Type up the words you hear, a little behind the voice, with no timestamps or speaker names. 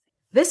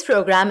This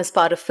program is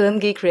part of Film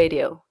Geek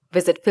Radio.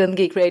 Visit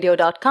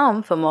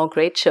filmgeekradio.com for more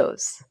great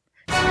shows.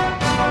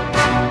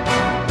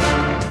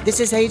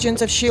 This is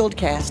Agents of S.H.I.E.L.D.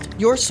 Cast,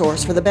 your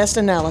source for the best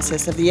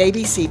analysis of the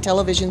ABC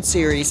television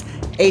series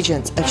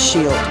Agents of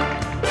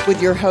S.H.I.E.L.D.,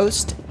 with your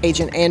host,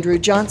 Agent Andrew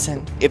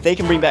Johnson. If they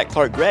can bring back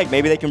Clark Gregg,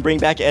 maybe they can bring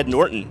back Ed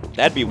Norton.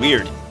 That'd be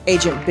weird.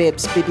 Agent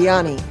Bibbs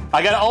Bibiani.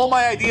 I got all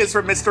my ideas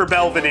from Mr.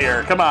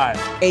 Belvedere. Come on.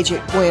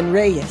 Agent Gwen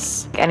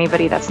Reyes.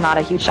 Anybody that's not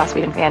a huge Joss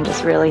Whedon fan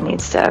just really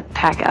needs to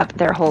pack up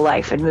their whole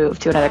life and move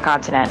to another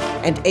continent.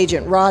 And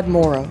Agent Rod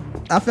Morrow.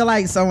 I feel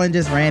like someone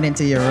just ran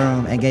into your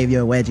room and gave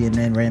you a wedgie and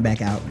then ran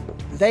back out.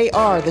 They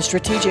are the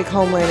Strategic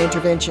Homeland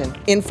Intervention,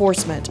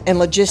 Enforcement, and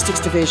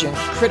Logistics Division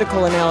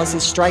Critical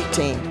Analysis Strike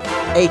Team,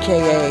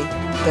 a.k.a.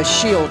 the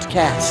S.H.I.E.L.D.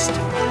 Cast.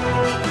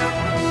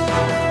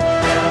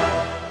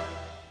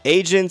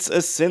 Agents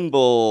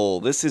Assemble.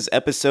 This is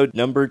episode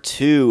number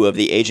 2 of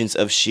the Agents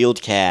of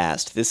S.H.I.E.L.D.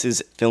 cast. This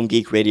is Film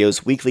Geek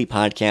Radio's weekly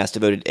podcast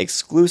devoted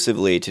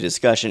exclusively to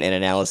discussion and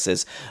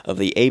analysis of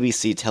the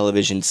ABC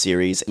television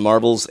series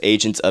Marvel's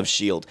Agents of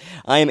S.H.I.E.L.D.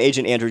 I am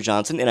Agent Andrew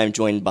Johnson, and I'm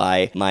joined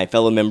by my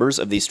fellow members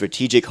of the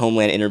Strategic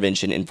Homeland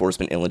Intervention,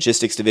 Enforcement, and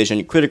Logistics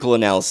Division Critical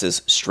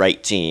Analysis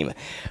Strike Team.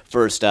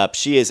 First up,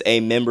 she is a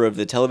member of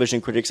the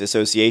Television Critics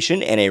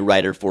Association and a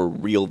writer for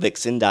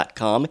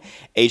RealVixen.com,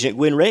 Agent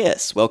Gwen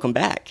Reyes. Welcome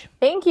back.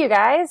 Thank you,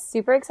 guys.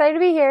 Super excited to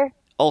be here.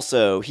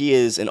 Also, he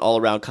is an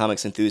all-around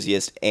comics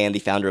enthusiast and the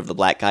founder of the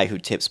Black Guy Who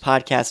Tips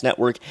podcast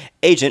network,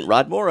 Agent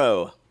Rod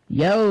Morrow.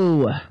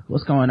 Yo,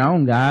 what's going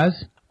on,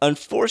 guys?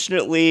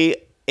 Unfortunately,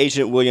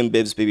 Agent William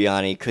Bibbs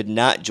Bibiani could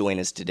not join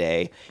us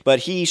today, but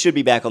he should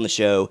be back on the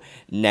show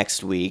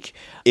next week.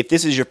 If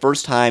this is your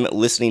first time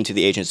listening to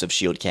the Agents of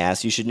S.H.I.E.L.D.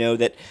 cast, you should know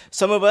that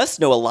some of us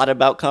know a lot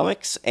about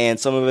comics, and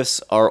some of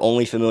us are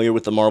only familiar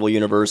with the Marvel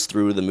Universe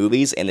through the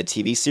movies and the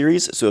TV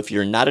series, so if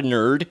you're not a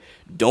nerd,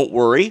 don't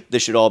worry.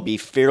 This should all be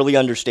fairly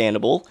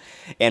understandable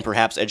and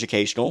perhaps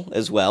educational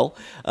as well.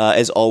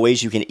 As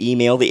always, you can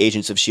email the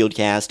Agents of S.H.I.E.L.D.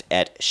 cast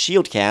at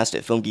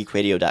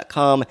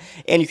shieldcast@filmgeekradio.com,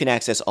 and you can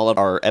access all of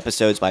our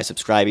episodes by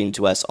subscribing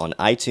to us on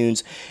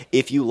iTunes.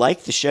 If you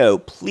like the show,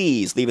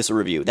 please leave us a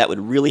review. That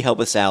would really help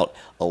us out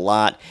a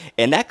lot.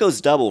 And that goes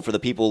double for the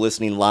people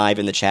listening live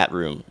in the chat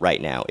room right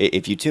now.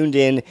 If you tuned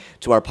in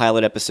to our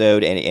pilot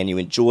episode and you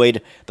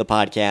enjoyed the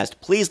podcast,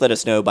 please let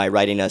us know by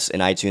writing us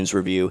an iTunes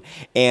review.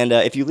 And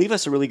if you leave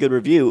us a really good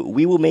review,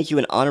 we will make you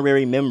an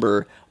honorary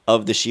member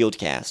of the S.H.I.E.L.D.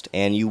 cast,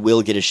 and you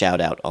will get a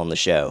shout-out on the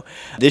show.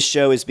 This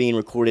show is being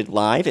recorded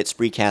live at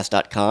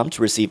Spreecast.com.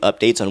 To receive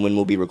updates on when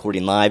we'll be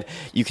recording live,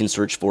 you can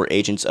search for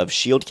Agents of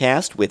S.H.I.E.L.D.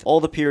 cast with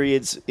all the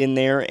periods in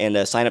there, and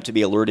sign up to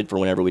be alerted for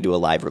whenever we do a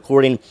live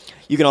recording.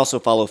 You can also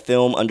follow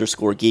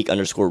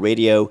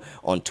film_geek_radio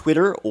on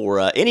Twitter,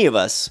 or any of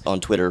us on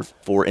Twitter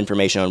for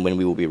information on when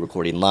we will be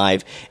recording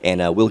live,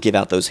 and we'll give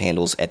out those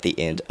handles at the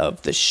end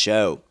of the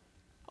show.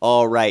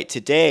 All right,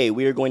 today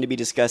we are going to be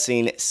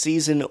discussing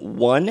Season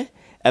 1,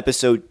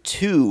 Episode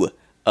 2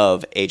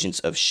 of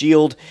Agents of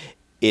S.H.I.E.L.D.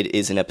 It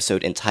is an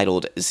episode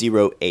entitled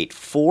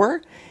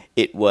 084.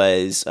 It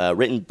was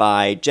written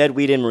by Jed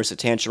Whedon, Marissa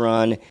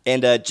Tancharon,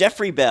 and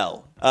Jeffrey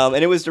Bell.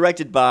 And it was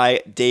directed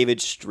by David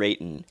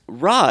Straighten.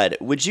 Rod,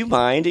 would you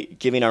mind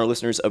giving our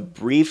listeners a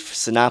brief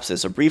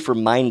synopsis, a brief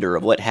reminder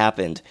of what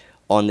happened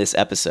on this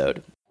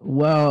episode?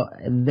 Well,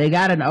 they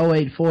got an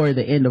 084 at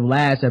the end of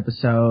last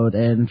episode,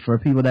 and for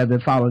people that have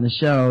been following the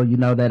show, you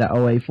know that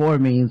an 084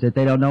 means that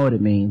they don't know what it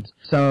means.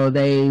 So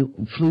they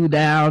flew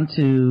down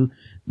to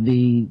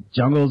the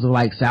jungles of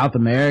like South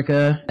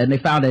America, and they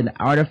found an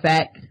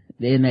artifact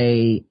in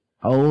a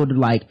old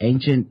like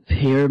ancient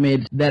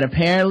pyramid that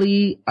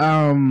apparently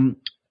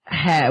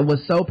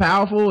was so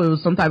powerful. It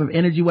was some type of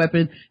energy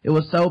weapon. It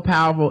was so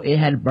powerful it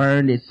had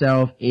burned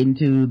itself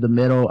into the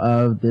middle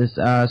of this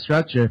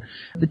structure.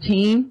 The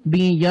team,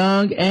 being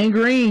young and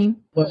green,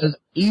 was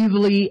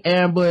easily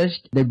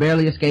ambushed. They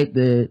barely escaped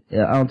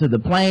onto the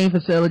plane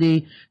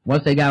facility.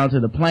 Once they got onto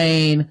the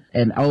plane,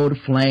 an old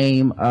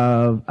flame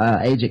of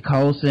Agent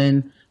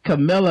Coulson,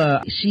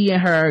 Camilla, she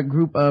and her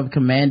group of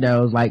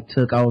commandos like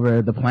took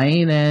over the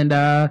plane, and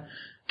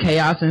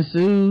chaos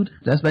ensued.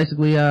 That's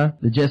basically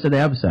the gist of the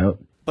episode.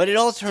 But it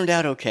all turned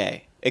out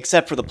okay,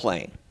 except for the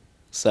plane.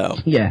 So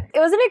yeah.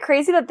 Wasn't it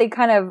crazy that they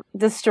kind of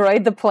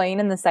destroyed the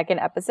plane in the second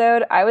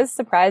episode? I was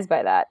surprised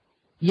by that.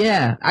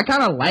 Yeah, I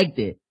kind of liked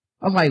it.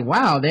 I was like,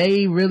 wow,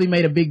 they really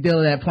made a big deal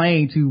of that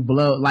plane to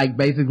blow, like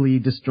basically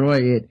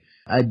destroy it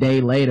a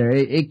day later.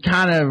 It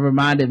kind of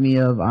reminded me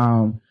of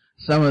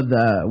some of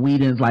the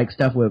Whedon's like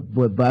stuff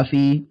with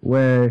Buffy,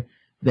 where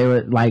they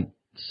would like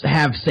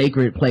have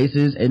sacred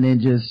places and then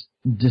just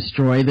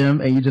destroy them,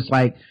 and you're just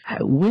like,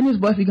 when is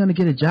Buffy going to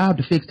get a job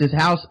to fix this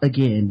house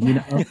again, you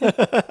know?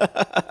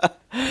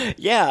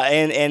 Yeah,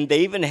 and they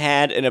even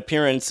had an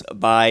appearance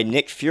by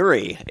Nick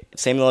Fury.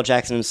 Samuel L.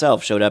 Jackson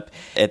himself showed up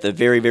at the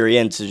very, very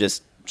end to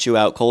just chew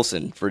out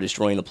Coulson for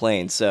destroying the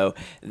plane. So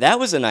that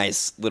was a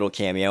nice little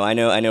cameo. I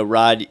know,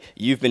 Rod,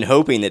 you've been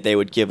hoping that they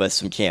would give us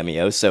some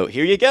cameos, so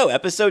here you go,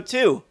 episode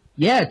 2.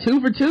 Yeah,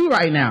 2 for 2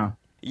 right now.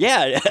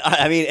 Yeah,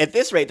 I mean, at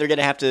this rate, they're going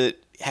to have to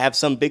have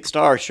some big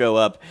star show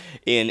up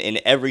in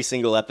every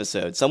single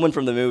episode. Someone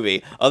from the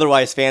movie.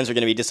 Otherwise, fans are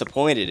going to be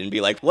disappointed and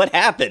be like, what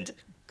happened?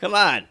 Come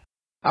on.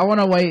 I want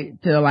to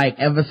wait till like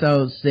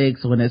episode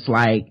 6 when it's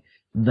like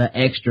the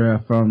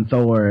extra from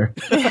Thor.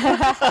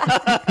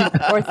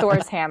 Or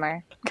Thor's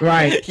hammer.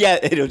 Right. Yeah,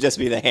 it'll just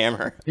be the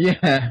hammer.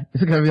 Yeah.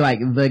 It's going to be like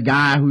the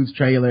guy whose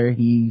trailer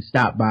he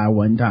stopped by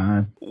one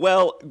time.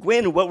 Well,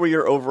 Gwen, what were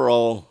your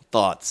overall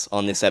thoughts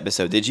on this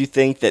episode? Did you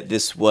think that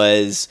this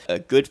was a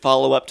good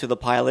follow-up to the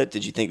pilot?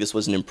 Did you think this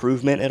was an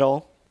improvement at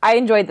all? I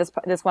enjoyed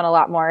this one a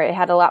lot more. It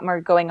had a lot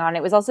more going on.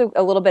 It was also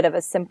a little bit of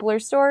a simpler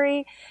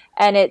story,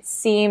 and it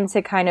seemed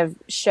to kind of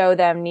show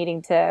them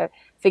needing to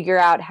figure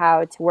out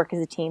how to work as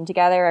a team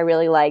together. I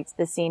really liked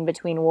the scene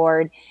between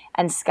Ward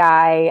and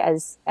Skye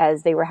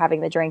as they were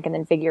having the drink and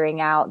then figuring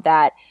out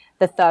that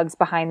the thugs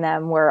behind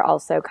them were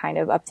also kind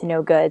of up to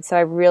no good. So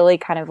I really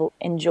kind of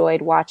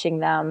enjoyed watching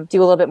them do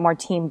a little bit more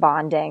team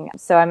bonding.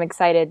 So I'm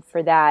excited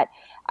for that.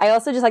 I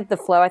also just liked the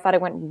flow. I thought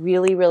it went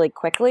really, really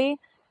quickly.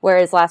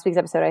 Whereas last week's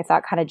episode, I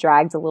thought kind of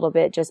dragged a little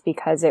bit just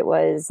because it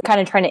was kind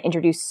of trying to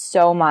introduce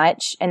so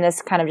much. And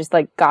this kind of just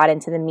like got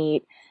into the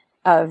meat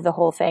of the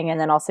whole thing. And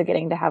then also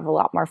getting to have a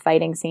lot more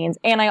fighting scenes.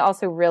 And I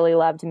also really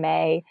loved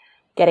May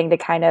getting to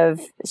kind of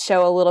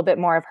show a little bit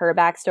more of her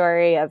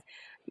backstory of,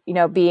 you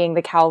know, being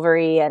the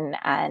Calvary and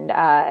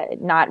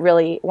not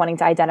really wanting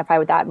to identify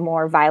with that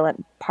more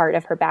violent part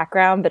of her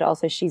background, but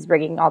also she's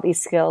bringing all these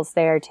skills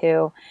there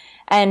too.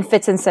 And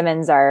Fitz and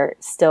Simmons are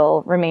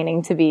still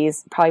remaining to be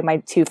probably my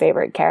 2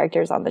 favorite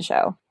characters on the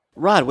show.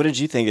 Rod, what did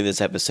you think of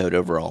this episode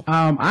overall?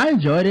 I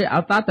enjoyed it.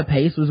 I thought the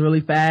pace was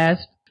really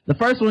fast. The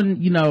first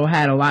one, you know,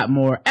 had a lot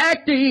more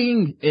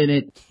acting in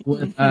it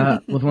with my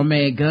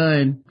man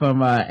Gunn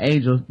from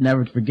Angel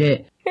Never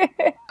Forget.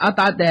 I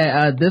thought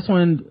that this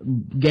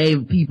one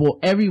gave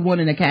everyone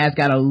in the cast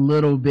got a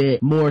little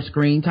bit more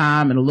screen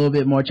time and a little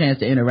bit more chance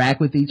to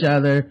interact with each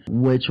other,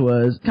 which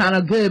was kind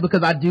of good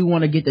because I do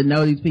want to get to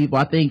know these people.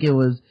 I think it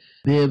was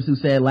Bibbs who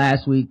said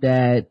last week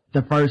that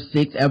the first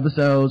 6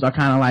 episodes are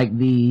kind of like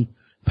the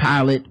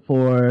pilot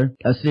for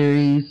a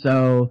series.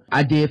 So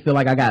I did feel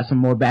like I got some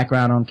more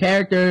background on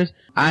characters.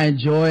 I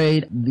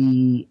enjoyed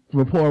the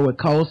rapport with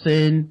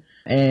Coulson.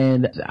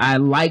 And I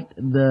liked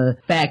the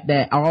fact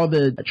that all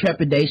the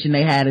trepidation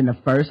they had in the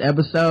first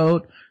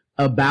episode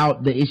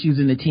about the issues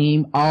in the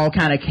team all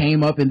kind of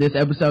came up in this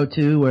episode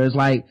too, where it's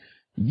like,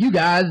 you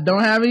guys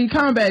don't have any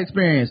combat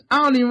experience.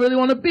 I don't even really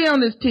want to be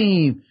on this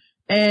team.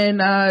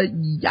 And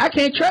I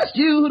can't trust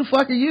you. Who the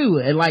fuck are you?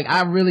 And like,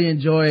 I really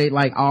enjoyed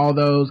like all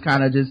those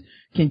kind of just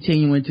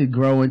continuing to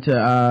grow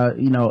into,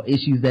 you know,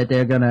 issues that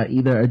they're going to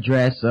either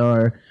address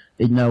or,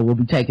 you know, will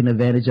be taken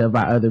advantage of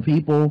by other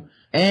people.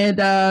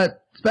 And,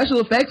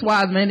 special effects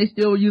wise, man, they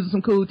still were using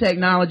some cool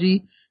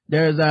technology.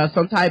 There's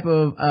some type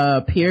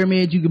of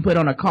pyramid you can put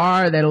on a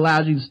car that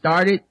allows you to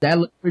start it. That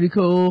looked pretty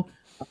cool.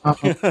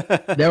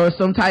 There was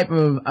some type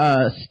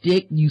of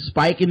stick you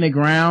spike in the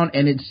ground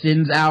and it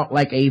sends out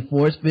like a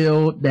force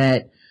field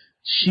that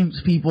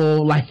shoots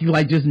people, like you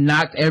like just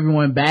knocks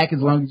everyone back as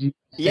long as you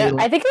Yeah,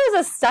 I think it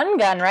was a stun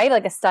gun, right?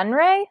 Like a stun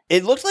ray?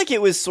 It looked like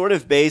it was sort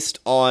of based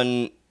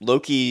on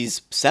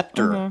Loki's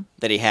scepter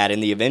that he had in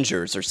the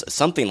Avengers or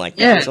something like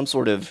that. Yeah. Some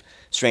sort of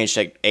strange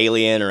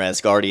alien or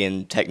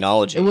Asgardian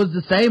technology. It was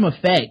the same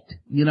effect.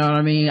 You know what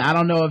I mean? I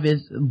don't know if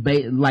it's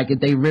like if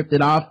they ripped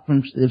it off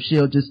from if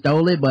S.H.I.E.L.D. just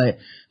stole it, but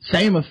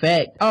same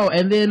effect. Oh,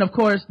 and then of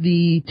course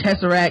the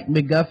Tesseract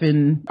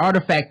MacGuffin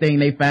artifact thing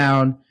they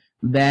found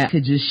that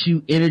could just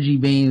shoot energy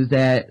beams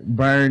that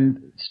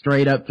burn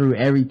straight up through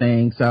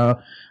everything. So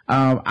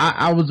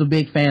I was a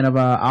big fan of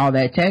all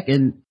that tech.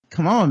 And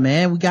come on,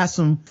 man, we got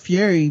some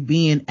Fury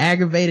being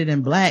aggravated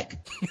and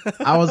black.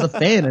 I was a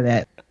fan of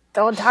that.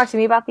 Don't talk to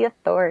me about the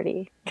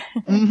Authority.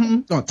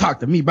 Don't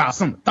talk to me about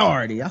some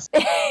authority.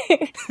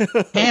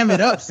 Ham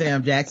it up,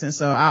 Sam Jackson.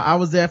 So I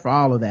was there for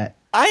all of that.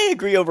 I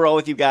agree overall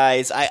with you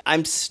guys.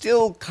 I'm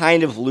still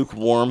kind of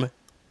lukewarm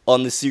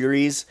on the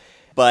series,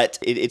 but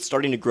it's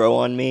starting to grow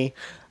on me.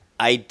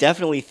 I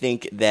definitely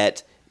think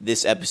that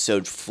this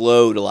episode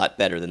flowed a lot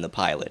better than the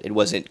pilot. It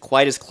wasn't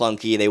quite as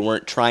clunky. They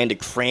weren't trying to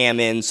cram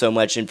in so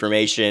much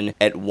information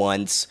at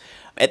once.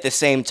 At the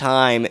same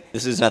time,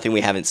 this is nothing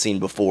we haven't seen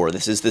before.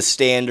 This is the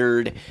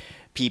standard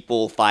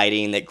people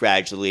fighting that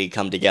gradually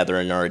come together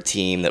and are a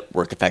team that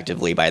work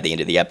effectively by the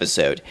end of the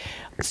episode.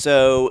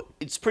 So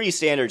it's pretty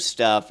standard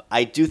stuff.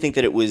 I do think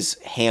that it was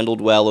handled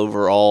well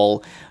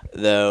overall,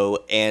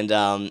 though, and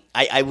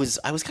I was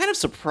kind of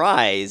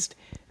surprised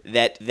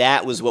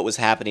that was what was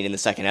happening in the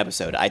second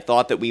episode. I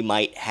thought that we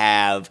might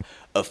have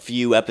a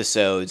few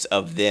episodes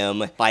of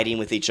them fighting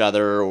with each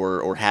other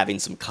or having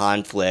some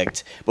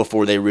conflict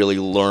before they really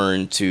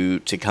learn to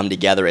come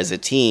together as a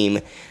team.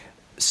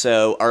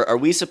 So are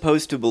we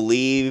supposed to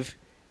believe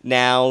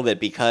now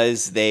that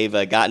because they've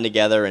gotten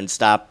together and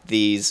stopped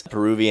these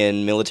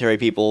Peruvian military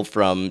people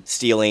from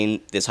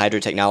stealing this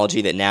Hydra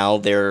technology that now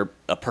they're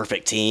a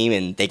perfect team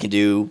and they can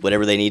do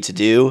whatever they need to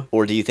do?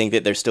 Or do you think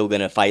that they're still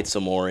going to fight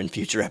some more in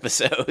future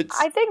episodes?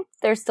 I think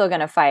they're still going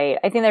to fight.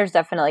 I think there's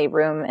definitely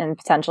room and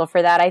potential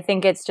for that. I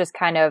think it's just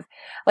kind of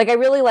like, I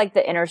really like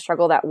the inner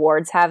struggle that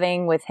Ward's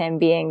having with him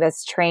being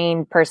this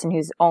trained person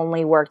who's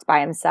only worked by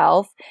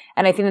himself.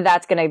 And I think that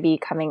that's going to be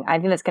I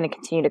think that's going to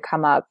continue to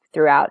come up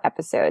throughout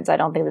episodes. I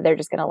don't think that they're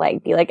just going to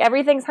like be like,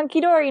 everything's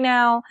hunky-dory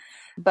now.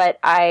 But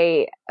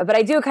I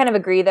do kind of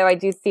agree, though. I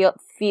do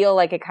feel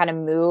like it kind of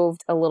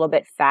moved a little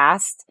bit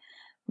fast,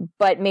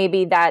 but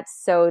maybe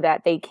that's so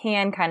that they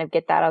can kind of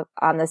get that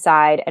on the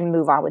side and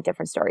move on with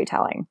different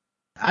storytelling.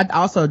 I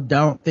also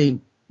don't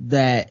think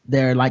that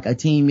they're like a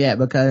team yet,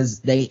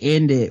 because they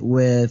ended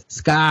with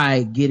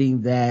Skye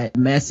getting that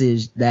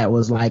message that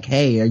was like,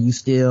 hey, are you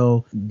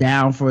still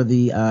down for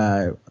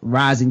the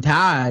rising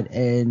tide?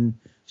 And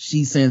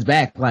she sends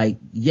back like,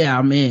 yeah,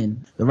 I'm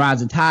in. The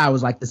Rising Tide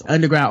was like this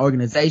underground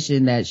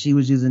organization that she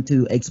was using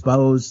to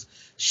expose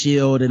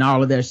S.H.I.E.L.D. and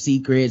all of their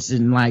secrets,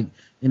 and like,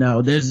 you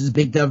know, there's this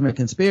big government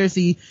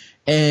conspiracy.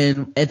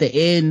 And at the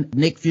end,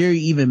 Nick Fury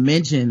even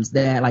mentions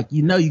that, like,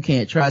 you know, you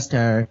can't trust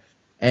her,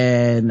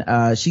 and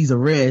she's a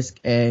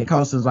risk. And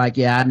Coulson's like,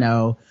 yeah, I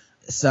know.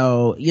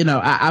 So, you know,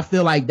 I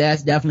feel like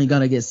that's definitely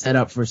going to get set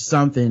up for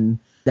something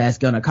that's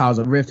going to cause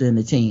a rift in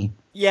the team.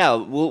 Yeah,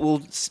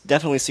 we'll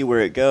definitely see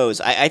where it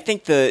goes. I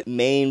think the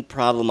main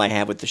problem I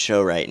have with the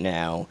show right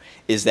now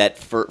is that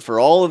for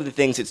all of the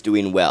things it's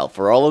doing well,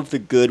 for all of the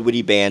good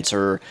witty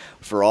banter,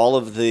 for all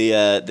of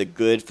the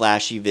good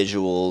flashy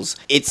visuals,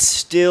 it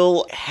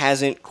still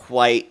hasn't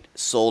quite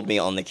sold me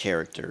on the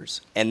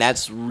characters. And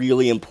that's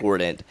really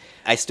important.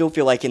 I still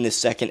feel like in this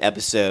second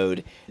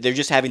episode, they're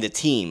just having the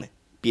team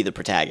be the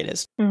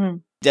protagonist. Mm-hmm.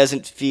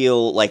 Doesn't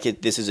feel like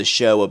this is a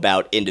show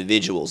about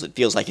individuals. It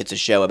feels like it's a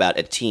show about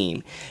a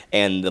team.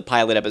 And the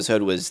pilot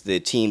episode was the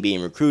team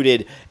being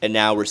recruited, and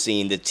now we're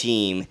seeing the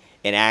team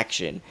in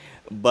action.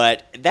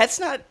 But that's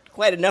not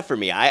quite enough for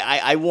me.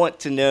 I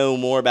want to know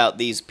more about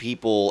these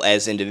people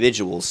as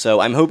individuals. So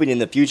I'm hoping in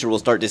the future we'll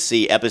start to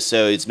see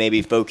episodes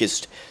maybe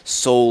focused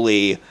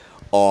solely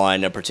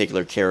on a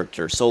particular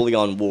character, solely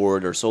on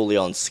Ward or solely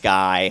on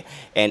Skye,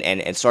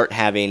 and start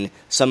having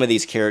some of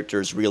these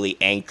characters really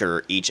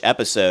anchor each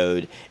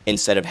episode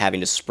instead of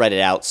having to spread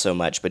it out so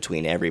much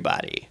between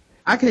everybody.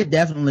 I could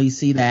definitely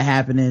see that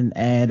happening,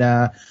 and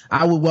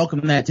I would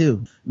welcome that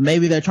too.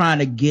 Maybe they're trying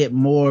to get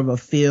more of a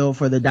feel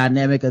for the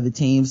dynamic of the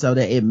team so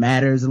that it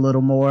matters a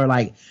little more.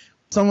 Like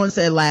someone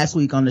said last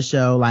week on the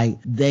show, like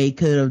they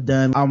could have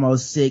done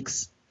almost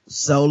 6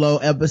 solo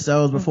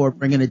episodes before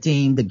bringing the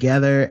team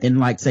together in,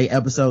 like, say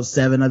episode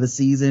 7 of the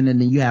season,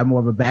 and then you have more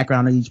of a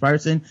background on each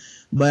person.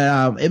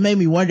 But it made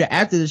me wonder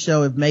after the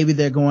show if maybe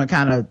they're going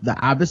kind of the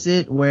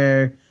opposite,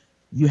 where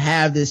you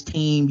have this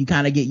team, you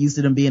kind of get used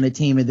to them being a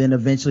team, and then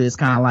eventually it's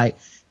kind of like,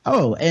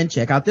 oh, and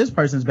check out this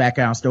person's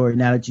background story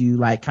now that you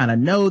like kind of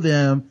know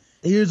them.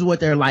 Here's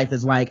what their life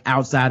is like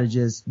outside of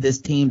just this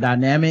team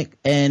dynamic.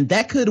 And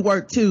that could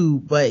work too,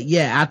 but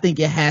yeah, I think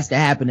it has to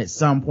happen at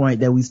some point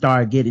that we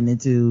start getting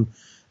into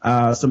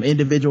some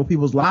individual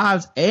people's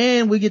lives,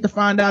 and we get to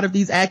find out if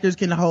these actors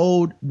can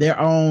hold their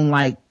own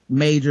like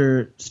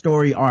major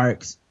story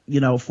arcs, you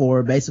know,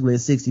 for basically a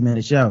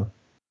 60-minute show.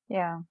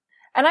 Yeah.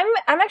 And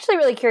I'm actually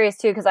really curious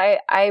too, because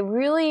I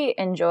really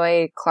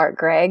enjoy Clark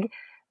Gregg,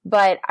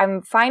 but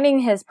I'm finding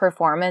his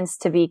performance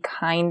to be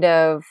kind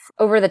of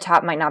over the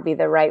top, might not be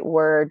the right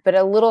word, but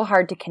a little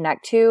hard to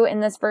connect to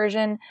in this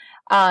version.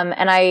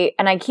 And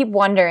I keep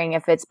wondering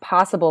if it's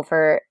possible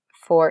for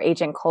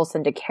Agent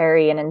Coulson to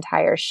carry an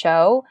entire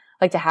show,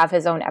 like to have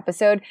his own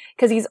episode,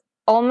 because he's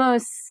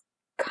almost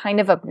kind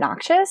of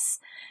obnoxious.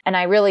 And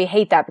I really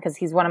hate that, because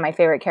he's one of my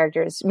favorite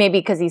characters, maybe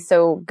because he's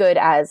so good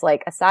as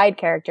like a side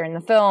character in the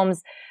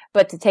films,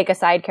 but to take a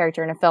side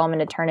character in a film and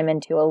to turn him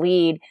into a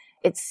lead,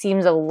 it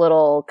seems a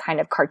little kind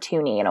of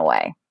cartoony in a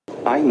way.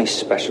 I'm a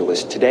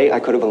specialist. Today, I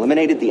could have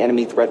eliminated the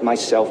enemy threat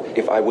myself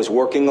if I was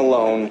working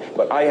alone,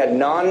 but I had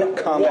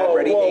non-combat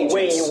ready agents.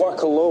 Wait, you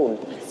work alone?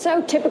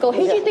 So typical.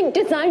 Who do you think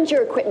designed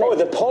your equipment? Oh,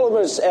 the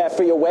polymers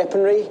for your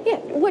weaponry? Yeah,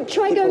 what,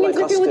 try going into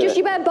the field with just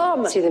your bad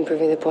bomb. See them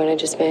proving the point I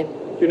just made.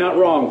 You're not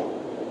wrong.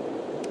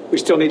 We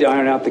still need to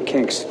iron out the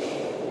kinks.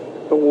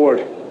 But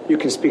Ward, you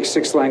can speak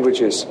 6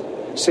 languages.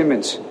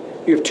 Simmons,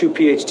 you have 2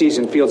 PhDs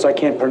in fields I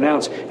can't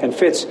pronounce. And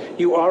Fitz,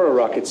 you are a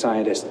rocket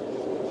scientist.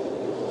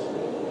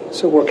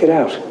 So work it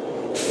out.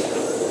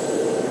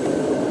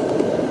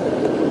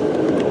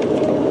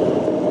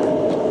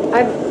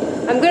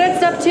 I'm good at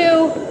stuff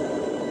too.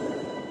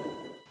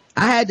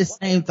 I had the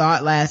same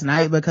thought last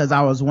night, because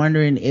I was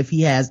wondering if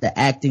he has the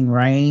acting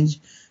range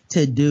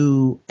to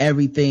do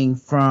everything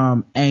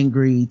from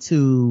angry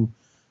to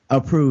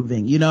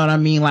approving. You know what I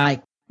mean?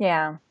 Like,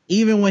 yeah.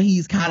 Even when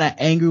he's kind of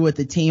angry with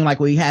the team,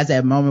 like when he has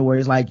that moment where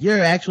he's like,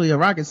 you're actually a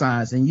rocket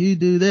scientist and you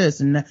do this,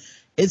 and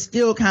it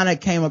still kind of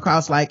came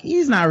across like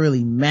he's not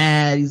really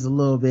mad. He's a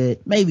little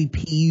bit maybe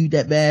peeved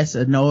at best,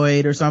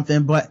 annoyed or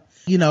something. But,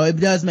 you know, it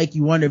does make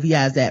you wonder if he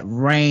has that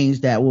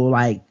range that will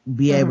like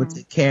be able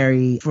to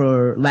carry,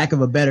 for lack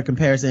of a better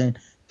comparison,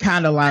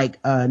 kind of like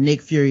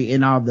Nick Fury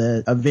in all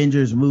the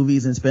Avengers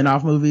movies and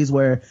spin-off movies,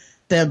 where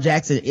Sam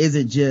Jackson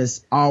isn't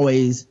just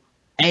always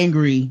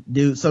angry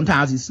dude.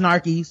 Sometimes he's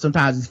snarky,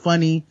 sometimes he's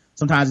funny,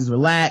 sometimes he's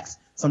relaxed,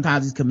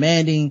 sometimes he's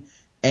commanding,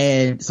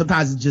 and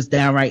sometimes he's just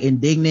downright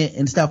indignant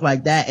and stuff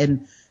like that.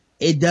 And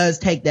it does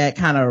take that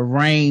kind of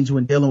range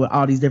when dealing with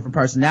all these different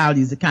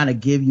personalities to kind of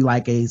give you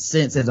like a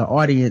sense as an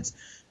audience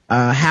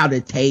how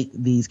to take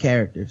these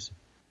characters.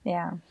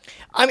 Yeah.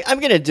 I'm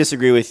going to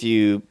disagree with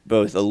you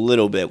both a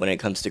little bit when it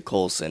comes to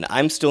Coulson.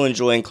 I'm still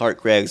enjoying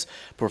Clark Gregg's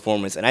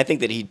performance, and I think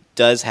that he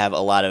does have a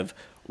lot of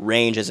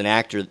range as an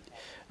actor.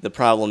 The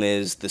problem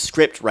is the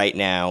script right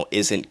now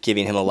isn't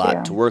giving him a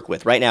lot to work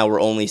with. Right now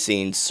we're only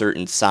seeing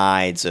certain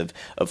sides of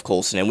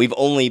Coulson, and we've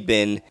only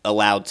been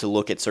allowed to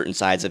look at certain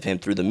sides of him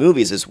through the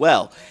movies as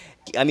well.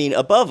 I mean,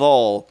 above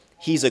all,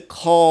 he's a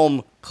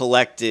calm,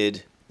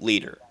 collected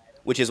leader,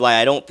 which is why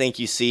I don't think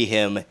you see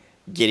him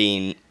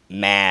getting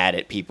mad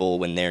at people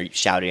when they're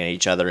shouting at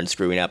each other and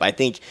screwing up. I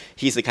think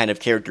he's the kind of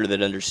character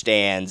that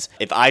understands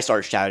if I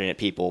start shouting at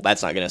people,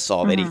 that's not going to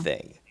solve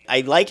anything.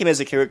 I like him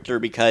as a character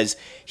because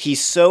he's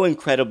so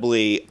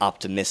incredibly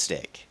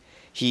optimistic.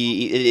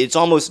 It's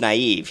almost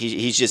naive.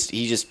 He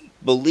just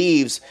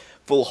believes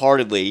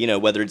full-heartedly, you know,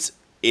 whether it's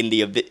in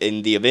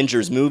the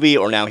Avengers movie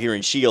or now here in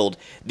S.H.I.E.L.D.,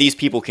 these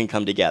people can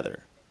come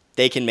together.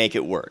 They can make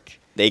it work.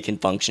 They can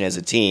function as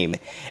a team.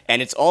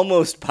 And it's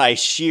almost by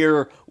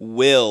sheer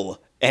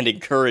will and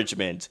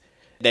encouragement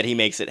that he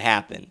makes it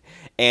happen.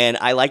 And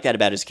I like that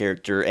about his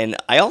character. And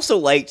I also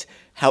liked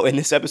how in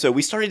this episode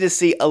we started to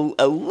see a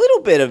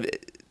little bit of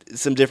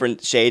some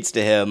different shades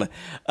to him.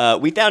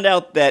 We found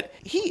out that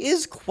he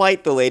is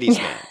quite the ladies'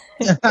 man.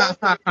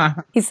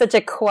 He's such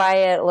a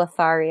quiet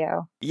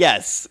Lothario.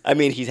 Yes. I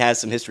mean, he has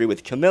some history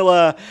with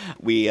Camilla.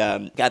 We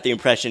got the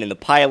impression in the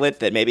pilot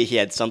that maybe he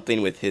had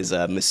something with his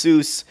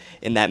masseuse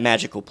in that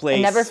magical place.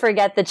 And never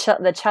forget the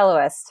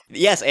celloist.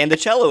 Yes, and the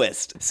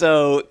celloist.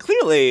 So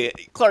clearly,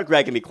 Clark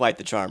Gregg can be quite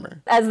the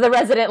charmer. As the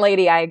resident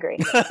lady, I agree.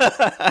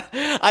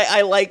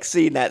 I like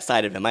seeing that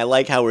side of him. I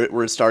like how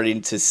we're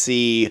starting to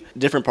see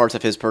different parts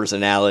of his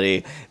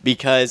personality,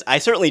 because I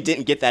certainly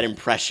didn't get that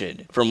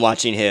impression from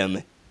watching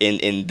him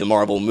in the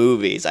Marvel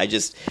movies. I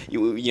just,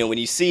 you know, when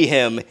you see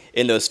him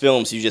in those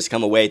films, you just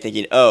come away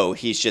thinking, oh,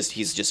 he's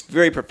just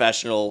very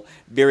professional,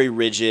 very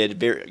rigid,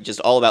 very just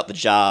all about the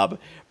job.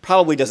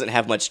 Probably doesn't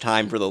have much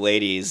time for the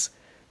ladies.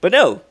 But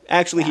no,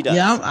 actually he does.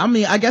 Yeah, I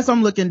mean, I guess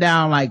I'm looking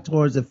down like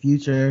towards the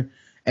future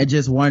and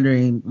just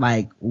wondering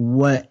like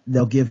what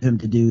they'll give him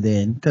to do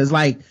then. Cause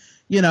like,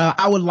 you know,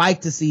 I would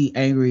like to see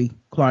angry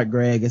Clark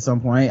Gregg at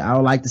some point. I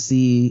would like to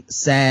see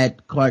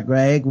sad Clark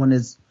Gregg when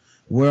his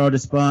world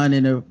is spun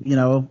and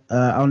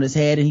on his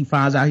head and he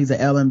finds out he's an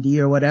LMD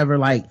or whatever.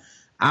 Like,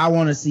 I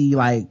want to see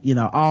like, you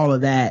know, all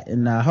of that,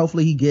 and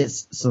hopefully he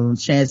gets some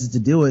chances to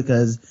do it,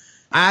 because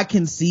I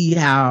can see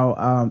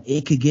how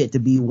it could get to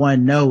be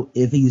one note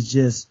if he's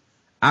just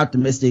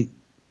optimistic,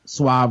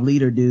 suave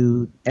leader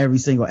dude every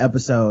single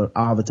episode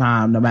all the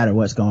time, no matter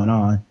what's going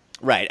on.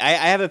 Right. I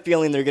have a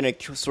feeling they're going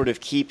to sort of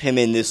keep him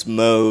in this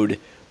mode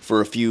for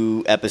a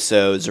few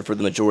episodes or for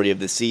the majority of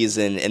the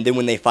season, and then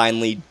when they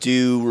finally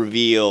do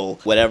reveal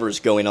whatever's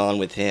going on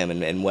with him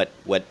and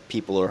what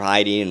people are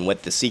hiding and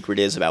what the secret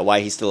is about why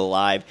he's still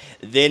alive,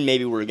 then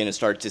maybe we're going to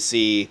start to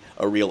see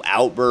a real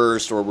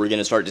outburst, or we're going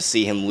to start to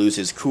see him lose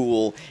his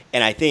cool.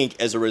 And I think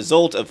as a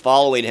result of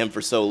following him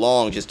for so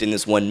long just in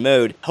this one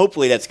mode,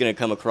 hopefully that's going to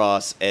come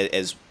across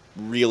as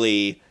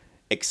really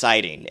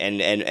exciting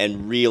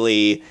and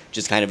really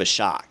just kind of a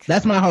shock.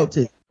 That's my hope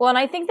too. Well, and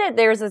I think that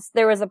there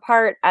was a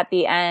part at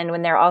the end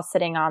when they're all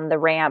sitting on the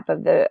ramp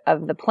of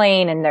the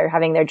plane and they're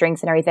having their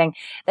drinks and everything,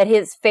 that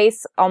his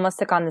face almost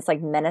took on this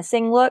like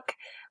menacing look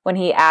when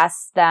he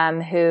asked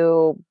them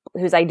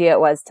whose idea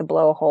it was to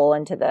blow a hole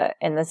in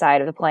the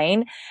side of the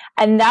plane.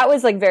 And that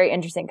was like very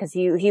interesting, because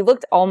he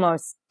looked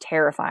almost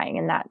terrifying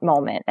in that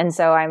moment. And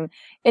so I'm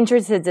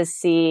interested to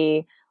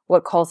see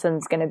what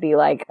Coulson's going to be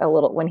like a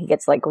little when he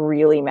gets like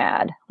really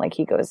mad, like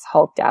he goes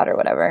hulked out or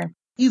whatever.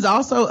 He's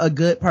also a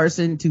good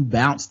person to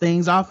bounce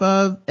things off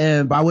of,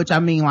 and by which I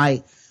mean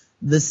like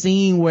the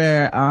scene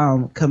where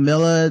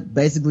Camilla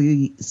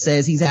basically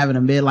says he's having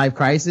a midlife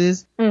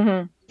crisis.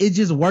 Mm-hmm. It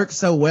just worked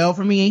so well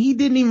for me, and he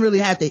didn't even really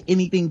have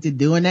anything to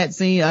do in that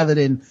scene other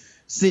than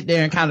sit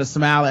there and kind of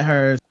smile at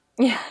her.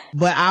 Yeah.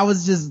 But I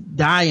was just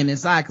dying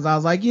inside, because I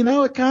was like, you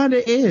know, it kind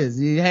of is.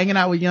 You're hanging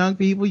out with young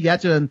people. You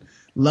got your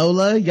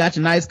Lola, you got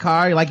your nice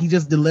car. Like, he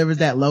just delivers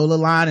that Lola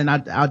line, and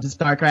I'll just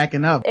start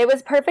cracking up. It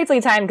was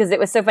perfectly timed, because it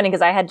was so funny,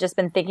 because I had just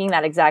been thinking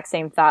that exact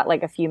same thought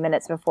like a few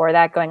minutes before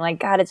that, going like,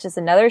 God, it's just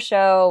another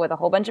show with a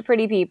whole bunch of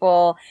pretty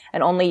people,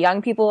 and only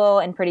young people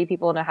and pretty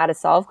people know how to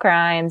solve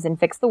crimes and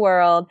fix the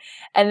world.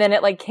 And then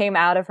it like came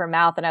out of her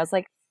mouth, and I was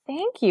like,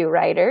 thank you,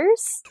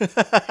 writers.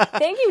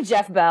 Thank you,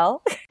 Jeff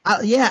Bell.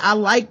 I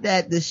like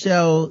that the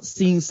show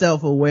seems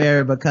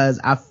self-aware,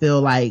 because I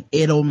feel like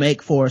it'll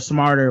make for a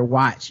smarter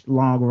watch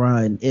long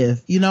run,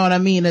 if you know what I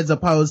mean, as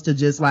opposed to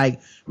just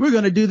like, we're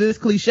going to do this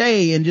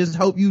cliche and just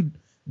hope you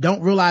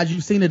don't realize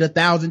you've seen it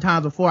 1,000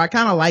 times before. I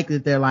kind of like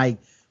that they're like,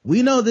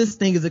 we know this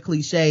thing is a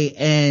cliche,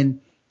 and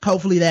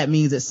hopefully that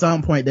means at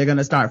some point they're going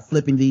to start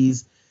flipping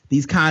these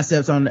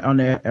concepts on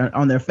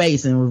their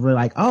face, and we're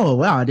like, oh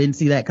wow, I didn't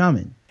see that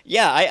coming.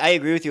 Yeah, I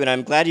agree with you, and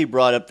I'm glad you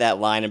brought up that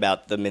line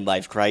about the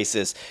midlife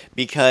crisis,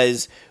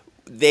 because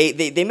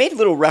they made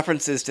little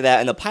references to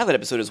that in the pilot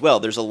episode as well.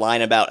 There's a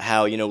line about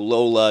how,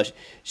 Lola,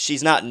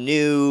 she's not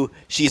new,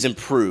 she's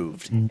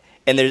improved. Mm-hmm.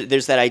 And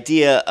there's that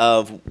idea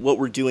of what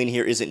we're doing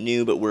here isn't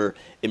new, but we're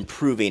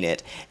improving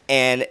it.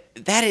 And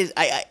that is,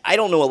 I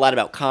don't know a lot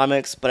about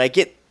comics, but I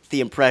get the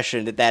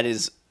impression that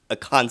is a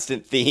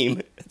constant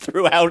theme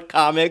throughout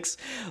comics.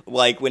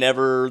 Like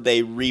whenever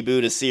they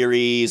reboot a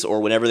series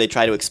or whenever they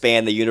try to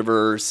expand the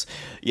universe,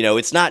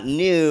 it's not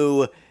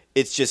new,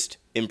 it's just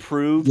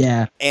improved.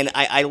 Yeah. And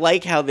I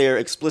like how they're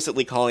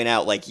explicitly calling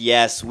out, like,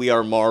 yes, we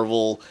are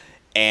Marvel,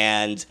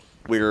 and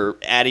we're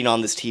adding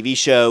on this TV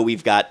show.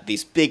 We've got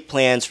these big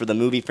plans for the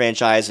movie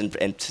franchise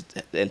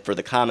and for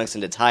the comics,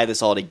 and to tie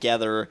this all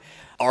together.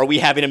 Are we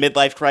having a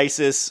midlife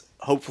crisis?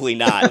 Hopefully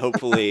not.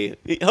 Hopefully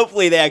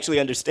they actually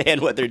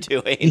understand what they're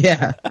doing.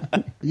 Yeah.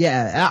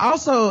 Yeah. I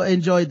also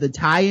enjoyed the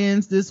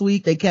tie-ins this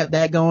week. They kept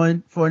that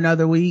going for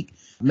another week.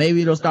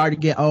 Maybe it'll start to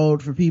get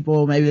old for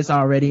people. Maybe it's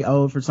already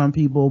old for some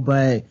people,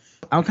 but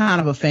I'm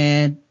kind of a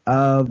fan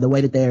of the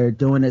way that they're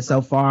doing it so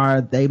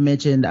far. They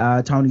mentioned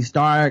Tony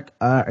Stark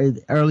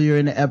earlier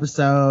in the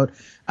episode.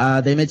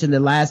 They mentioned the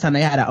last time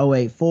they had an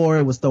 084,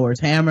 it was Thor's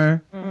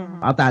hammer.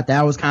 Mm-hmm. I thought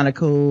that was kind of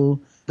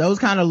cool. Those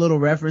kind of little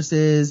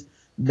references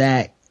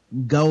that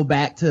go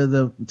back to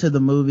the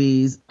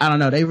movies. I don't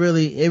know. It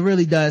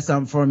really does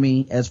something for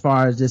me as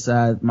far as just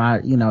my,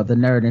 the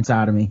nerd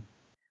inside of me.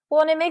 Well,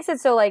 and it makes it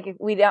so, like,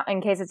 we don't,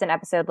 in case it's an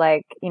episode,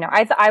 like,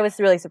 I was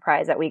really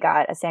surprised that we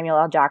got a Samuel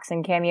L.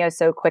 Jackson cameo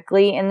so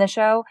quickly in the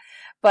show,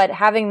 but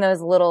having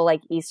those little,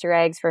 like, Easter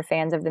eggs for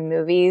fans of the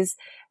movies,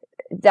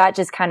 that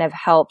just kind of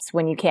helps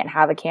when you can't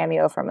have a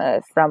cameo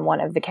from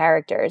one of the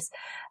characters.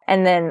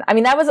 And then,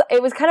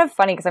 it was kind of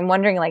funny because I'm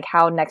wondering, like,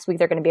 how next week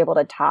they're going to be able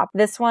to top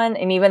this one.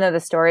 And even though the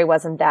story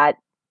wasn't that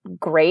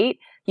great,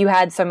 you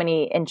had so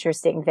many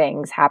interesting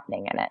things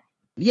happening in it.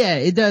 Yeah,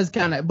 it does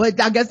kind of, but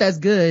I guess that's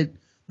good.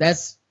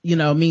 That's,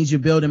 means you're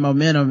building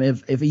momentum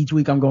if each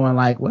week I'm going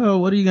like,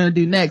 well, what are you going to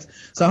do next?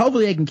 So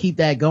hopefully they can keep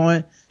that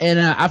going. And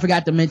I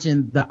forgot to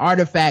mention the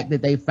artifact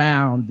that they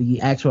found,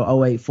 the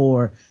actual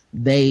 084,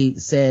 they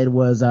said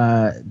was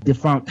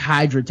defunct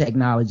Hydra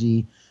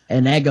technology.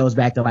 And that goes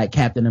back to like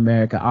Captain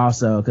America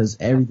also, because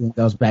everything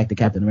goes back to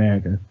Captain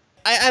America.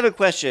 I have a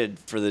question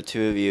for the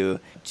two of you.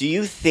 Do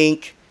you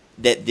think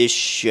that this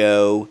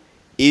show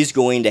is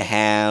going to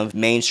have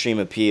mainstream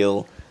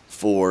appeal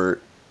for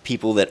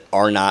people that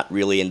are not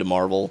really into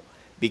Marvel?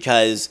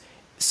 Because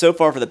so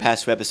far for the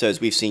past 2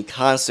 episodes, we've seen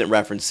constant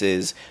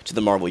references to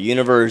the Marvel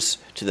Universe,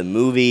 to the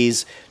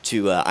movies,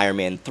 to Iron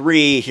Man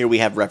 3. Here we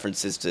have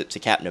references to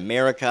Captain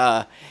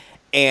America.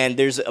 And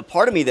there's a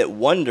part of me that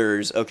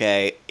wonders,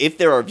 okay, if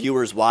there are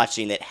viewers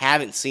watching that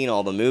haven't seen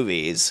all the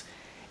movies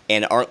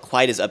and aren't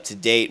quite as up to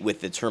date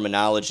with the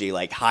terminology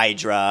like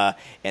Hydra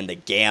and the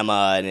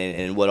Gamma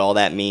and what all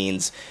that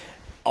means,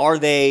 are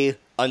they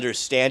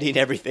understanding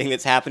everything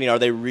that's happening? Are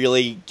they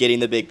really getting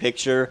the big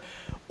picture?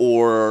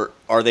 Or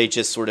are they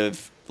just sort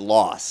of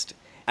lost?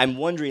 I'm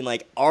wondering,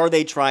 like, are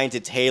they trying to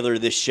tailor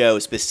this show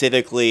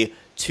specifically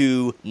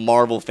to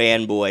Marvel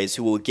fanboys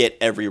who will get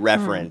every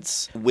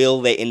reference?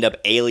 Will they end up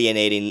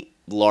alienating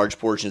large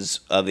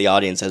portions of the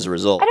audience as a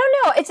result? I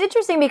don't know. It's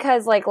interesting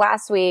because, like,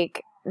 last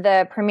week,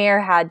 the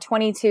premiere had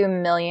 22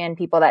 million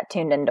people that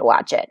tuned in to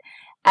watch it.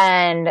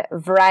 And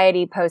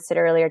Variety posted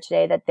earlier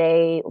today that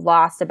they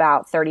lost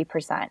about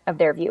 30% of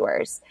their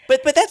viewers.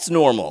 But that's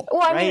normal.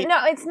 Well, I mean, no,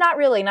 it's not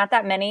really. Not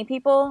that many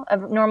people.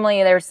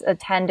 Normally, there's a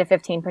 10 to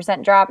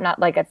 15% drop, not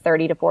like a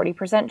 30 to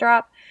 40%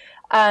 drop.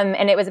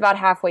 And it was about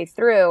halfway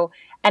through.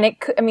 And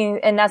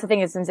and that's the thing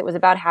is, since it was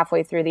about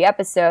halfway through the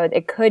episode,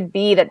 it could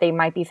be that they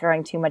might be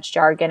throwing too much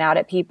jargon out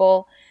at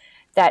people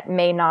that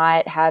may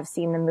not have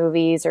seen the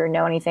movies or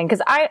know anything.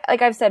 Because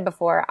like I've said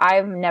before,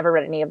 I've never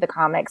read any of the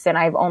comics, and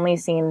I've only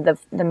seen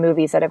the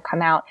movies that have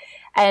come out.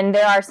 And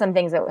there are some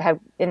things that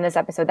have in this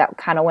episode that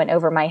kind of went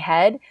over my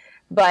head,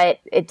 but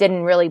it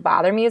didn't really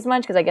bother me as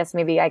much because I guess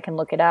maybe I can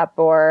look it up,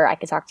 or I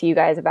could talk to you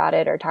guys about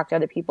it, or talk to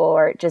other people,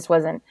 or it just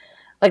wasn't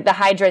like the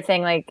Hydra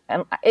thing. Like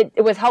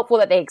it was helpful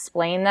that they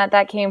explained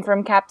that came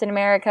from Captain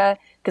America,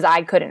 because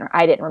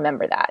I didn't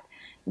remember that.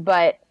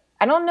 But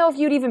I don't know if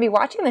you'd even be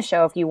watching the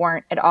show if you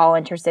weren't at all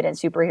interested in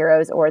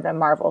superheroes or the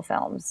Marvel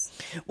films.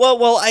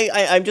 Well,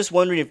 I'm just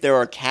wondering if there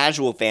are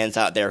casual fans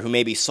out there who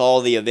maybe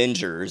saw the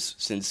Avengers,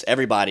 since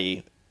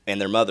everybody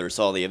and their mother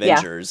saw the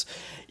Avengers,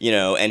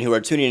 and who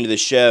are tuning into the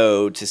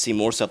show to see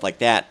more stuff like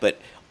that, but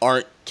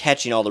aren't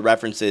catching all the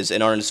references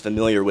and aren't as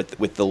familiar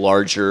with the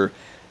larger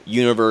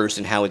universe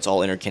and how it's all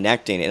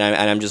interconnecting. And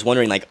I'm just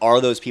wondering, like,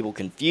 are those people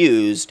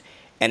confused?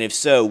 And if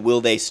so, will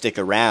they stick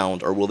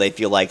around, or will they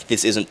feel like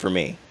this isn't for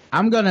me?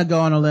 I'm going to go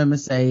on a limb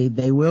and say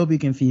they will be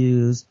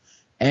confused,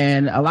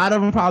 and a lot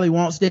of them probably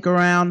won't stick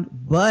around.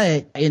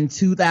 But in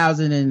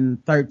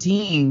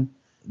 2013,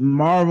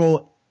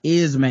 Marvel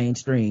is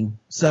mainstream.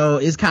 So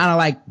it's kind of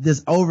like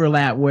this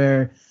overlap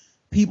where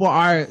people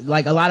are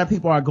like, a lot of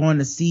people are going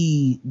to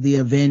see the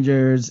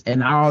Avengers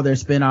and all their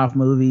spin-off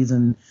movies,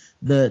 and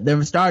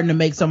they're starting to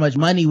make so much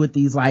money with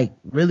these like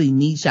really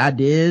niche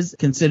ideas,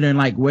 considering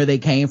like where they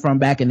came from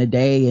back in the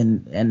day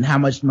and how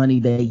much money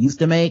they used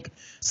to make.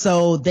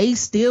 So they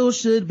still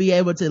should be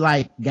able to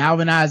like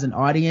galvanize an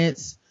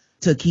audience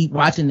to keep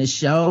watching the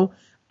show.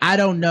 I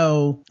don't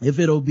know if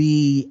it'll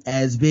be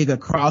as big a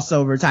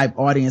crossover type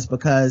audience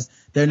because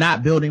they're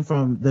not building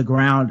from the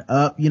ground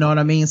up. You know what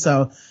I mean?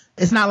 So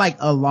it's not like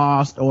a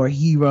Lost or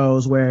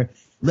Heroes where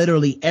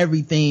literally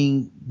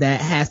everything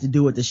that has to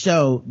do with the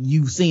show,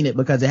 you've seen it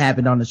because it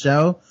happened on the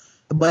show.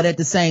 But at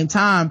the same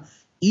time,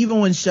 even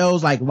when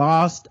shows like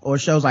Lost or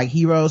shows like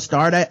Heroes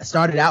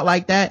started out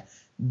like that,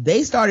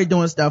 they started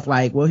doing stuff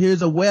like, well, here's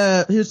some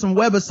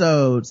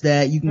webisodes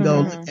that you can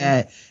go look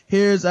at.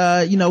 Here's,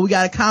 we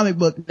got a comic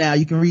book now.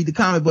 You can read the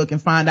comic book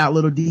and find out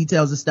little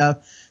details and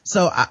stuff.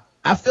 So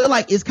I feel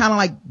like it's kind of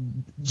like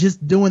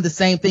just doing the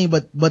same thing,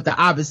 but the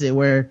opposite,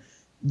 where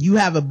you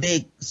have a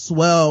big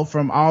swell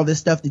from all this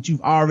stuff that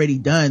you've already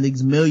done,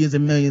 these millions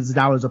and millions of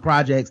dollars of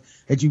projects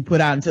that you put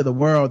out into the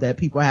world that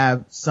people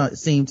have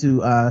seem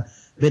to,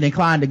 been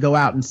inclined to go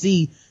out and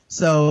see.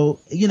 So,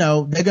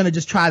 they're going to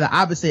just try the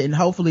opposite, and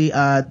hopefully,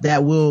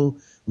 that will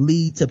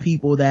lead to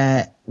people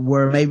that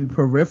were maybe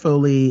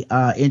peripherally,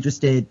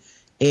 interested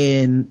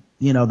in,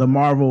 the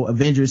Marvel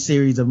Avengers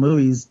series of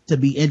movies to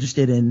be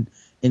interested in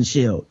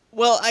S.H.I.E.L.D.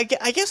 Well,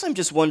 I guess I'm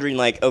just wondering,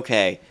 like,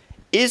 okay,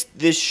 is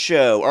this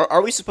show,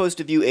 are we supposed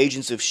to view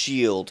Agents of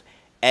S.H.I.E.L.D.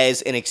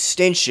 as an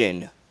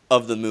extension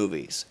of the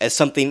movies, as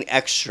something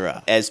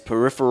extra, as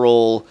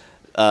peripheral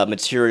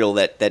material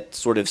that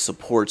sort of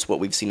supports what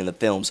we've seen in the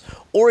films?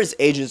 Or is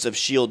Agents of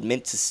S.H.I.E.L.D.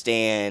 meant to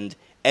stand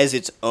as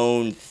its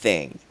own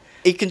thing?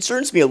 It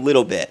concerns me a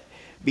little bit,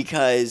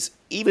 because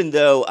even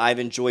though I've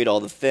enjoyed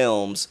all the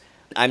films,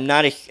 I'm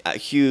not a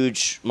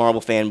huge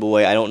Marvel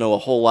fanboy. I don't know a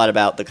whole lot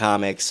about the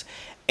comics.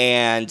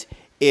 And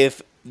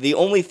if the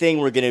only thing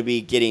we're going to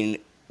be getting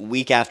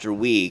week after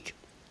week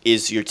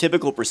is your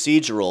typical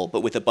procedural, but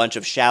with a bunch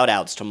of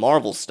shout-outs to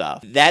Marvel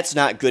stuff, that's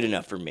not good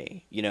enough for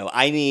me.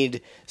 I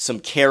need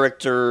some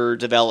character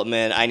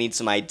development. I need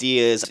some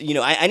ideas.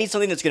 I need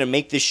something that's going to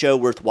make this show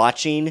worth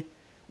watching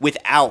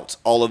without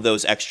all of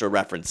those extra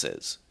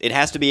references. It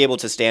has to be able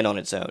to stand on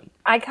its own.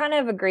 I kind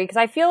of agree, because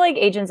I feel like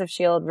Agents of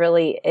S.H.I.E.L.D.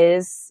 really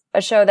is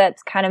a show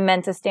that's kind of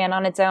meant to stand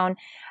on its own.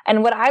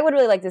 And what I would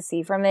really like to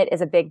see from it is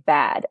a big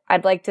bad.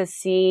 I'd like to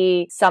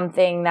see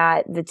something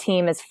that the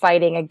team is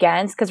fighting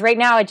against, because right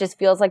now it just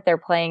feels like they're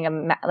playing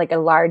a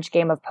large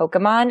game of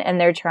Pokemon, and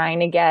they're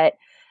trying to get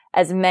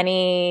as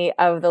many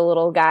of the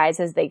little guys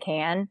as they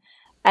can.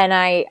 And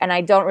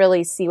I don't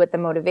really see what the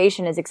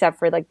motivation is, except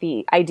for like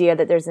the idea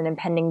that there's an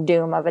impending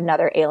doom of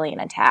another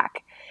alien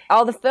attack.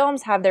 All the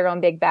films have their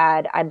own big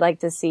bad. I'd like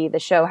to see the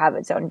show have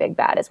its own big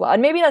bad as well.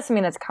 And maybe that's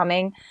something that's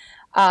coming.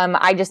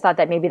 I just thought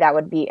that maybe that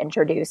would be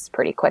introduced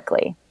pretty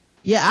quickly.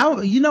 Yeah,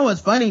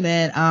 what's funny,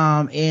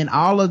 man? In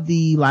all of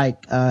the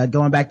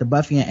going back to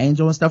Buffy and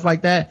Angel and stuff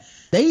like that,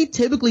 they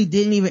typically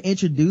didn't even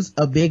introduce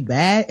a big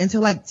bad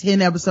until like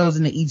 10 episodes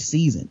into each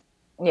season.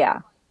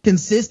 Yeah.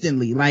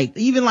 Consistently,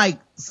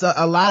 so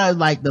a lot of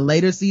like the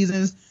later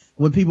seasons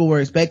when people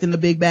were expecting the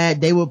big bad,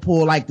 they would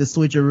pull like the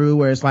switcheroo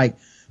where it's like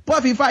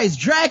Buffy fights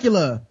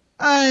Dracula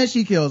and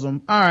she kills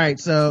him. All right,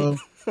 so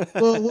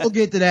we'll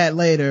get to that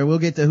later. We'll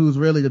get to who's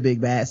really the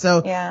big bad.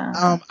 So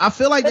yeah. I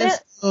feel like they're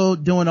still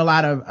doing a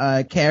lot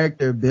of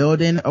character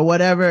building or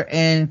whatever,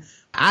 and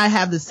I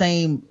have the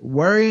same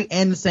worry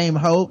and the same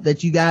hope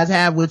that you guys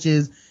have, which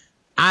is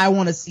I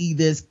want to see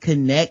this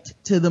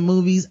connect to the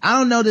movies. I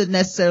don't know that it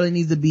necessarily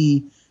needs to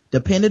be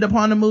dependent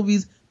upon the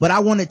movies, but I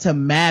want it to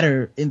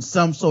matter in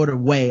some sort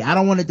of way. I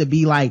don't want it to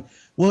be like,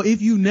 well,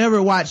 if you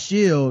never watch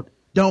S.H.I.E.L.D.,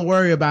 don't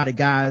worry about it,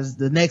 guys.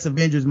 The next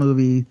Avengers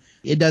movie,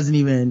 it doesn't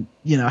even,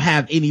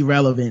 have any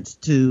relevance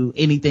to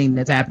anything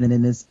that's happening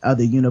in this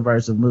other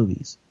universe of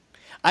movies.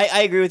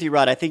 I agree with you,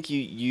 Rod. I think you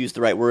used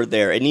the right word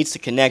there. It needs to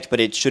connect, but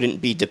it shouldn't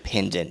be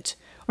dependent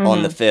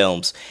on the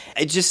films.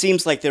 It just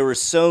seems like there were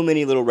so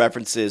many little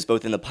references,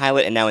 both in the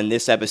pilot and now in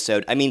this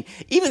episode. I mean,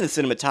 even the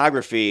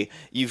cinematography,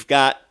 you've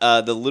got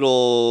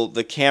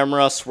the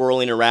camera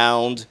swirling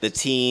around the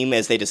team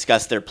as they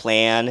discuss their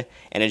plan,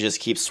 and it just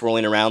keeps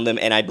swirling around them.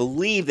 And I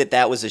believe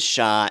that was a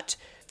shot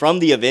from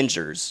the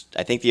Avengers.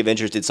 I think the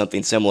Avengers did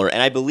something similar,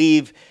 and I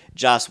believe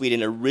Joss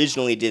Whedon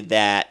originally did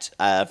that.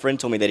 A friend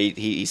told me that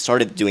he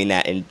started doing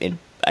that in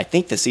I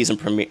think the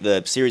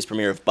series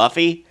premiere of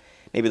Buffy.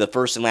 Maybe the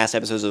first and last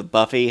episodes of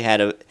Buffy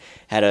had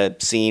a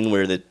scene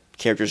where the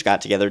characters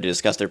got together to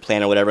discuss their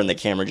plan or whatever, and the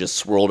camera just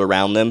swirled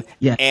around them.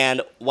 Yeah.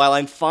 And while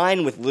I'm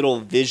fine with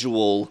little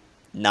visual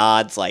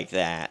nods like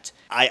that,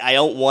 I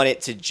don't want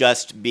it to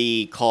just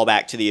be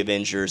callback to the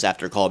Avengers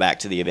after callback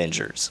to the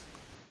Avengers.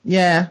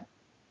 Yeah.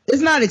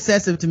 It's not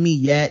excessive to me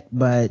yet,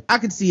 but I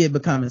could see it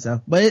becoming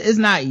so. But it's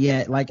not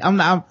yet. Like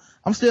I'm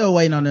I'm still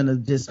waiting on them to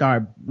just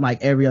start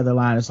like every other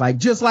line. It's like,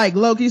 just like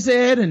Loki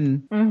said,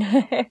 and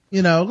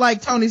you know,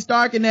 like Tony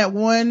Stark in that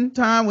one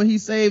time when he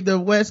saved the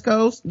West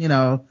Coast, you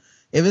know,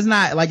 if it's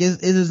not like,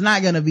 it is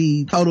not going to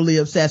be totally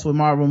obsessed with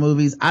Marvel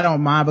movies. I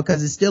don't mind,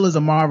 because it still is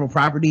a Marvel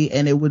property,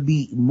 and it would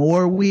be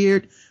more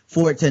weird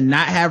for it to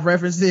not have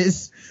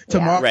references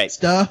to Marvel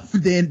stuff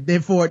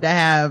than for it to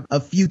have a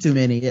few too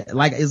many.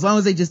 Like, as long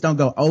as they just don't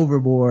go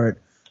overboard,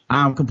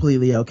 I'm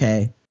completely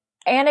okay.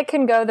 And it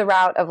can go the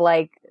route of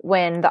like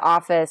when The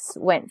Office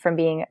went from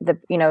being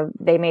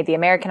they made the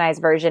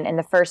Americanized version, and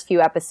the first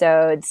few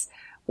episodes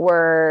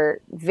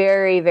were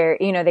very, very,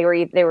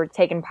 they were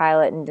taking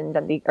pilot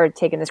or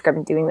taking the script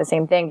and doing the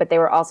same thing, but they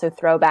were also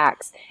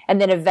throwbacks. And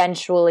then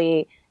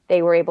eventually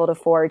they were able to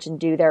forge and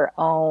do their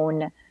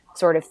own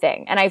sort of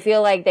thing. And I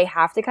feel like they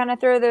have to kind of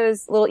throw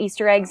those little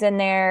Easter eggs in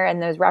there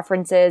and those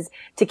references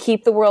to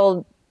keep the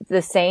world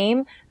the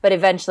same, but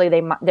eventually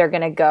they're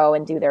going to go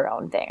and do their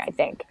own thing, I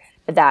think.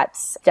 But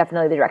that's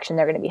definitely the direction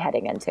they're going to be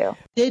heading into.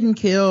 Didn't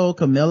kill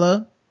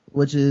Camilla,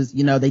 which is,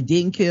 they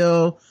didn't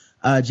kill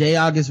J.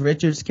 August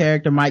Richards'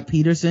 character, Mike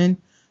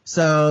Peterson.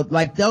 So,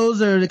 like,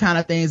 those are the kind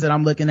of things that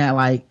I'm looking at,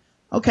 like,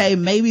 okay,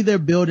 maybe they're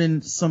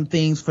building some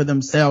things for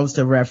themselves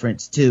to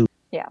reference too.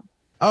 Yeah.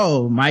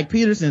 Oh, Mike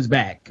Peterson's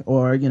back.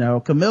 Or,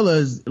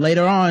 Camilla's,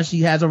 later on,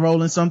 she has a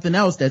role in something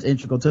else that's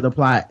integral to the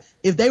plot.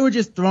 If they were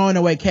just throwing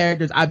away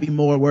characters, I'd be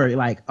more worried,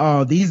 like,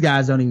 oh, these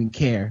guys don't even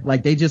care.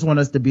 Like, they just want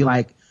us to be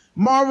like,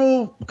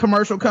 Marvel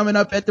commercial coming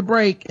up at the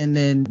break, and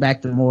then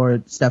back to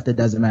more stuff that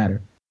doesn't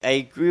matter. I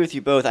agree with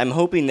you both. I'm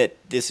hoping that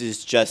this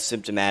is just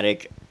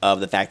symptomatic of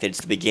the fact that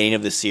it's the beginning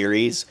of the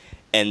series,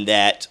 and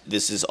that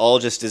this is all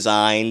just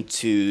designed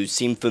to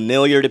seem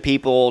familiar to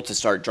people, to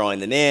start drawing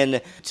them in,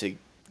 to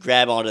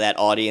grab onto that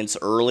audience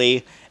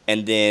early,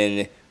 and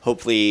then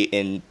hopefully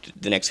in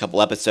the next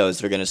couple episodes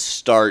they're going to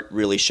start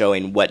really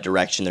showing what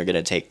direction they're going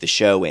to take the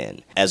show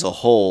in as a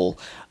whole.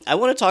 I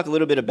want to talk a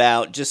little bit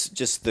about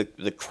just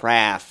the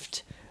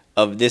craft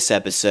of this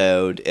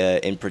episode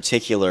in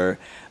particular.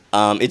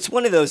 It's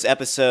one of those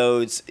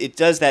episodes, it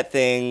does that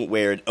thing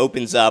where it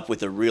opens up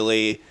with a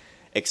really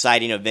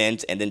exciting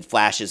event and then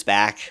flashes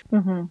back,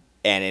 and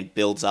it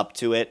builds up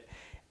to it.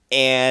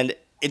 And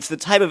it's the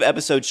type of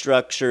episode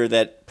structure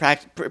that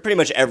pretty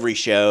much every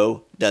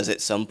show does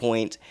at some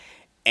point.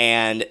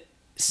 And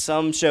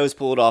some shows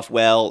pull it off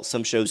well,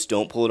 some shows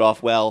don't pull it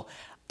off well.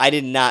 I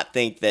did not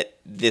think that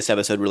this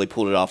episode really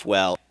pulled it off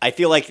well. I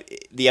feel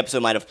like the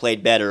episode might have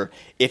played better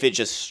if it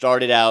just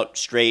started out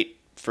straight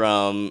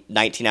from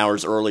 19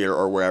 hours earlier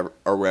or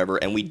wherever,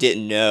 and we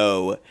didn't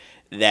know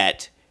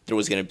that there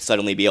was going to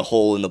suddenly be a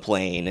hole in the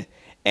plane.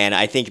 And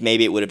I think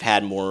maybe it would have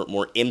had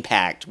more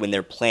impact when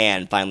their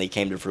plan finally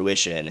came to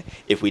fruition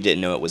if we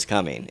didn't know it was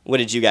coming. What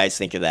did you guys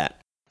think of that?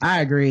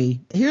 I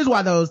agree. Here's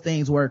why those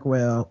things work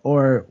well,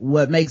 or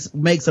what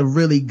makes a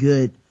really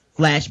good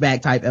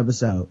flashback type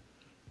episode.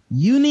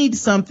 You need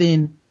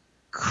something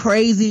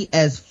crazy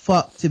as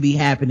fuck to be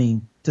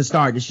happening to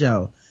start the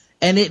show.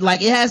 And it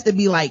has to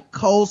be like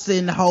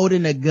Coulson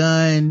holding a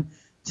gun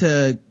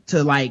to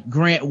like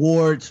Grant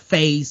Ward's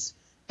face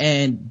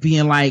and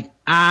being like,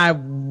 I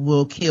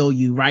will kill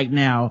you right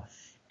now.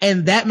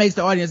 And that makes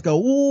the audience go,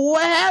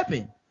 what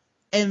happened?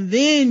 And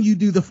then you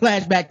do the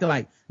flashback to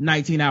like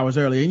 19 hours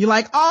earlier. And you're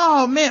like,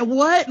 oh man,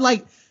 what?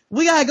 Like,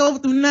 we gotta go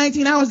through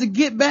 19 hours to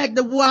get back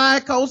to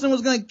why Coulson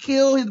was gonna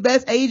kill his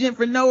best agent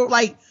for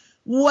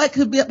what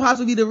could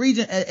possibly be the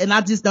reason? And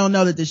I just don't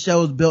know that the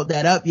show's built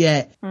that up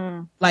yet.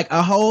 Like,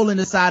 a hole in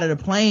the side of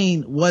the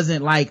plane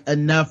wasn't like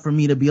enough for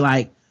me to be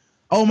like,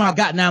 oh my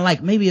God. Now,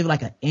 like, maybe if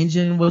like an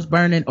engine was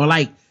burning, or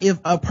like if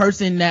a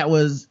person that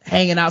was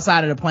hanging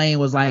outside of the plane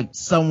was like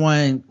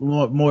someone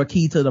more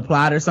key to the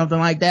plot or something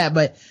like that.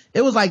 But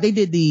it was like they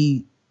did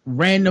the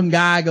random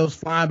guy goes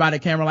flying by the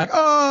camera like,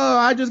 oh,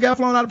 I just got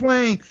flown out of the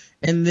plane.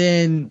 And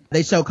then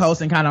they show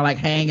Coulson kind of like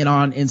hanging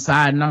on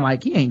inside, and I'm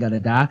like, he ain't gonna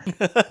die.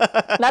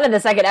 Not in the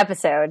second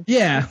episode.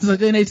 Yeah. So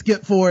then they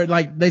skip forward,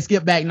 like they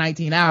skip back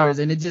 19 hours,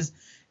 and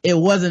it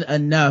wasn't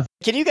enough.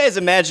 Can you guys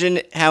imagine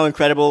how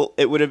incredible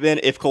it would have been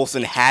if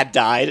Coulson had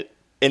died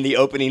in the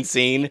opening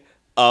scene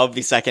of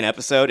the second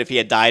episode, if he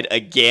had died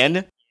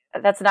again?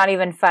 That's not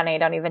even funny.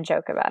 Don't even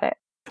joke about it.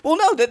 Well,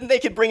 no, then they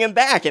could bring him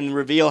back and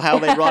reveal how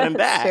they brought him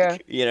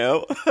back,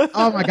 true.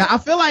 Oh my God. I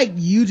feel like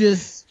you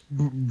just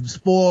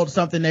spoiled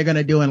something they're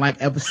gonna do in like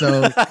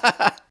episode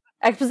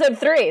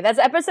 3. That's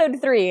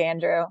episode 3,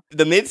 Andrew.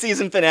 The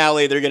mid-season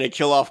finale, they're gonna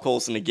kill off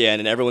Coulson again,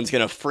 and everyone's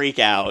gonna freak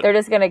out. They're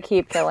just gonna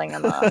keep killing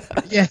him off.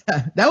 Yeah,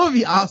 that would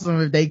be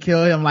awesome if they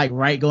kill him like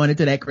right going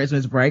into that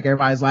Christmas break.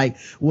 Everybody's like,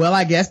 well,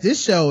 I guess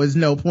this show is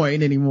no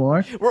point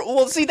anymore.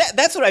 Well, see,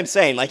 that's what I'm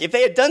saying. Like, if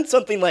they had done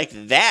something like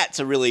that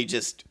to really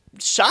just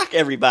shock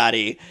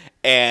everybody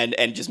and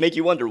just make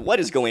you wonder what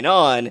is going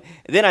on,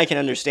 then I can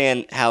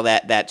understand how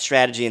that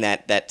strategy and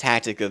that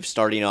tactic of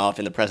starting off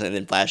in the present and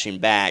then flashing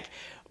back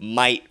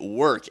might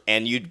work,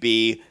 and you'd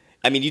be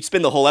I mean, you'd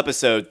spend the whole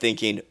episode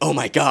thinking, oh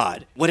my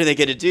God, what are they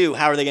going to do?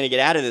 How are they going to get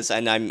out of this?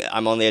 And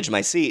I'm on the edge of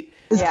my seat.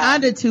 It's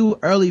kind of too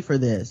early for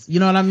this.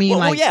 You know what I mean?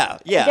 Well, yeah.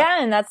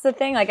 Again, that's the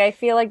thing. Like, I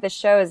feel like the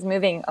show is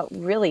moving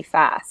really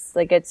fast.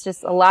 Like, it's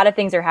just a lot of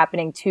things are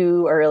happening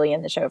too early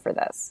in the show for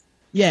this.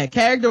 Yeah,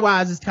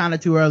 character-wise, it's kind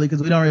of too early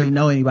because we don't really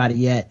know anybody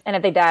yet. And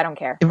if they die, I don't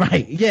care.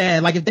 Right, yeah.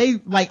 Like, if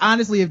they, like,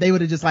 honestly, if they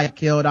would have just, like,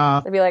 killed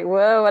off. They'd be like,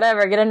 whoa,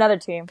 whatever, get another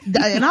team.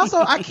 And also,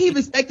 I keep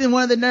expecting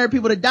one of the nerd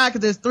people to die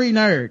because there's 3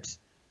 nerds.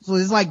 So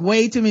it's, like,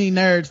 way too many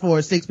nerds for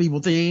a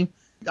 6-people team.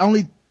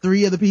 Only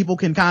 3 of the people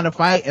can kind of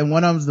fight, and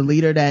one of them's the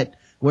leader that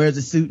wears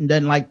a suit and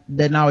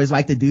doesn't always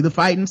like to do the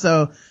fighting.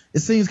 So it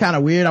seems kind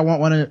of weird.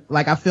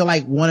 I feel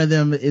like one of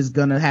them is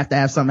gonna have to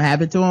have something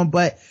happen to him.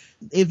 But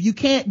if you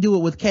can't do it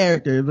with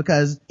character,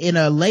 because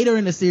later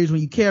in the series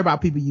when you care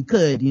about people, you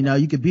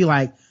could be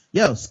like,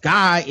 yo,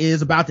 Sky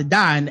is about to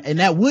die. And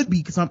that would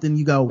be something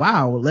you go,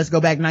 wow, let's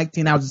go back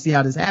 19 hours to see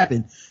how this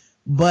happened.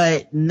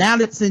 But now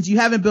that since you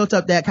haven't built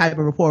up that type of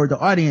rapport with the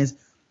audience,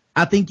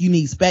 I think you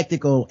need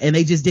spectacle, and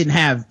they just didn't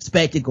have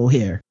spectacle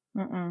here.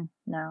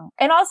 No.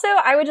 And also,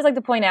 I would just like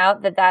to point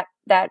out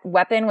that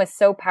weapon was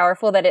so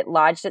powerful that it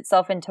lodged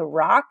itself into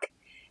rock.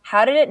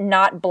 How did it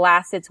not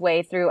blast its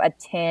way through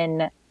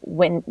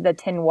the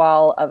tin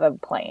wall of a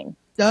plane?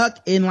 Stuck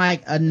in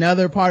like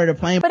another part of the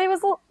plane. But it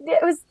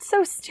was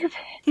so stupid.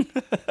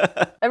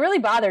 It really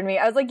bothered me.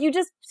 I was like, you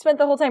just spent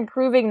the whole time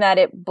proving that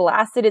it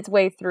blasted its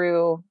way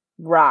through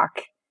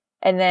rock,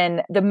 and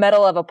then the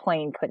metal of a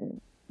plane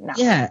couldn't. No.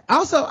 Yeah.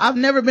 Also, I've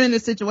never been in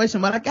this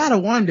situation, but I gotta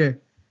wonder,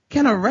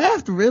 can a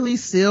raft really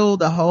seal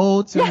the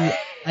hole to a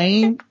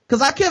plane?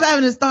 Because I kept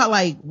having this thought,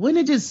 like,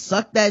 wouldn't it just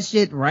suck that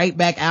shit right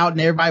back out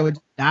and everybody would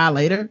die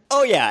later?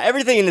 Oh yeah,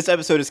 everything in this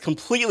episode is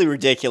completely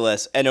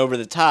ridiculous and over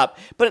the top,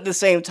 but at the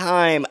same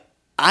time,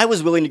 I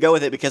was willing to go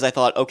with it because I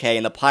thought, okay,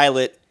 in the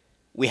pilot,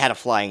 we had a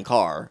flying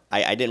car.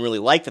 I didn't really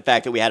like the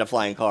fact that we had a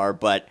flying car,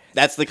 but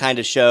that's the kind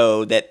of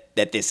show that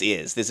this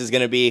is. This is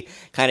going to be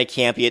kind of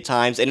campy at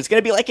times, and it's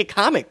going to be like a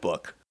comic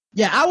book.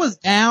 Yeah, I was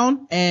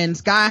down, and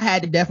Sky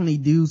had to definitely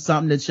do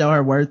something to show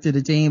her worth to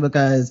the team,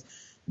 because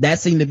that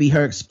seemed to be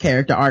her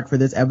character arc for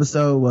this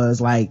episode, was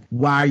like,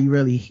 why are you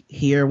really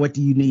here? What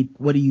do you need?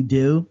 What do you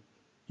do?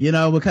 You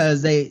know,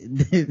 because they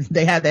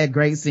had that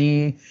great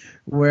scene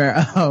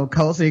where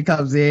Coulson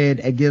comes in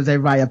and gives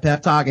everybody a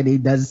pep talk, and he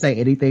doesn't say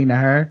anything to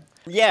her.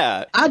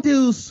 Yeah. I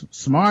do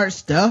smart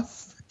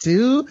stuff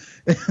too.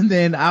 And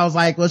then I was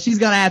like, well, she's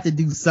going to have to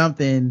do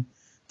something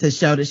to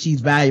show that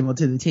she's valuable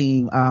to the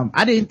team.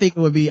 I didn't think it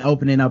would be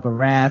opening up a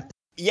raft.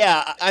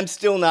 Yeah, I'm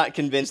still not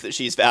convinced that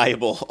she's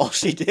valuable. All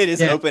she did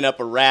is open up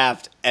a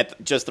raft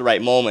at just the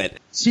right moment.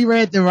 She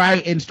read the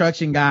right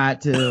instruction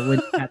guide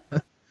to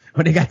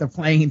when they got the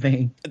plane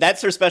thing.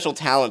 That's her special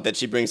talent that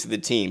she brings to the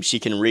team. She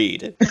can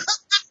read.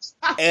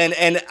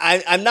 And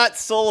I'm not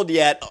sold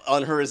yet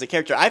on her as a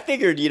character. I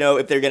figured,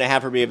 if they're going to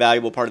have her be a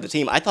valuable part of the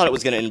team, I thought it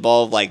was going to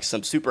involve like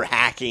some super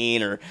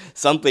hacking or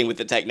something with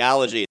the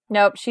technology.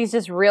 Nope, she's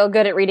just real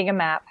good at reading a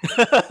map.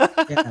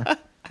 Yeah.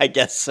 I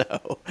guess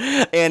so.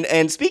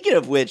 And speaking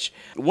of which,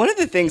 one of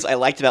the things I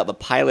liked about the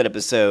pilot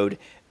episode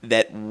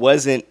that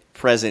wasn't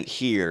present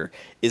here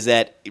is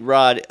that,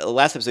 Rod,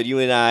 last episode, you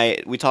and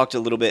I, we talked a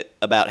little bit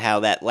about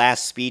how that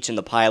last speech in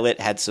the pilot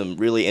had some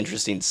really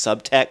interesting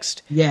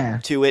subtext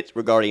to it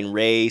regarding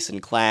race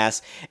and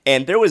class,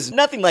 and there was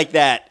nothing like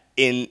that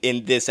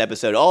in this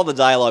episode. All the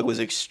dialogue was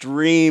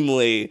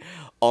extremely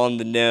on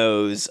the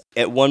nose.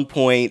 At one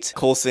point,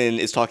 Coulson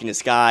is talking to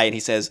Sky, and he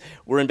says,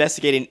 "We're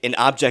investigating an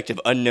object of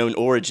unknown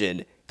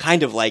origin,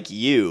 kind of like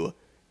you."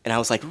 And I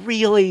was like,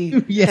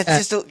 really? Yeah.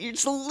 That's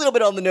just a little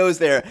bit on the nose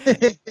there.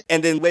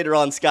 And then later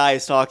on, Sky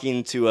is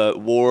talking to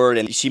Ward,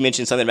 and she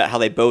mentioned something about how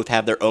they both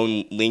have their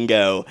own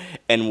lingo.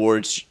 And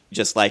Ward's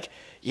just like,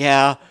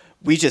 yeah,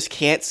 we just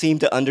can't seem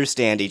to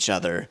understand each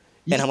other.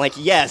 And I'm like,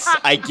 yes,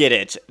 I get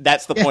it.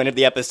 That's the point of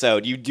the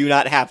episode. You do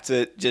not have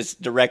to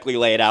just directly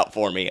lay it out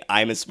for me.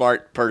 I'm a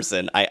smart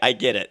person. I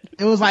get it.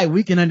 It was like,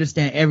 we can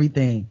understand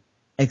everything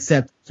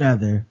except each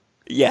other.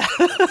 Yeah.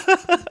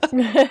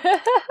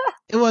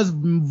 It was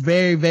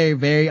very, very,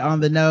 very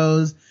on the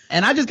nose.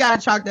 And I just gotta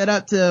chalk that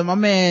up to my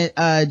man,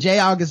 J.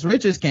 August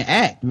Richards can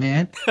act,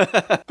 man.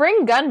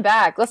 Bring Gunn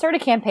back. Let's start a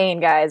campaign,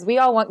 guys. We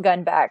all want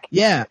Gunn back.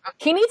 Yeah.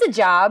 He needs a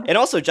job. And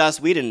also, Joss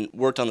Whedon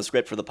worked on the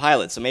script for the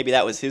pilot, so maybe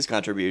that was his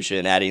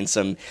contribution, adding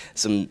some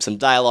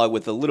dialogue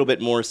with a little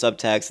bit more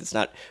subtext. It's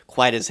not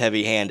quite as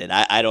heavy-handed.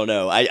 I don't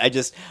know.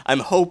 I'm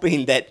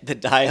hoping that the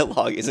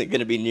dialogue isn't going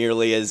to be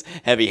nearly as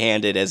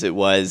heavy-handed as it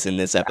was in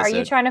this episode. Are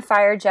you trying to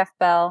fire Jeff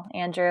Bell,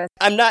 Andrew?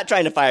 I'm not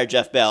trying to fire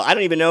Jeff Bell. I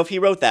don't even know if he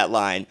wrote that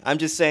line. I'm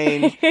just saying,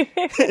 come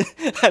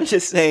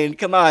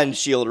on,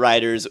 S.H.I.E.L.D.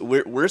 writers,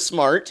 we're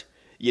smart.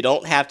 You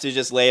don't have to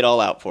just lay it all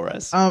out for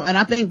us. And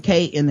I think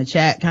Kate in the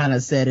chat kind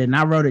of said it, and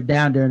I wrote it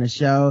down during the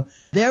show.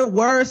 There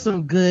were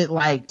some good,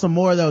 some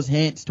more of those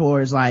hints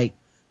towards,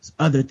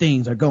 other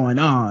things are going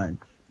on.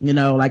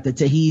 Like the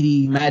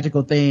Tahiti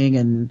magical thing,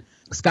 and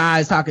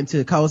Sky's talking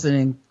to Coulson,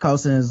 and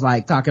Coulson is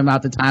like talking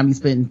about the time he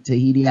spent in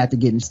Tahiti after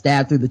getting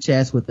stabbed through the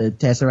chest with the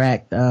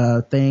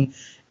Tesseract thing.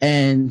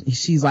 And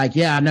she's like,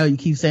 yeah, I know you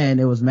keep saying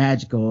it was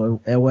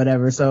magical or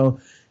whatever. So,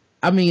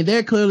 I mean,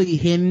 they're clearly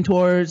hinting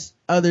towards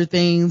other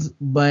things,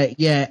 but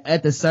yeah,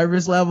 at the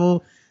surface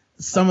level,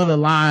 some of the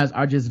lines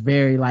are just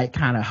very like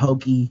kind of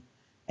hokey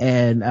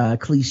and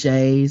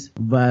cliches.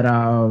 But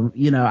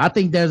I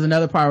think there's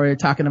another part where they're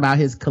talking about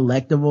his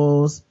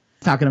collectibles,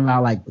 talking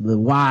about like the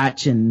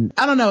watch, and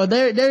I don't know,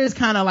 there is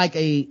kind of like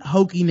a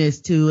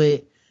hokiness to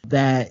it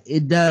that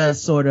it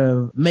does sort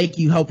of make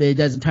you hope that it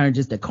doesn't turn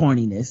just to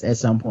corniness at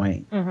some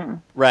point. Mm-hmm.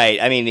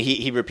 Right. I mean,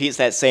 he repeats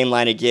that same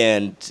line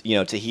again,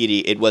 Tahiti,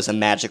 it was a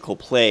magical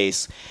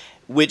place,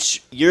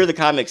 which you're the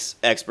comics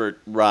expert,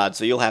 Rod,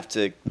 so you'll have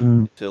to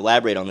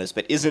elaborate on this,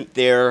 but isn't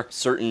there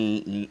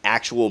certain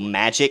actual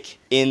magic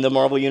in the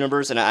Marvel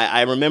Universe? And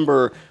I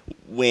remember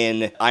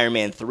when Iron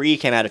Man 3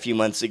 came out a few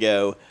months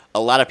ago, a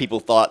lot of people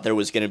thought there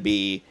was going to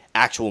be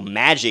actual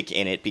magic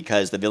in it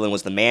because the villain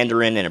was the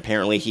Mandarin, and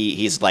apparently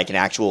he's like an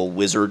actual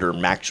wizard or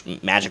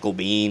magical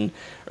being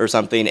or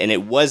something, and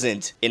it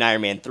wasn't in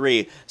Iron Man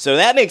 3. So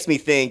that makes me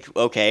think,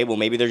 okay, well,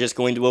 maybe they're just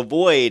going to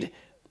avoid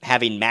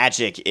having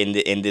magic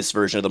in this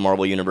version of the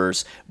Marvel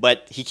Universe,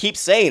 but he keeps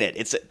saying it.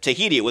 It's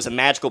Tahiti, it was a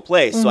magical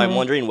place, so I'm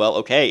wondering, well,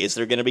 okay, is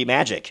there going to be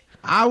magic?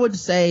 I would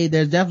say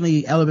there's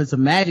definitely elements of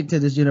magic to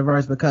this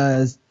universe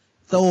because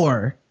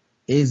Thor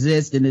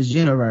exists in this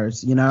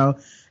universe,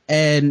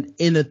 and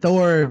in the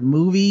Thor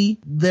movie,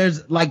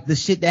 there's like the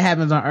shit that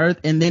happens on Earth,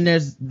 and then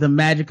there's the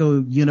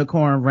magical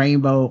unicorn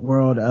rainbow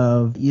world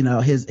of,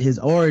 his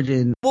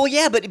origin. Well,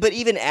 yeah, but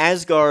even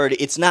Asgard,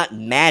 it's not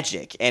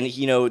magic. And,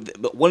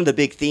 one of the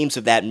big themes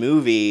of that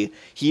movie,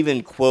 he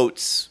even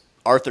quotes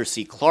Arthur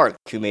C. Clarke,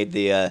 who made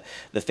the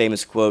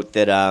famous quote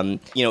that,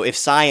 if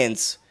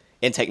science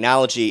and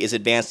technology is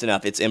advanced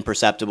enough, it's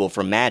imperceptible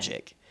from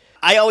magic.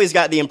 I always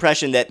got the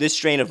impression that this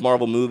strain of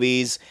Marvel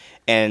movies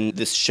and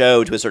this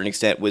show, to a certain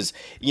extent, was,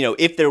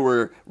 if there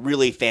were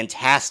really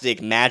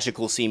fantastic,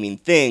 magical-seeming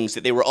things,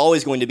 that they were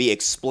always going to be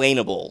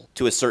explainable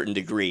to a certain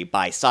degree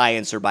by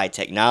science or by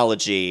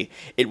technology.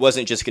 It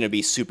wasn't just going to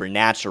be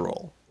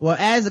supernatural. Well,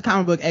 as a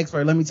comic book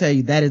expert, let me tell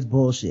you, that is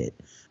bullshit.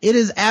 It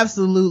is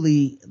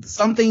absolutely,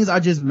 some things are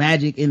just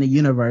magic in the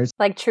universe.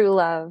 Like true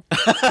love.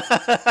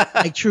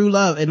 Like true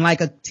love, and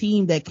like a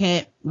team that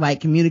can't,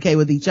 like, communicate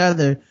with each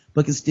other,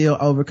 but can still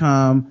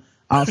overcome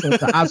all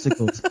sorts of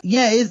obstacles.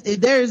 Yeah,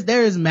 there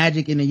is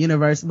magic in the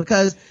universe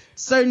because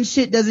certain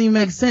shit doesn't even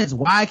make sense.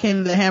 Why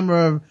can the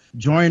hammer of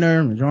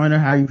Joiner,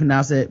 how you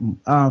pronounce it,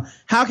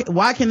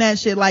 why can that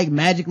shit like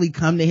magically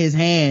come to his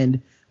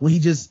hand when he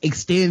just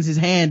extends his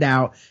hand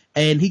out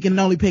and he can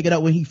only pick it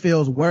up when he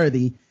feels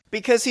worthy?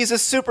 Because he's a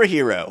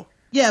superhero.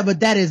 Yeah,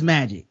 but that is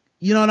magic.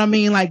 You know what I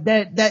mean? Like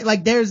that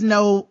like there's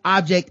no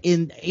object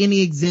in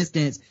any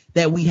existence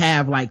that we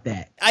have like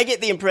that. I get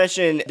the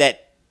impression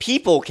that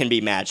people can be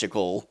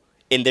magical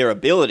in their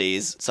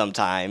abilities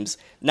sometimes,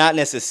 not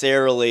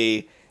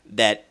necessarily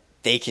that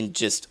they can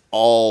just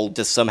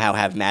somehow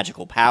have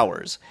magical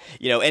powers.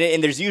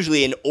 And there's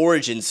usually an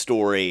origin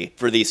story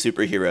for these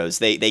superheroes.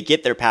 They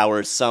get their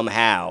powers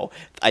somehow.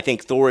 I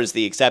think Thor is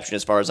the exception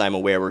as far as I'm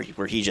aware,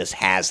 where he just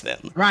has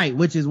them. Right,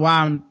 which is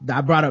why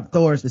I brought up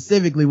Thor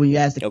specifically when you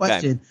asked the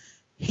question.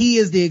 He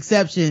is the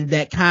exception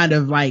that kind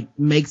of like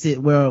makes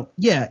it, well,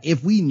 yeah,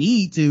 if we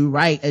need to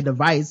write a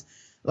device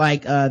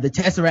like the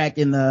Tesseract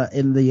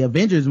in the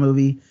Avengers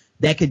movie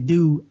that could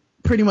do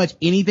pretty much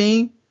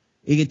anything.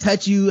 It can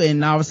touch you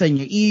and all of a sudden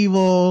you're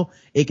evil.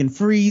 It can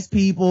freeze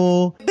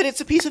people. But it's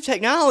a piece of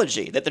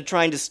technology that they're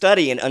trying to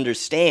study and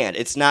understand.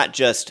 It's not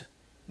just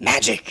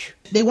magic.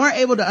 They weren't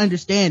able to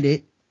understand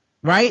it,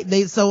 right?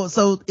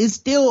 So it's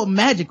still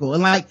magical,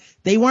 and like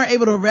they weren't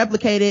able to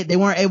replicate it. They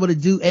weren't able to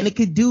do, and it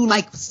could do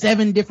like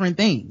 7 different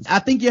things. I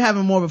think you're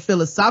having more of a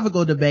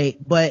philosophical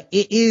debate, but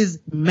it is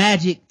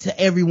magic to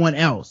everyone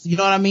else. You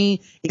know what I mean?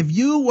 If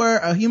you were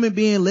a human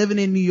being living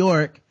in New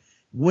York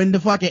when the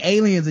fucking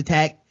aliens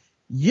attacked,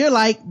 you're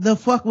like, the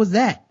fuck was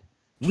that?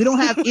 We don't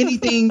have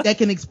anything that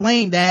can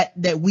explain that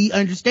we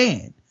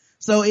understand.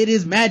 So it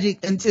is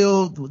magic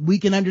until we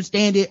can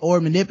understand it or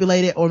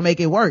manipulate it or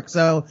make it work.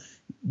 So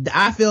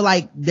I feel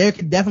like there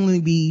could definitely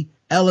be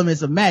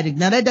elements of magic.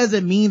 Now that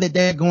doesn't mean that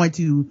they're going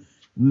to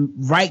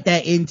write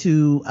that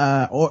into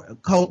or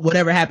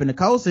whatever happened to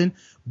Coulson,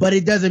 but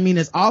it doesn't mean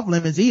it's off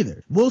limits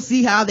either. We'll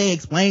see how they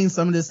explain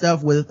some of this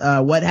stuff with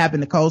what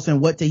happened to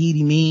Coulson, what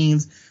Tahiti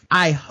means.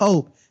 I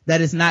hope that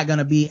it's not going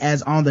to be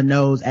as on the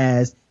nose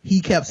as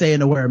he kept saying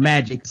the word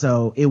magic,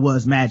 so it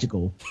was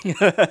magical.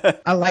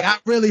 I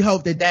really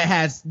hope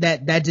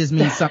that just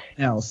means something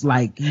else,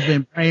 like you've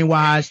been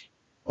brainwashed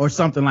or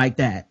something like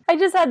that. I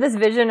just had this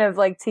vision of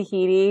like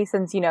Tahiti,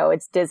 since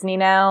it's Disney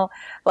now,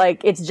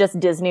 like it's just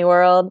Disney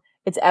World,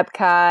 it's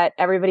Epcot,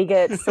 everybody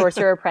gets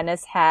Sorcerer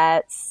Apprentice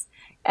hats,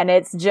 and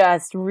it's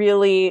just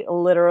really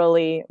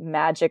literally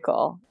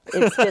magical.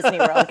 It's Disney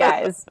World,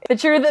 guys. The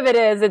truth of it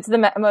is, it's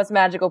the most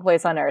magical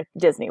place on earth,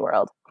 Disney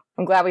World.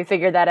 I'm glad we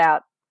figured that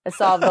out. It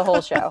solved the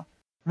whole show.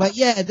 But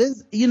yeah,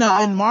 this,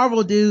 and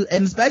Marvel do,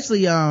 and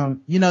especially,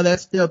 they're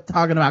still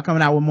talking about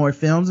coming out with more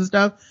films and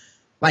stuff.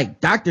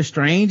 Like Doctor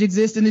Strange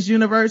exists in this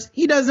universe.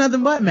 He does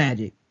nothing but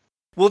magic.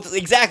 Well,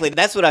 exactly.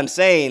 That's what I'm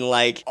saying.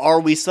 Like, are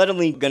we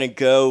suddenly going to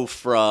go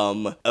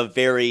from a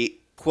very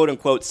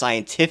quote-unquote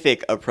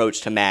scientific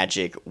approach to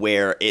magic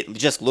where it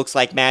just looks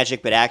like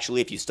magic, but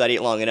actually if you study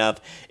it long enough,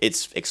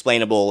 it's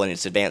explainable and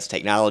it's advanced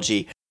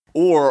technology?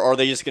 Or are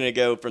they just going to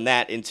go from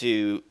that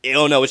into,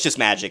 oh no, it's just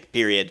magic,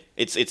 period.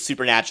 It's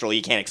supernatural,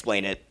 you can't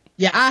explain it.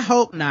 Yeah, I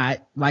hope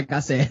not. Like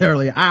I said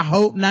earlier, I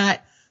hope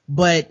not.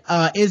 But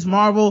is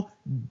Marvel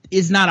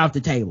is not off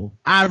the table.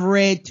 I've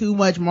read too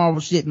much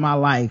Marvel shit in my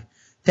life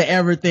to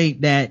ever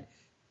think that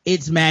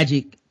it's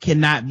magic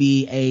cannot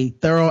be a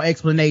thorough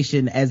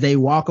explanation as they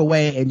walk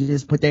away and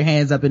just put their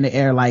hands up in the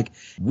air like,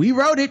 we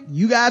wrote it,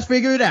 you guys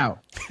figure it out.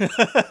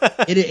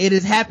 It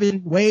has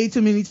happened way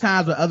too many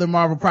times with other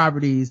Marvel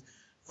properties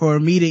for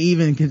me to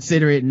even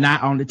consider it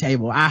not on the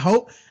table. I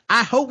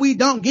hope we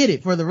don't get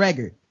it, for the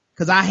record,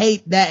 because I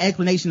hate that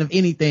explanation of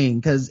anything,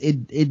 because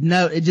it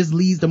just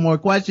leads to more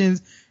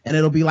questions and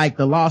it'll be like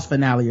the Lost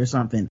finale or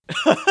something.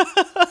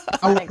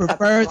 I would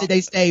prefer that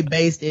they stay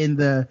based in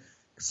the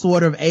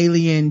sort of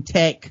alien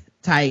tech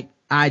type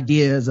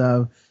ideas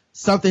of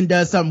something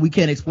does something we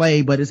can't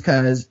explain, but it's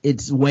because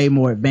it's way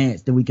more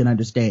advanced than we can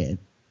understand.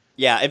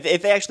 Yeah,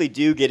 if they actually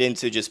do get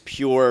into just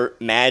pure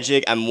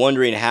magic, I'm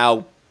wondering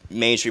how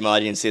mainstream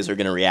audiences are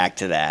going to react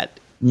to that.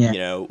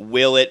 Yeah.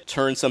 Will it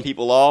turn some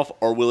people off,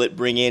 or will it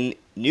bring in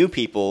new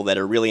people that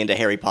are really into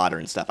Harry Potter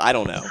and stuff? I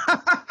don't know.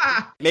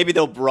 Maybe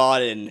they'll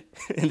broaden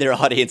their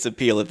audience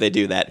appeal if they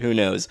do that. Who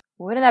knows?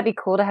 Wouldn't that be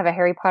cool to have a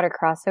Harry Potter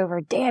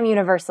crossover? Damn,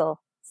 Universal.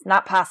 It's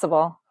not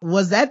possible.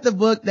 Was that the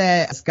book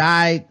that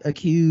Skye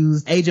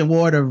accused Agent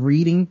Ward of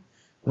reading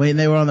when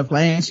they were on the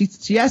plane?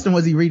 She asked him,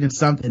 was he reading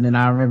something? And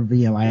I remember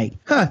being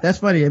like, that's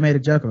funny. They made a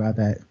joke about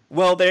that.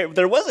 Well,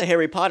 there was a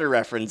Harry Potter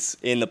reference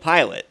in the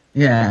pilot.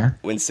 Yeah.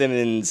 When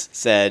Simmons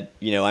said,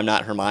 I'm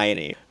not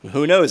Hermione.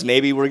 Who knows?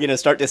 Maybe we're going to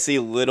start to see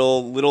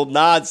little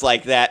nods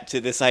like that to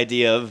this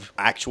idea of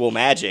actual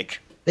magic.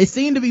 They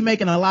seem to be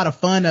making a lot of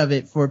fun of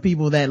it for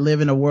people that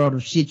live in a world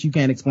of shit you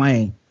can't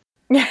explain.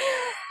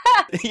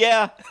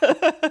 Yeah.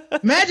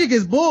 Magic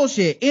is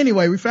bullshit.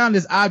 Anyway, we found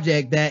this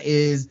object that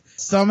is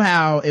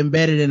somehow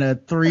embedded in a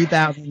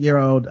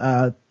 3,000-year-old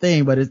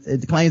thing, but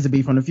it claims to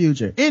be from the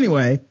future.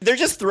 Anyway. They're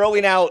just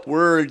throwing out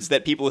words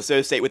that people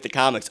associate with the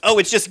comics. Oh,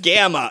 it's just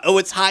Gamma. Oh,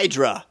 it's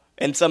Hydra.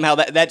 And somehow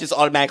that just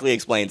automatically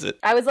explains it.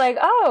 I was like,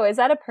 oh, is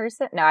that a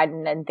person? No, I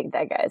didn't think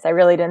that, guys. I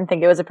really didn't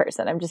think it was a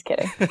person. I'm just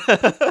kidding.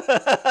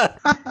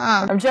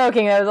 I'm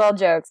joking. That was all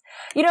jokes.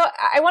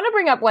 I want to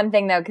bring up one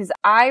thing, though, because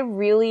I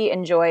really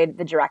enjoyed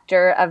the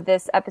director of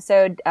this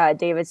episode,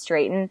 David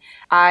Straighten.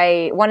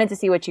 I wanted to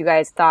see what you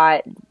guys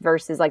thought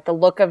versus like the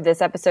look of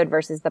this episode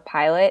versus the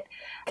pilot,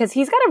 because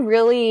he's got a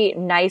really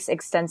nice,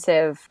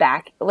 extensive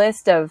back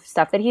list of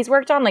stuff that he's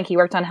worked on. Like, he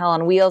worked on Hell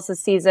on Wheels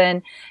this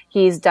season.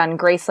 He's done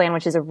Graceland,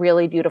 which is a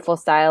really beautiful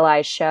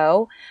stylized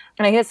show.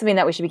 And I think that's something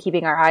that we should be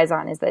keeping our eyes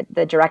on, is that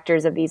the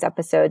directors of these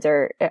episodes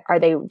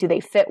do they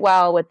fit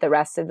well with the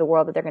rest of the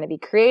world that they're going to be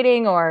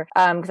creating? Or,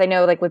 because I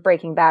know like with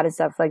Breaking Bad and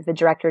stuff, like the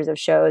directors of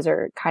shows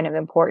are kind of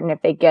important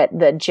if they get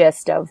the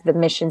gist of the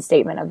mission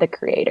statement of the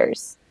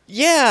creators.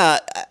 Yeah,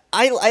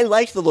 I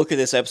liked the look of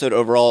this episode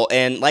overall.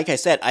 And like I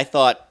said, I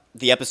thought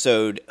the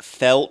episode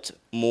felt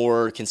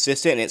more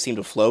consistent and it seemed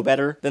to flow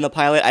better than the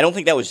pilot. I don't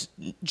think that was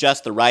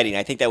just the writing.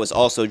 I think that was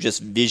also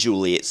just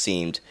visually it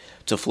seemed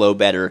to flow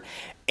better.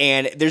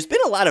 And there's been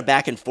a lot of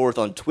back and forth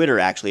on Twitter,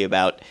 actually,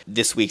 about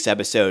this week's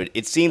episode.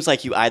 It seems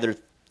like you either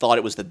thought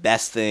it was the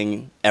best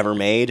thing ever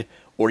made,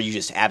 or you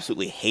just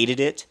absolutely hated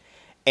it.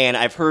 And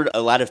I've heard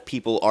a lot of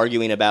people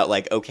arguing about,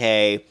 like,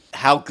 okay,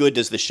 how good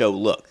does the show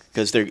look?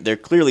 Because they're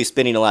clearly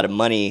spending a lot of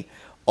money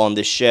on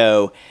the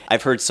show.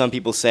 I've heard some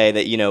people say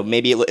that,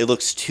 maybe it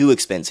looks too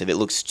expensive. It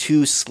looks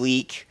too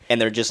sleek,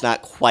 and they're just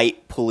not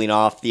quite pulling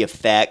off the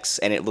effects,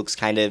 and it looks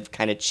kind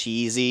of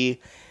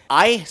cheesy.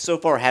 I, so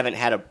far, haven't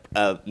had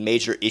a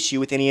major issue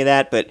with any of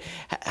that, but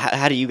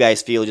how do you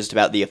guys feel just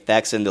about the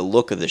effects and the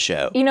look of the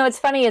show? What's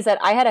funny is that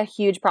I had a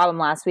huge problem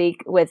last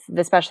week with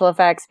the special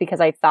effects because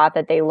I thought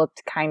that they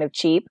looked kind of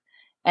cheap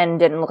and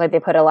didn't look like they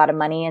put a lot of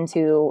money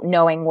into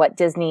knowing what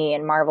Disney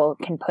and Marvel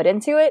can put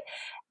into it.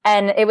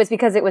 And it was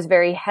because it was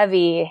very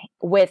heavy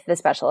with the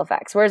special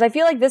effects. Whereas I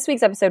feel like this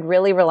week's episode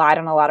really relied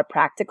on a lot of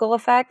practical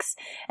effects,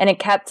 and it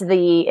kept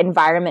the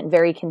environment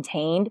very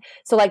contained.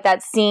 So like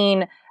that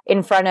scene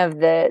in front of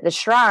the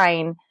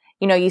shrine,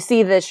 you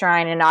see the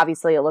shrine, and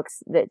obviously it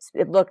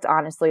looked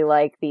honestly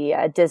like the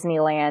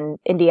Disneyland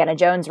Indiana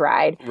Jones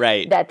ride.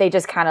 Right. That they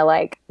just kind of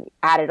like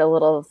added a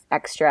little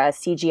extra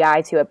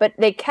CGI to it. But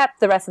they kept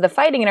the rest of the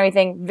fighting and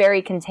everything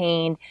very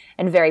contained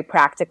and very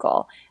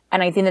practical.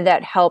 And I think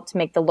that helped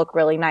make the look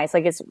really nice.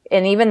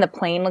 And even the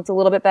plane looked a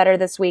little bit better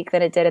this week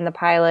than it did in the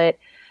pilot.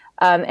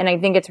 And I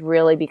think it's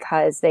really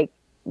because they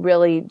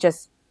really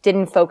just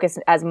didn't focus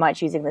as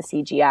much using the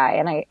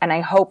CGI. And I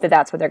hope that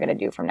that's what they're going to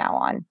do from now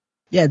on.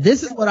 Yeah,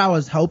 this is what I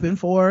was hoping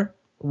for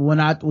when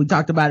we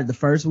talked about it the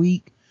first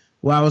week,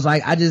 where I was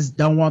like, I just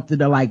don't want them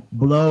to like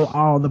blow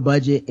all the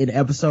budget in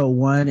episode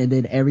 1 and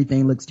then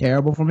everything looks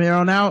terrible from here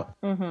on out.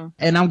 Mm-hmm.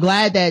 And I'm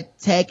glad that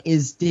Tech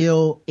is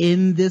still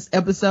in this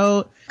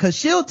episode, because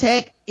SHIELD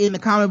Tech in the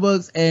comic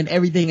books and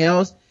everything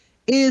else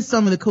is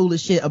some of the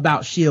coolest shit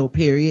about SHIELD,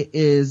 period,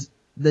 is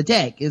the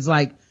Tech. It's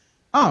like,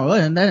 oh,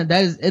 and that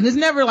is, and it's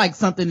never like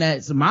something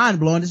that's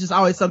mind blowing. It's just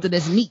always something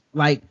that's neat.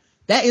 Like,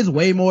 that is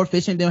way more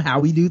efficient than how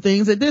we do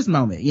things at this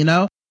moment, you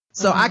know?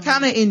 So I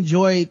kind of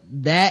enjoyed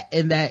that,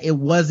 and that it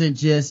wasn't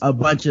just a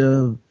bunch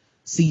of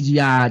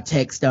CGI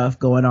tech stuff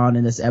going on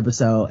in this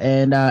episode.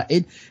 And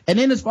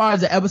then as far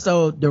as the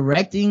episode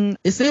directing,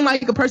 it seemed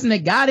like a person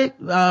that got it.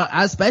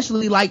 I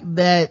especially like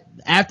that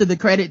after the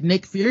credit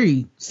Nick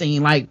Fury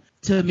scene, like,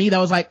 to me, that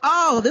was like,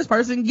 oh, this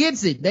person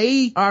gets it.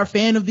 They are a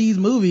fan of these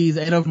movies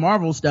and of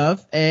Marvel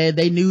stuff, and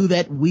they knew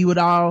that we would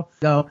all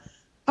go,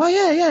 oh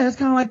yeah, it's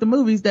kind of like the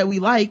movies that we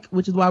like,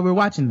 which is why we're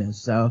watching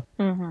this. So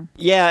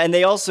Yeah, and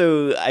they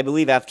also, I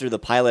believe after the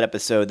pilot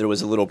episode, there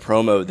was a little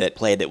promo that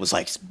played that was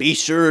like, be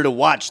sure to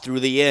watch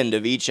through the end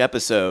of each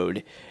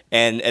episode.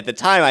 And at the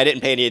time, I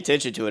didn't pay any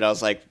attention to it. I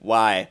was like,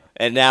 why?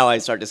 And now I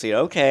start to see,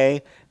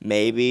 okay,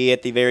 maybe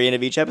at the very end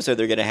of each episode,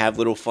 they're going to have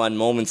little fun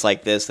moments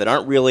like this that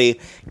aren't really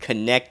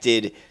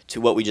connected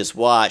to what we just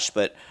watched,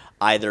 but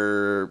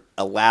either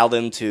allow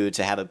them to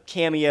have a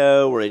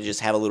cameo, or to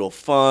just have a little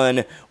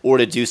fun, or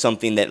to do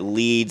something that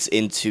leads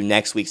into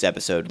next week's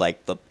episode.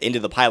 Like the end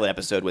of the pilot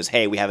episode was,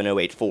 hey, we have an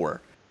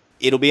 084.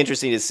 It'll be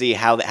interesting to see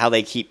how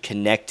they keep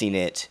connecting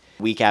it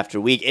week after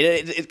week.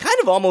 It's kind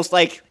of almost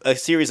like a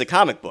series of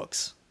comic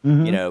books.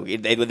 Mm-hmm. You know,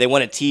 they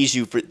want to tease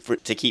you for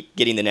to keep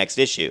getting the next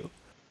issue.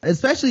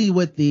 Especially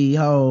with the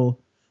whole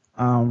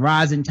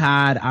Rising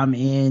Tide, I'm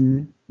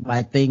in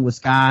like thing with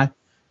Sky.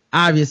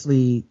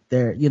 Obviously,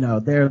 they're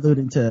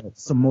alluding to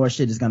some more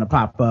shit is going to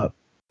pop up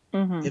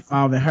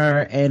involving her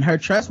and her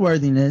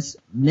trustworthiness.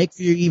 Nick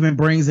Fury even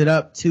brings it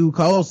up to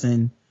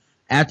Coulson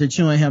after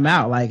chewing him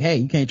out, like, hey,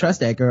 you can't trust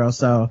that girl.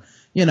 So,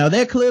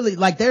 they're clearly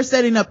like, they're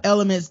setting up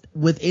elements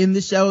within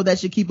the show that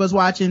should keep us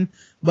watching,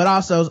 but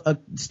also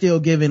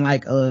still giving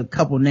like a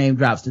couple name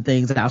drops to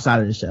things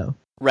outside of the show.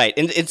 Right.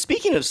 And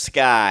speaking of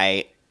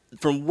Sky,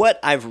 from what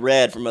I've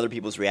read from other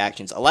people's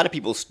reactions, a lot of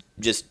people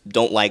just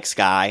don't like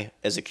Sky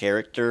as a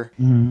character.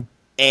 Mm-hmm.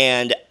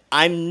 And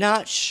I'm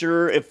not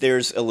sure if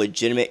there's a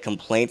legitimate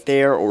complaint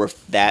there, or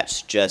if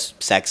that's just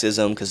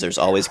sexism, because there's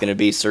always going to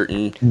be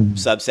certain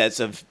subsets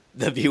of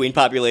the viewing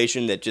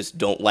population that just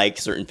don't like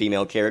certain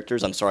female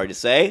characters, I'm sorry to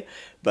say.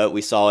 But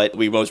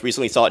we most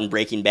recently saw it in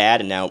Breaking Bad,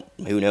 and now,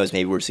 who knows,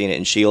 maybe we're seeing it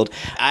in S.H.I.E.L.D.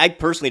 I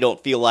personally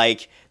don't feel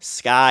like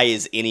Sky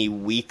is any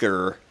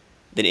weaker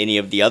than any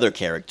of the other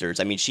characters.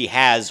 I mean, she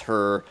has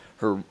her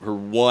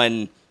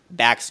one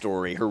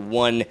backstory, her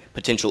one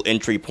potential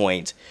entry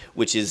point,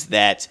 which is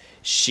that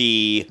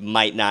she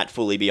might not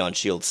fully be on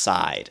S.H.I.E.L.D's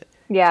side.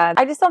 Yeah,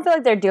 I just don't feel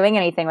like they're doing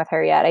anything with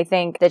her yet. I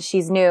think that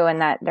she's new and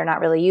that they're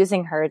not really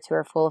using her to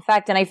her full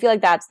effect. And I feel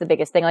like that's the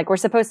biggest thing. Like, we're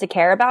supposed to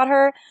care about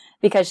her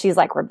because she's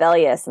like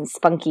rebellious and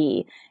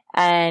spunky.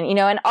 And,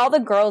 and all the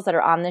girls that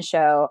are on the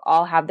show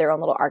all have their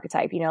own little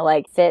archetype,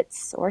 like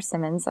Fitz or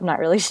Simmons, I'm not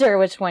really sure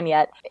which one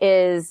yet,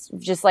 is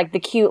just like the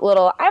cute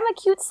little, I'm a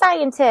cute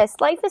scientist.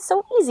 Life is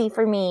so easy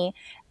for me.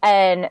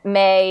 And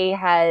May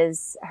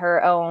has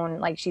her own,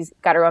 like, she's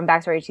got her own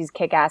backstory. She's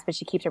kick-ass, but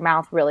she keeps her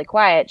mouth really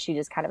quiet. She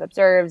just kind of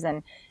observes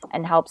and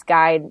helps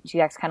guide.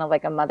 She acts kind of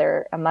like a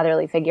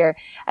motherly figure.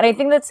 And I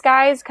think that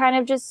Sky's kind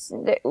of just,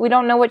 we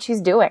don't know what she's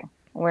doing.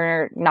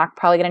 We're not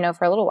probably going to know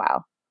for a little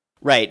while.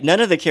 Right. None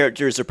of the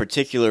characters are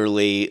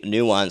particularly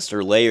nuanced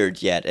or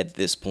layered yet at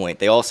this point.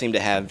 They all seem to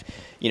have,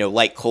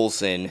 like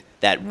Coulson,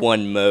 that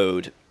one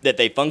mode that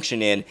they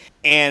function in.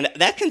 And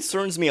that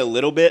concerns me a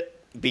little bit,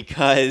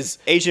 because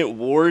Agent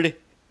Ward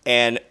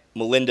and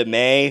Melinda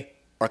May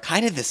are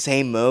kind of the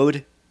same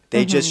mode.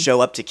 They just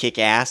show up to kick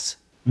ass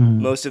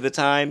most of the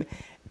time.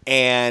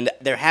 And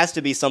there has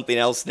to be something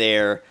else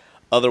there.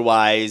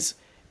 Otherwise,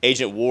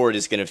 Agent Ward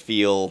is going to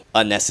feel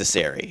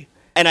unnecessary.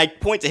 And I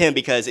point to him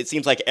because it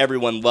seems like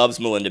everyone loves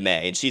Melinda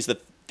May, and she's the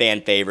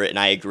fan favorite, and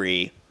I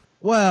agree.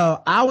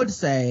 Well, I would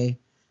say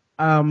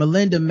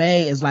Melinda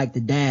May is like the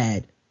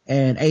dad,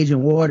 and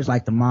Agent Ward is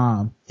like the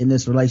mom in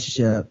this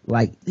relationship.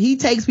 Like, he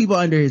takes people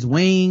under his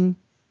wing.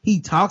 He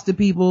talks to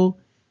people.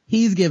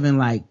 He's giving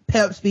like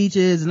pep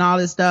speeches and all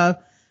this stuff.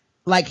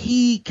 Like,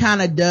 he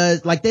kind of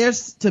does, like, they're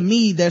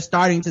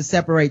starting to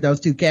separate those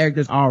two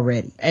characters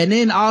already. And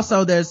then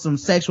also there's some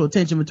sexual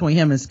tension between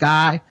him and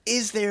Sky.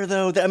 Is there,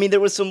 though? I mean,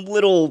 there was some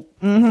little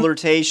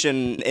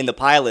flirtation in the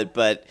pilot,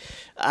 but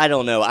I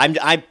don't know.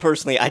 I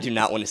personally do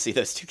not want to see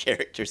those two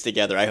characters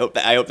together. I hope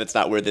that's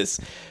not where this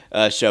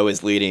show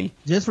is leading.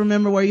 Just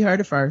remember where you heard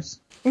it first.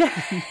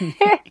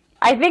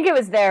 I think it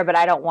was there, but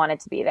I don't want it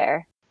to be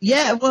there.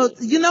 Yeah, well,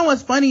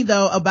 what's funny,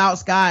 though, about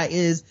Sky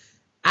is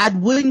I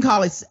wouldn't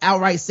call it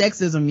outright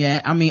sexism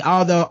yet. I mean,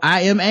 although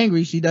I am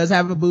angry, she does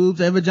have a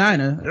boobs and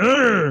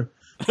vagina.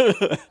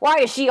 Why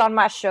is she on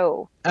my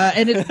show?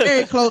 And it's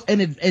very close,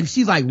 and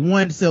she's like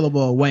one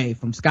syllable away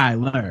from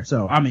Skylar.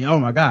 So, I mean, oh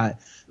my God.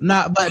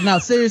 But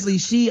seriously,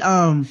 she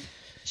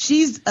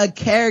she's a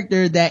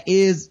character that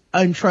is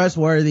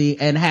untrustworthy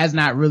and has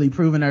not really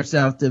proven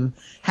herself to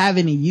have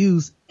any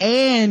use.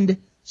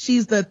 And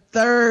she's the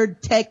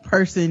third tech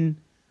person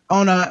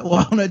on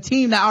a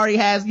team that already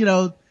has,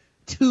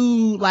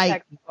 two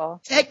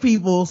tech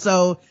people.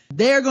 So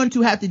they're going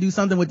to have to do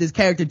something with this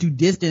character to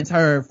distance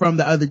her from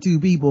the other two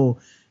people.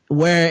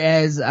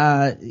 Whereas,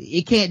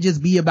 it can't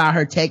just be about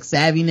her tech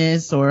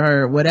savviness or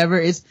her whatever.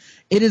 It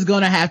is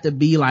going to have to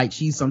be like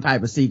she's some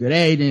type of secret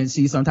agent.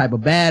 She's some type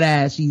of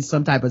badass. She's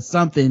some type of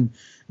something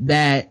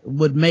that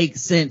would make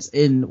sense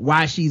in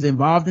why she's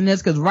involved in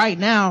this. Cause right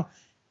now,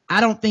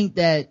 I don't think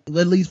that,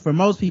 at least for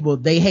most people,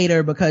 they hate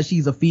her because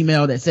she's a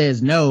female that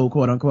says no,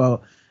 quote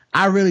unquote.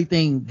 I really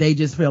think they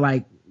just feel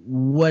like,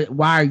 why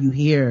are you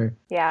here?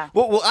 Yeah.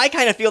 Well, I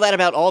kind of feel that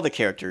about all the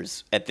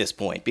characters at this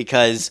point,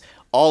 because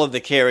all of the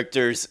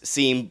characters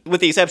seem,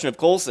 with the exception of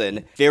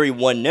Coulson, very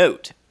one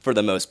note for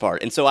the most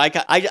part. And so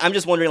I'm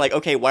just wondering, like,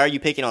 okay, why are you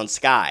picking on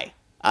Skye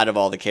out of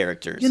all the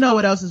characters? You know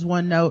what else is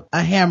one note?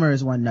 A hammer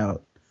is one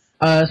note.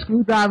 A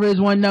screwdriver is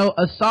one note.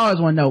 A saw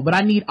is one note. But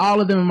I need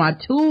all of them in my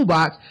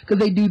toolbox because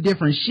they do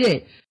different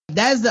shit.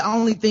 That's the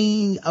only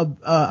thing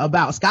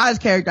about Skye's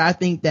character I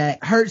think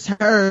that hurts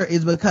her,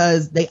 is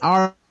because they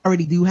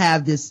already do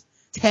have this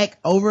tech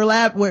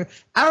overlap, where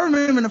I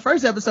remember in the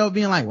first episode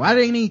being like, why do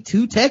they need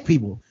 2 tech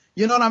people?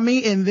 You know what I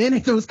mean? And then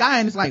it was Skye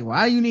and it's like,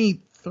 why do you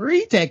need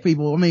 3 tech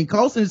people? I mean,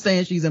 Coulson's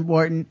saying she's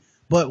important,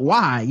 but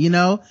why?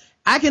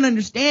 I can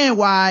understand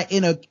why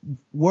in a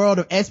world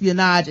of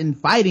espionage and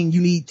fighting,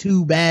 you need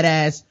 2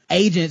 badass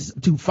agents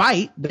to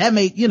fight. That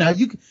make,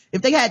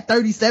 if they had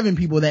 37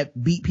 people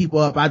that beat people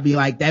up, I'd be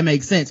like, that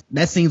makes sense.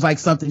 That seems like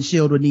something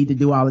S.H.I.E.L.D. would need to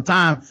do all the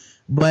time.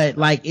 But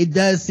it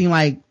does seem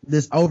like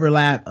this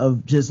overlap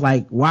of just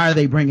why are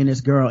they bringing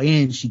this girl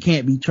in? She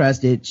can't be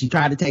trusted. She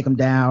tried to take them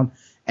down.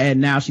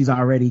 And now she's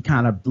already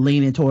kind of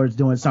leaning towards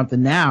doing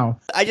something now.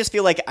 I just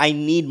feel like I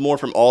need more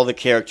from all the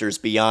characters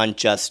beyond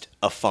just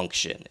a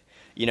function.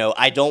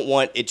 I don't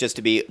want it just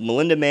to be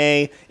Melinda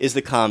May is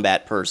the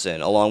combat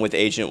person along with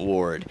Agent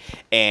Ward,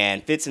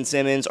 and Fitz and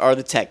Simmons are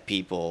the tech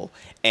people,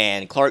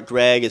 and Clark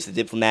Gregg is the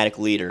diplomatic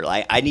leader.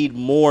 I need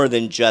more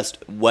than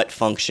just what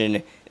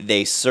function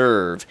they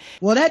serve.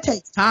 Well, that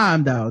takes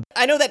time, though.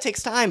 I know that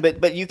takes time,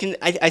 but you can.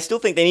 I still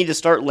think they need to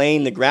start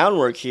laying the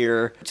groundwork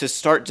here to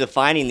start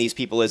defining these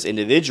people as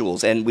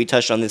individuals. And we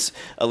touched on this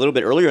a little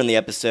bit earlier in the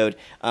episode.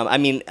 I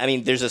mean,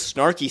 there's a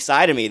snarky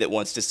side of me that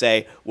wants to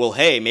say, well,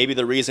 hey, maybe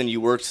the reason you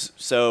worked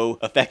so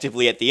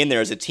effectively at the end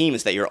there as a team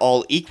is that you're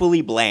all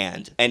equally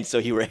bland, and so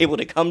you were able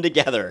to come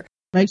together.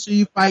 Make sure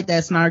you fight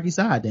that snarky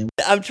side, then.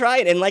 I'm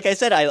trying, and like I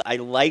said, I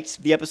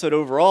liked the episode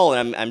overall,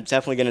 and I'm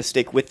definitely going to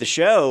stick with the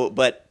show,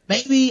 but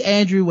maybe,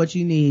 Andrew, what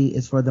you need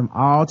is for them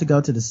all to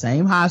go to the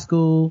same high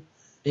school,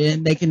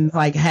 and they can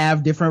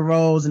have different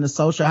roles in the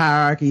social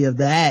hierarchy of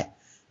that,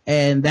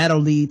 and that'll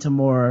lead to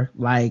more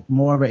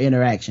of an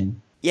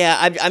interaction. Yeah,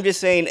 I'm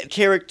just saying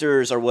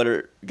characters are what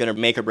are going to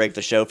make or break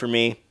the show for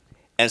me,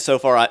 and so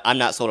far I'm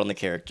not sold on the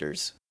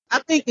characters. I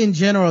think in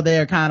general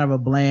they're kind of a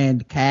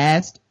bland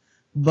cast,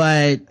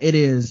 but it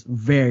is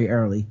very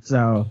early,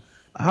 so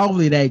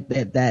hopefully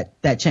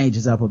that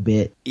changes up a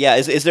bit. Yeah,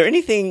 is there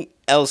anything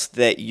else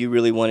that you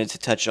really wanted to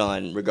touch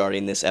on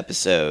regarding this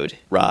episode,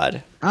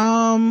 Rod?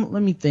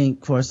 Let me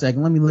think for a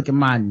second. Let me look at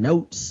my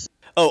notes.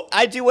 Oh,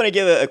 I do want to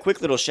give a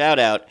quick little shout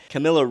out.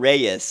 Camilla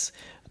Reyes,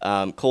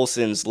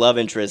 Coulson's love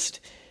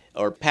interest,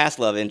 or past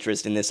love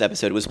interest in this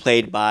episode, was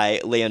played by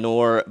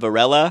Leonor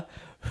Varela,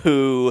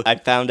 who I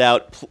found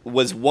out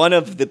was one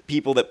of the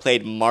people that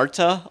played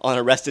Marta on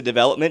Arrested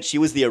Development. She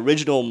was the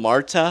original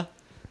Marta.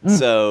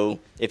 So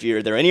if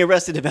there are any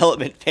Arrested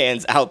Development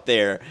fans out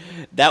there,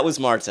 that was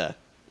Marta,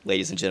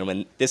 ladies and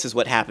gentlemen. This is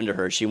what happened to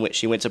her. She went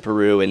to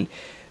Peru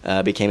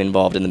and became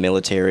involved in the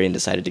military and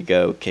decided to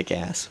go kick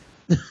ass.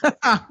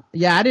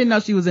 Yeah, I didn't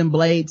know she was in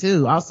Blade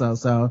too also.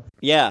 So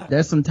yeah,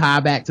 there's some tie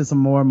back to some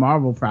more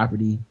Marvel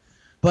property.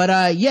 But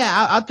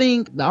I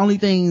think the only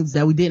things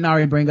that we didn't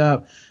already bring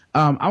up,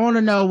 I want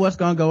to know what's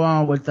going to go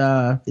on with,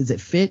 is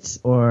it Fitz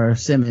or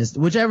Simmons?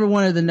 Whichever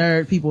one of the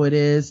nerd people it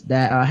is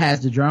that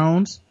has the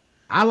drones.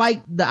 I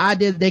like the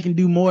idea that they can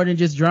do more than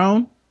just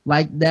drone.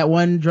 Like that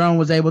one drone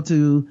was able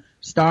to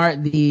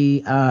start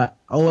the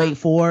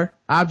 084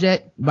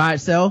 object by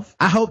itself.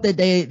 I hope that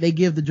they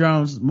give the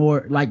drones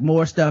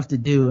more stuff to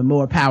do and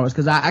more powers.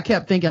 Cause I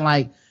kept thinking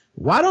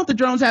why don't the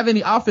drones have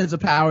any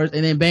offensive powers?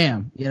 And then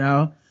bam,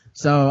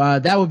 So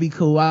that would be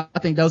cool. I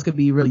think those could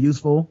be really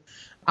useful.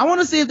 I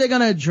want to see if they're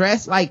going to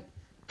address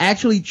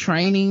actually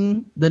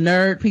training the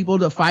nerd people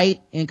to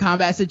fight in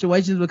combat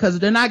situations, because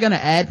they're not going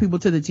to add people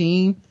to the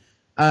team.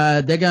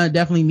 They're going to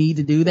definitely need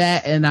to do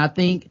that. And I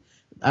think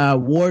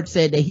Ward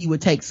said that he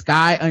would take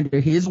Skye under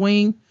his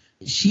wing.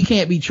 She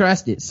can't be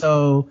trusted.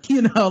 So,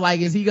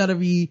 is he going to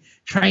be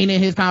training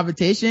his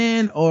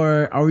competition,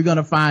 or are we going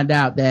to find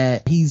out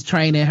that he's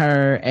training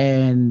her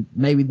and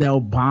maybe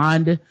they'll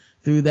bond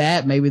through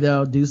that? Maybe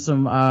they'll do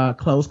some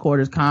close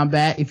quarters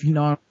combat, if you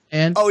know what I'm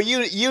And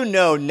you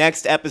know,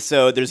 next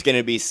episode there's going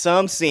to be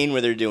some scene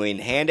where they're doing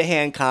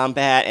hand-to-hand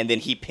combat, and then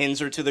he pins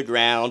her to the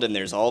ground, and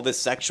there's all this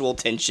sexual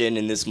tension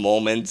in this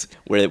moment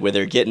where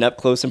they're getting up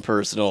close and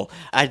personal.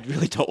 I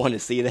really don't want to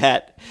see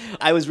that.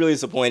 I was really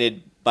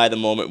disappointed by the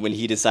moment when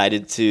he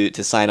decided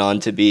to sign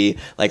on to be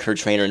like her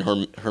trainer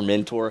and her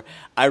mentor.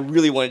 I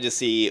really wanted to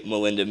see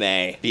Melinda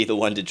May be the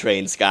one to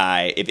train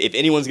Skye. If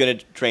anyone's going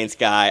to train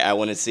Skye, I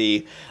want to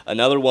see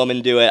another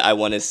woman do it. I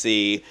want to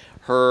see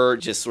her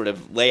just sort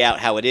of lay out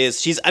how it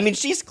is. She's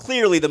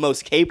clearly the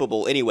most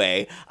capable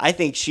anyway. I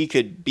think she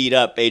could beat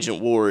up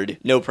Agent Ward,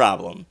 no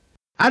problem.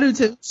 I do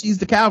too. She's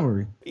the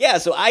cavalry. Yeah,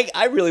 so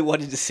I really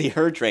wanted to see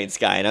her train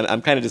Skye, and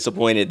I'm kind of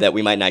disappointed that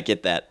we might not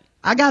get that.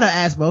 I gotta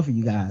ask both of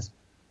you guys.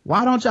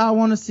 Why don't y'all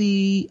want to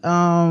see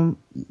the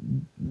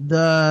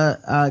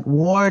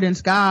Ward and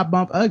Skye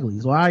bump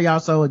uglies? Why are y'all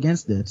so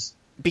against this?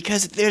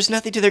 Because there's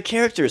nothing to their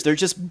characters. They're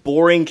just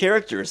boring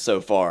characters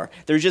so far.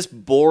 They're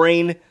just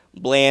boring,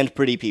 bland,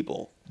 pretty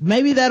people.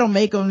 Maybe that'll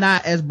make them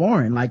not as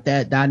boring, like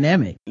that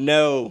dynamic.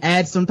 No.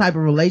 Add some type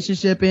of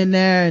relationship in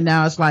there, and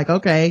now it's like,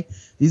 okay,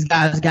 these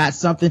guys got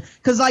something.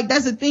 Because, like,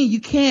 that's the thing.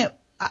 You can't,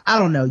 I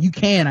don't know, you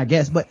can, I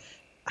guess, but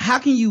how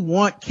can you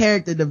want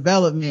character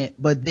development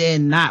but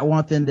then not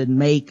want them to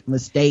make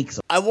mistakes?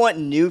 I want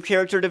new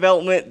character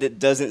development that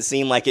doesn't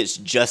seem like it's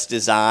just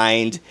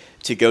designed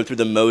to go through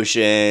the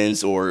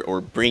motions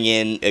or bring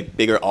in a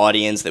bigger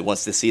audience that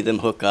wants to see them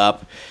hook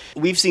up.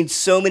 We've seen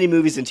so many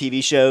movies and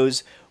TV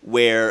shows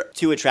where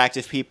two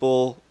attractive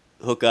people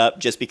hook up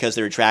just because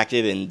they're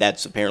attractive, and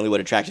that's apparently what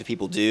attractive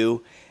people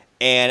do.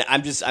 And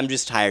I'm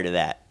just tired of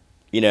that.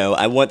 You know,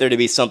 I want there to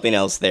be something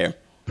else there.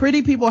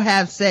 Pretty people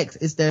have sex.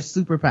 It's their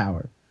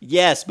superpower.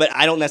 Yes, but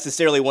I don't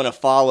necessarily want to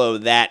follow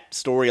that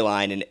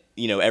storyline and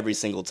every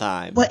single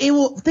time. But it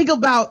will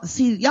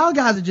y'all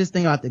guys are just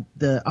thinking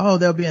about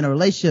they'll be in a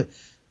relationship,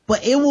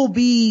 but it will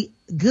be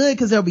good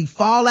because there'll be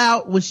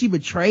fallout when she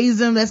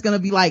betrays him. That's going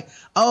to be like,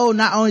 oh,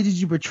 not only did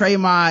you betray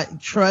my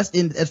trust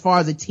in as far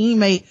as a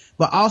teammate,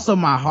 but also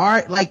my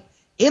heart. Like,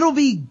 it'll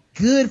be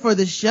good for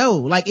the show.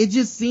 Like, it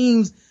just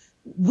seems,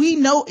 we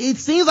know it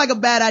seems like a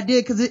bad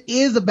idea because it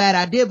is a bad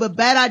idea, but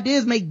bad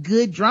ideas make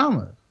good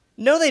drama.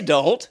 No, they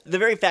don't. The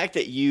very fact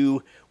that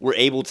you were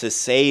able to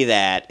say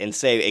that and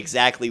say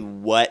exactly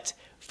what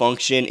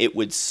function it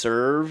would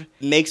serve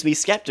makes me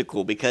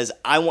skeptical, because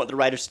I want the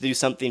writers to do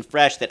something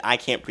fresh that I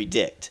can't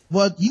predict.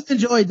 Well, you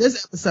enjoyed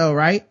this episode,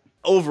 right?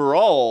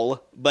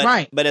 Overall, but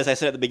right. But as I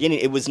said at the beginning,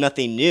 it was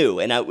nothing new,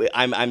 and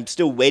I'm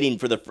still waiting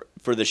for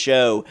the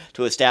show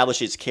to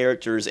establish its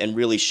characters and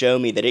really show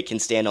me that it can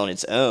stand on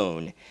its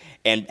own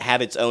and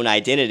have its own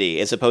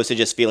identity, as opposed to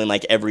just feeling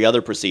like every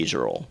other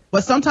procedural.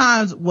 But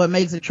sometimes what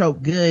makes a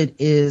trope good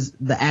is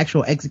the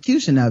actual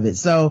execution of it.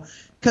 So,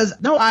 because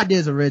no idea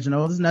is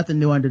original, there's nothing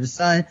new under the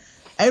sun.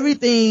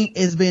 Everything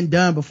has been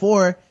done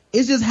before.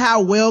 It's just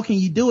how well can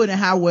you do it and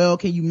how well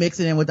can you mix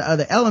it in with the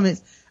other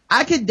elements.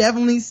 I could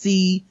definitely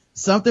see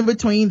something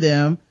between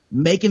them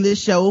making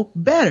this show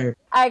better.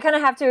 I kind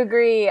of have to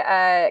agree,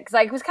 because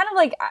I was kind of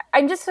like,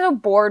 I'm just so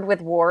bored with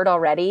Ward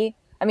already.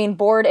 I mean,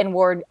 bored and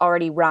Ward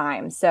already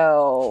rhyme,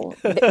 so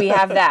we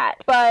have that.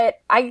 But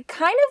I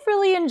kind of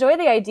really enjoy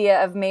the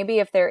idea of maybe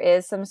if there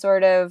is some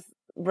sort of,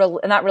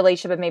 not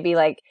relationship, but maybe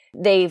like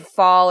they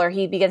fall or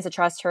he begins to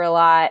trust her a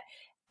lot,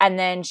 and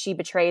then she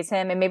betrays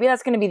him. And maybe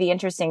that's going to be the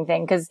interesting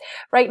thing, because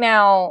right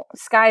now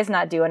Skye's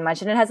not doing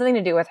much, and it has nothing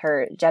to do with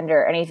her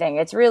gender or anything.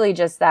 It's really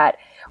just that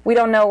we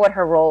don't know what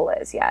her role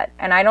is yet.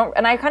 And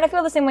I kind of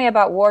feel the same way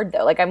about Ward,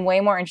 though. Like, I'm way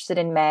more interested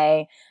in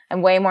May.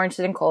 I'm way more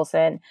interested in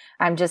Coulson.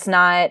 I'm just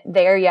not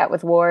there yet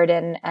with Ward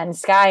and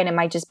Skye, and it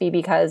might just be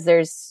because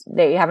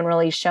they haven't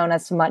really shown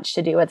us much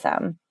to do with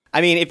them.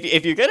 I mean,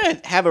 if you're going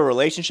to have a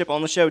relationship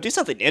on the show, do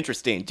something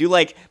interesting. Do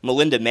like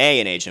Melinda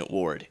May and Agent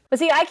Ward. But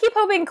see, I keep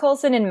hoping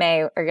Coulson and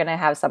May are going to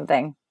have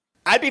something.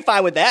 I'd be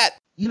fine with that.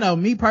 You know,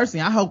 me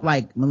personally, I hope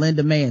like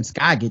Melinda May and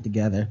Skye get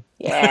together.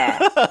 Yeah,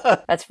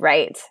 that's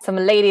right. Some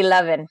lady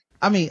loving.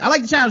 I mean, I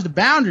like to challenge the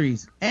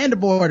boundaries and the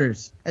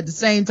borders at the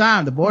same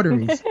time, the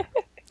borderies.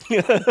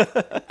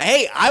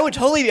 Hey, I would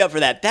totally be up for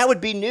that. That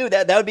would be new.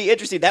 That would be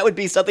interesting. That would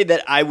be something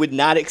that I would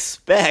not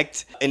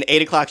expect an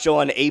 8 o'clock show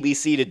on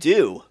ABC to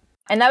do.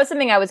 And that was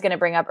something I was going to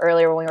bring up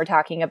earlier when we were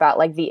talking about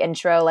like the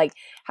intro, like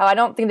how I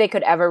don't think they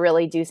could ever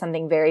really do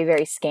something very,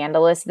 very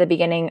scandalous at the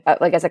beginning,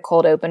 like as a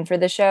cold open for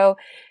the show,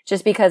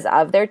 just because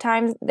of their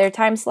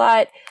time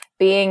slot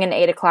being an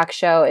 8 o'clock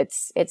show.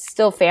 It's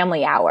still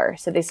family hour,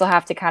 so they still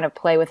have to kind of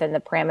play within the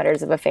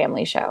parameters of a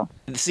family show.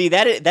 See,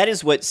 that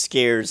is what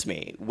scares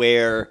me,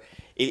 where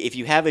if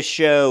you have a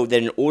show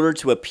that in order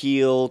to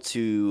appeal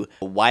to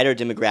a wider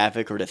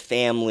demographic or to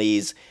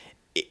families,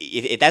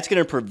 if that's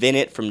going to prevent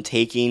it from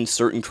taking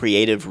certain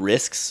creative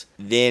risks,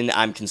 then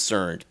I'm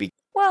concerned.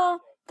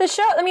 Well, the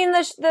show, I mean,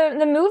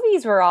 the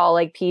movies were all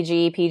like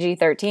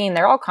PG-13.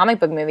 They're all comic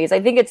book movies. I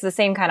think it's the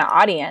same kind of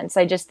audience.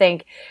 I just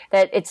think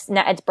that it's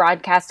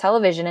broadcast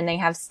television, and they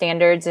have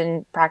standards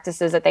and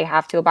practices that they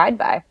have to abide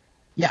by.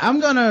 Yeah, I'm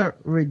gonna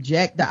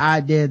reject the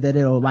idea that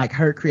it'll like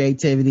hurt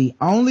creativity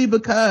only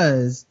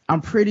because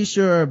I'm pretty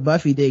sure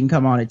Buffy didn't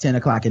come on at 10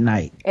 o'clock at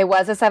night. It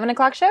was a 7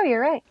 o'clock show. You're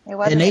right. It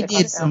was. And they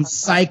did some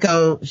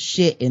psycho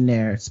shit in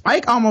there.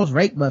 Spike almost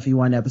raped Buffy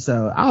one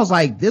episode. I was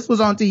like, this was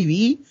on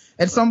TV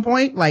at some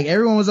point. Like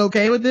everyone was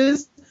okay with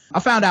this. I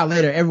found out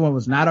later everyone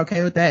was not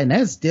okay with that. And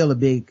that's still a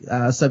big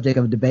subject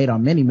of debate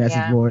on many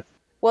message boards.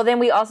 Well, then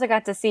we also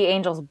got to see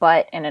Angel's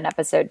butt in an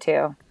episode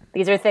too.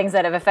 These are things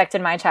that have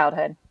affected my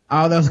childhood.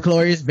 All those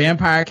glorious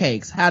vampire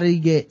cakes. How did he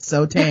get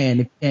so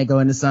tan if he can't go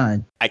in the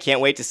sun? I can't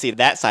wait to see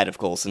that side of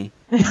Coulson.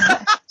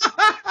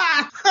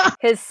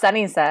 His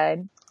sunny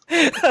side.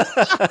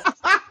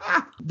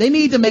 They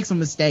need to make some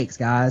mistakes,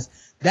 guys.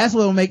 That's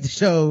what will make the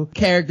show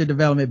character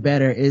development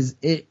better.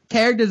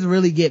 Characters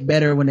really get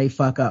better when they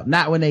fuck up,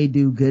 not when they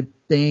do good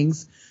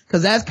things.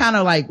 Cause that's kind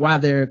of like why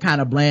they're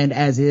kind of bland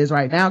as is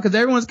right now. Cause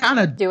everyone's kind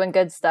of doing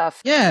good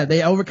stuff. Yeah.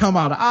 They overcome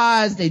all the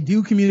odds. They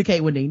do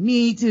communicate when they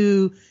need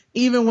to.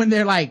 Even when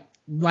they're like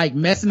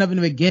messing up in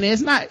the beginning,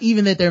 it's not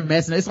even that they're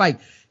messing. It's like,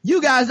 you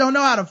guys don't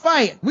know how to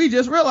fight. We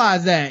just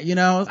realized that, you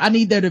know. I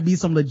need there to be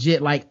some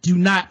legit, like, do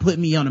not put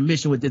me on a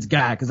mission with this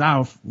guy because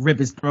I'll rip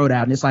his throat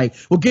out. And it's like,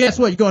 well, guess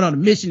what? You're going on a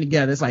mission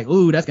together. It's like,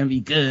 ooh, that's going to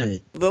be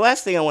good. The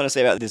last thing I want to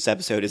say about this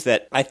episode is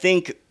that I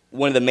think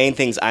one of the main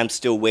things I'm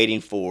still waiting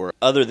for,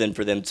 other than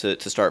for them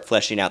to start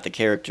fleshing out the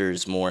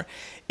characters more,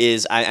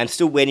 is I'm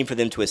still waiting for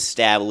them to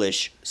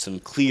establish some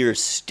clear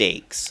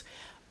stakes,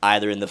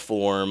 either in the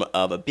form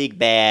of a big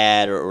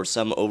bad or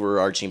some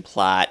overarching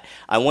plot.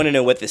 I want to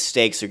know what the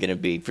stakes are going to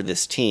be for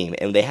this team,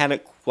 and they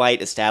haven't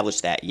quite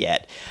established that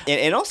yet.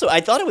 And also,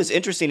 I thought it was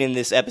interesting in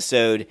this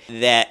episode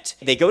that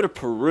they go to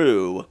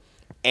Peru,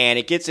 and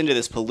it gets into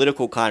this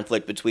political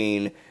conflict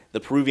between the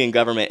Peruvian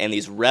government and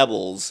these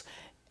rebels.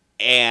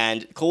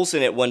 And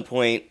Coulson at one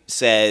point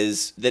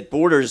says that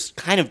borders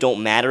kind of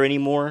don't matter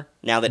anymore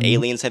now that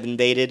aliens have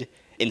invaded.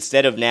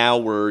 Instead of now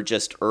we're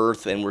just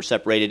Earth and we're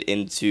separated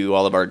into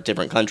all of our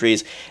different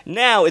countries.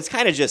 Now it's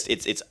kind of just,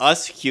 it's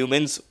us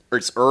humans, or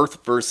it's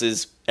Earth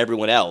versus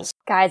everyone else.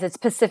 Guys, it's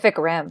Pacific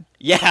Rim.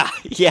 Yeah,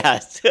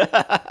 yes.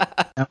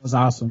 That was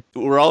awesome.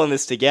 We're all in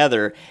this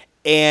together.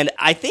 And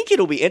I think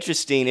it'll be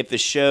interesting if the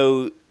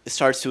show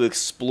starts to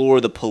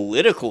explore the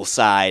political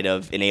side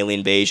of an alien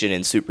invasion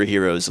and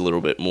superheroes a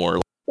little bit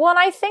more. Well, and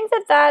I think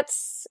that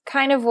that's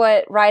kind of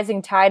what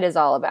Rising Tide is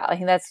all about. I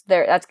think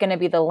that's going to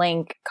be the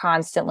link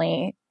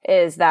constantly,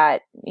 is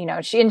that, you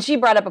know, she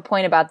brought up a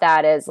point about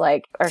that, is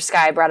like, or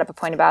Sky brought up a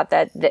point about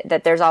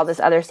that there's all this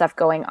other stuff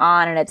going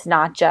on, and it's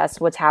not just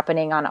what's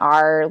happening on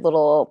our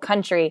little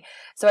country.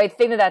 So I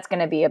think that that's going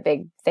to be a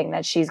big thing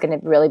that she's going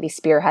to really be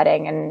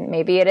spearheading, and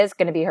maybe it is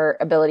going to be her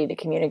ability to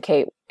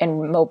communicate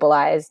and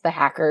mobilize the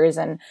hackers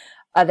and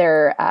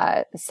other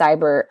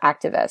cyber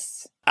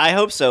activists. I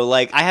hope so.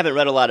 Like, I haven't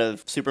read a lot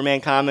of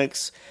Superman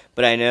comics,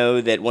 but I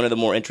know that one of the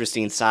more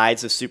interesting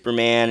sides of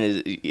Superman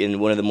is, and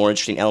one of the more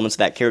interesting elements of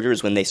that character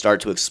is when they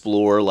start to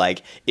explore,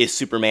 like, is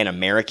Superman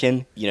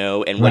American, you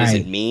know, and what does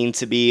it mean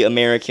to be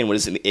American? What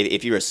is it,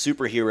 if you're a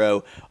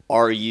superhero,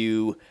 are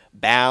you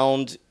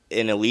bound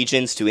in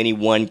allegiance to any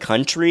one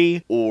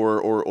country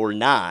or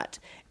not?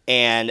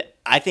 And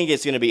I think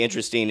it's going to be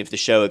interesting if the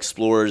show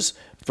explores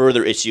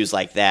further issues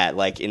like that.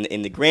 Like,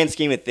 in the grand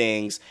scheme of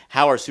things,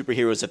 how are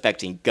superheroes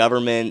affecting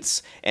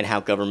governments and how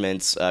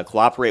governments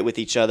cooperate with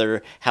each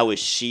other? How is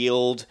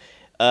S.H.I.E.L.D.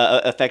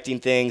 Affecting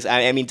things?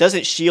 I mean,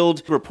 doesn't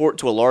S.H.I.E.L.D. report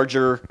to a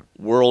larger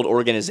world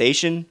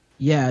organization?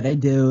 Yeah, they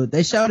do.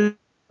 They showed it in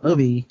the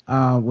movie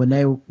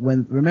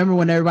remember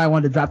when everybody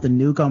wanted to drop the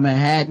nuke on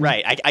Manhattan?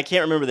 Right. I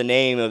can't remember the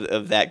name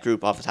of that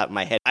group off the top of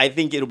my head. I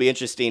think it'll be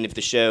interesting if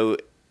the show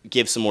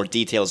gives some more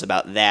details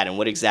about that and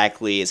what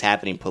exactly is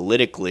happening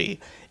politically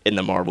in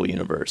the Marvel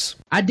Universe.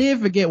 I did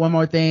forget one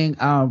more thing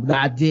that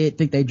I did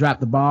think they dropped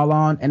the ball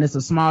on, and it's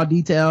a small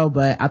detail,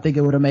 but I think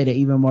it would have made it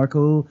even more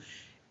cool.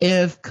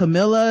 If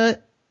Camilla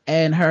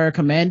and her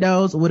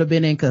commandos would have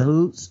been in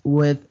cahoots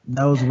with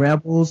those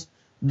rebels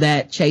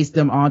that chased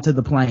them onto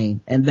the plane,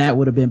 and that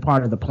would have been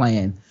part of the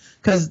plan.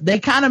 Because they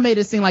kind of made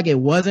it seem like it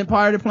wasn't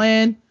part of the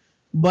plan,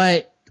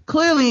 but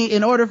clearly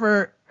in order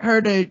for her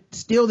to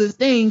steal this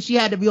thing, she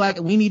had to be like,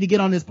 we need to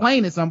get on this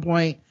plane at some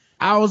point.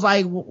 I was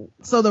like,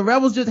 so the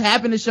rebels just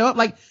happened to show up?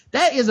 Like,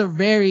 that is a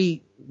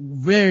very,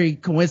 very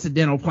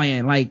coincidental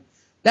plan. Like,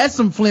 that's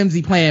some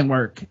flimsy plan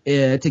work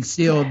to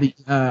steal the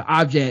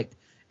object.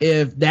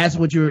 If that's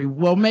what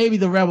maybe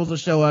the rebels will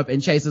show up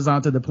and chase us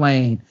onto the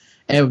plane,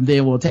 and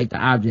then we'll take the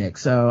object.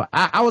 So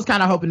I was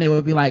kind of hoping they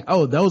would be like,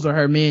 oh, those are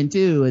her men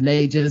too, and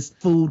they just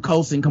fooled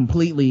Coulson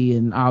completely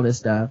and all this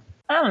stuff.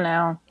 I don't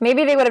know.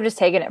 Maybe they would have just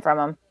taken it from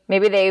him.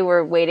 Maybe they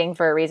were waiting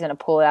for a reason to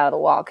pull it out of the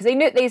wall. Because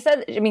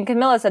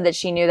Camilla said that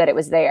she knew that it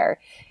was there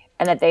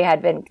and that they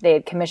had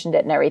commissioned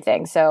it and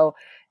everything. So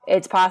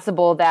it's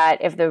possible that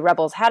if the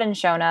rebels hadn't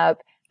shown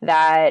up,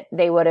 that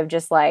they would have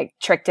just like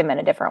tricked him in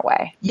a different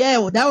way. Yeah,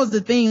 well, that was the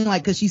thing,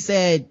 like, cause she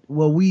said,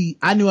 well,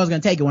 I knew I was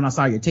going to take it when I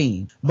saw your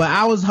team, but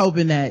I was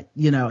hoping that,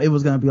 it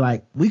was going to be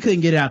like, we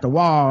couldn't get it out the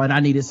wall and I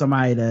needed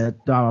somebody to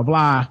blah, blah,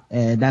 blah.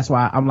 And that's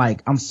why I'm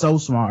like, I'm so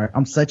smart.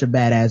 I'm such a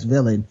badass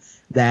villain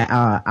that,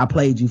 I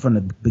played you from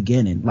the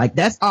beginning. Like,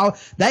 that's all,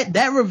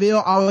 that reveal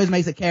always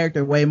makes a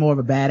character way more of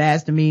a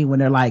badass to me when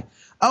they're like,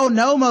 oh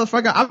no,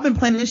 motherfucker, I've been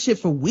planning this shit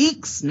for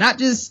weeks, not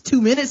just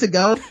 2 minutes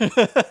ago.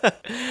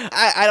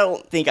 I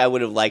don't think I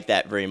would have liked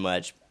that very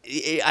much.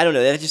 I don't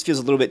know, that just feels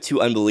a little bit too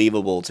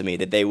unbelievable to me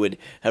that they would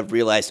have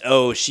realized,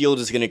 oh,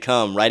 S.H.I.E.L.D. is going to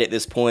come right at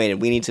this point and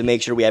we need to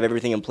make sure we have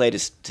everything in play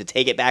to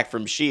take it back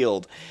from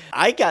S.H.I.E.L.D.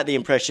 I got the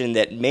impression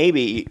that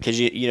maybe, because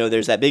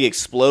there's that big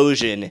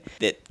explosion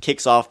that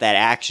kicks off that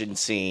action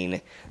scene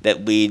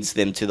that leads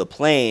them to the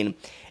plane.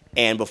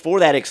 And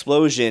before that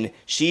explosion,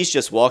 she's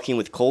just walking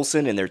with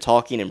Coulson and they're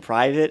talking in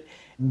private.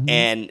 Mm-hmm.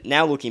 And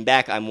now looking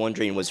back, I'm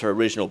wondering, was her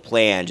original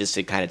plan just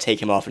to kind of take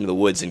him off into the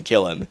woods and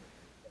kill him?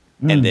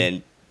 And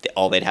then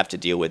all they'd have to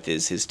deal with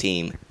is his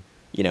team,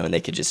 and they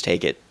could just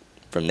take it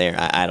from there.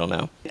 I don't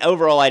know.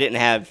 Overall, I didn't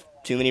have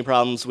too many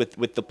problems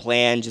with the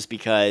plan just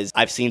because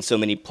I've seen so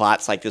many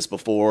plots like this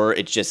before.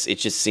 It just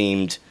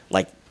seemed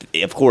like,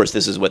 of course,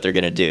 this is what they're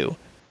going to do.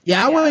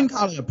 Yeah, I wouldn't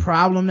call it a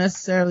problem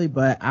necessarily,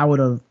 but I would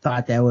have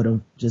thought that would have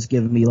just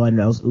given me one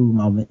of those ooh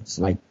moments.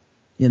 Like,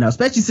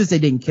 especially since they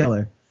didn't kill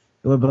her.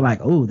 It would be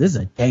like, ooh, this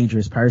is a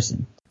dangerous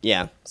person.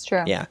 Yeah. It's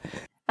true. Yeah.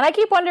 And I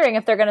keep wondering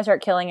if they're going to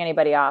start killing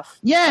anybody off.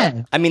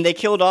 Yeah. I mean, they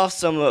killed off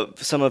some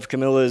of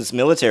Camilla's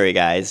military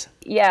guys.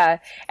 Yeah.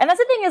 And that's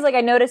the thing is, like,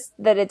 I noticed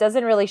that it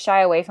doesn't really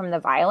shy away from the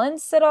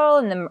violence at all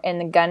in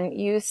the gun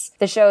use.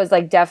 The show is,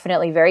 like,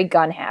 definitely very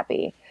gun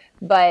happy.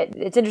 But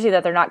it's interesting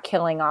that they're not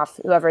killing off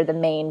whoever the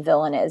main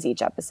villain is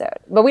each episode.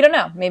 But we don't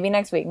know. Maybe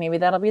next week. Maybe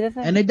that'll be the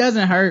thing. And it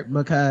doesn't hurt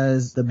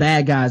because the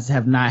bad guys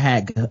have not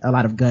had a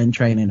lot of gun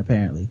training,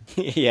 apparently.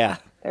 Yeah.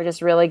 They're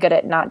just really good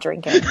at not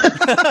drinking.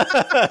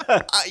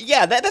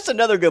 Yeah, that's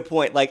another good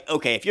point. Like,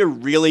 okay, if you're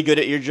really good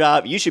at your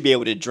job, you should be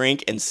able to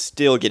drink and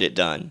still get it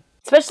done.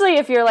 Especially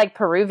if you're, like,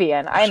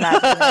 Peruvian. I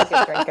imagine they're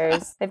good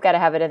drinkers. They've got to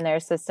have it in their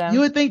system.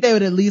 You would think they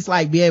would at least,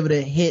 like, be able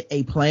to hit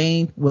a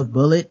plane with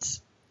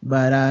bullets.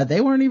 But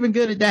they weren't even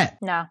good at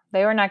that. No,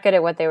 they were not good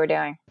at what they were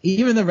doing.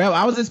 Even the rebel,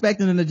 I was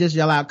expecting them to just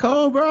yell out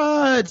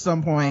Cobra at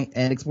some point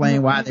and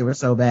explain why they were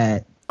so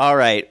bad. All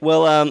right.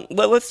 Well,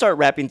 let's start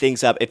wrapping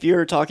things up. If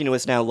you're talking to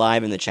us now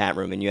live in the chat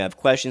room and you have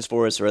questions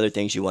for us or other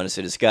things you want us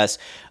to discuss,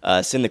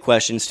 send the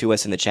questions to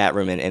us in the chat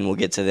room and we'll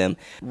get to them.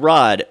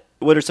 Rod,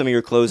 what are some of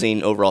your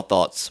closing overall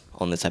thoughts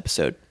on this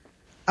episode?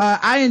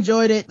 I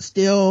enjoyed it,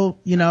 still,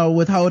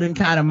 withholding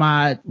kind of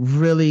my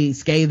really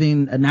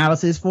scathing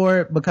analysis for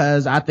it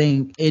because I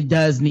think it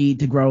does need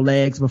to grow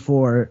legs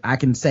before I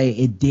can say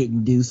it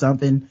didn't do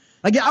something.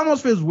 Like, it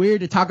almost feels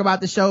weird to talk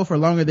about the show for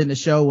longer than the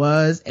show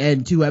was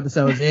and 2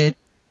 episodes in.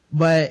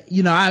 But,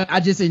 I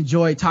just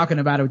enjoy talking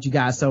about it with you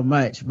guys so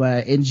much.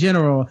 But in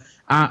general,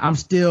 I'm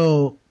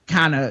still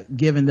kind of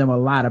giving them a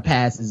lot of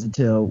passes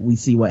until we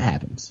see what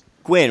happens.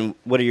 Gwen,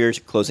 what are your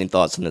closing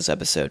thoughts on this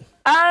episode?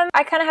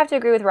 I kind of have to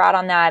agree with Rod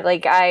on that.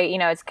 Like,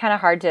 it's kind of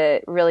hard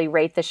to really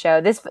rate the show.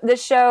 This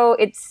show,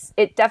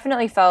 it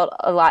definitely felt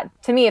a lot,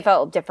 to me, it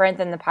felt different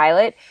than the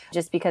pilot,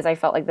 just because I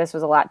felt like this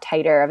was a lot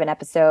tighter of an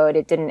episode.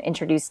 It didn't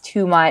introduce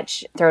too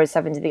much, throw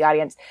stuff into the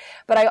audience.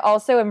 But I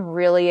also am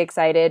really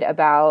excited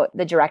about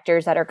the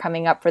directors that are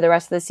coming up for the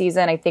rest of the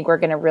season. I think we're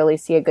going to really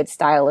see a good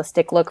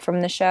stylistic look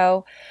from the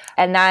show.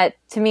 And that,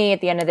 to me,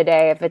 at the end of the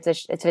day, if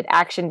it's an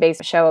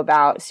action-based show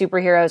about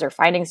superheroes or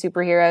finding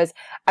superheroes,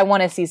 I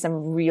want to see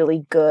some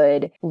really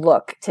good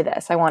look to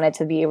this. I want it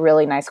to be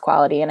really nice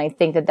quality, and I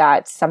think that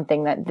that's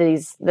something that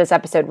this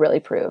episode really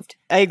proved.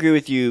 I agree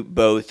with you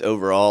both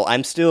overall.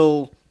 I'm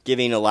still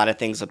giving a lot of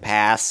things a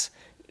pass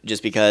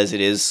just because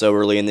it is so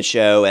early in the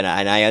show, and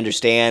I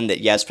understand that,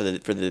 yes, for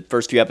the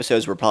first few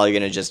episodes, we're probably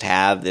going to just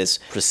have this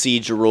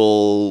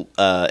procedural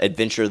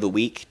adventure of the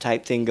week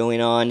type thing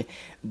going on,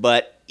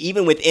 but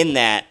even within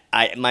that,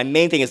 my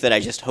main thing is that I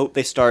just hope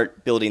they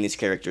start building these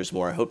characters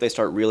more. I hope they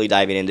start really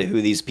diving into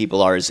who these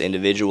people are as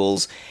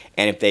individuals.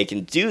 And if they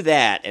can do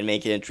that and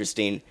make it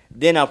interesting,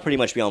 then I'll pretty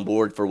much be on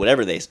board for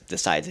whatever they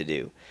decide to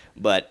do.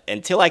 But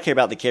until I care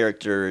about the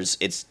characters,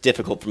 it's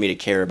difficult for me to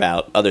care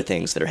about other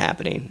things that are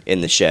happening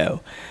in the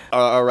show.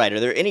 All right, are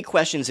there any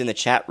questions in the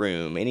chat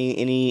room?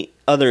 Any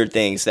other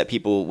things that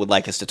people would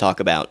like us to talk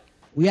about?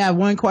 We have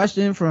one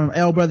question from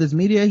L Brothers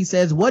Media. He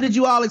says, what did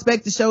you all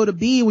expect the show to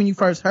be when you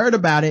first heard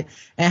about it?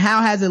 And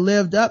how has it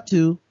lived up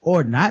to,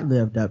 or not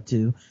lived up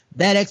to,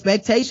 that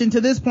expectation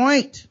to this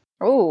point?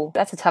 Oh,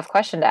 that's a tough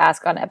question to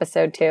ask on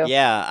episode 2.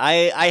 Yeah,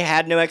 I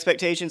had no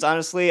expectations,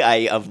 honestly. I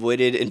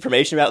avoided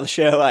information about the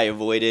show. I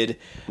avoided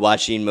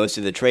watching most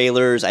of the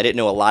trailers. I didn't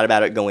know a lot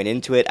about it going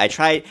into it. I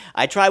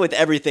try with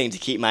everything to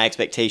keep my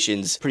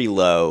expectations pretty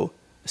low.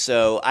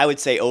 So I would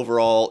say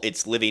overall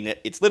it's living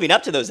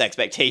up to those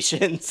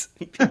expectations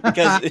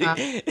because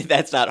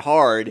that's not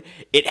hard.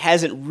 It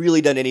hasn't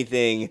really done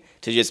anything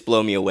to just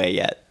blow me away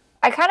yet.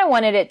 I kind of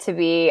wanted it to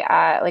be,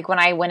 like when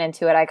I went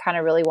into it, I kind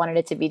of really wanted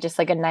it to be just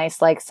like a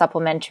nice, like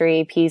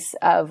supplementary piece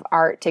of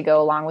art to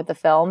go along with the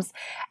films.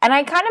 And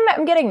I kind of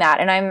am getting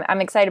that. And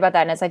I'm excited about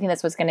that. And I think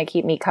that's what's going to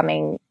keep me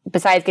coming,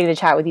 besides getting to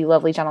chat with you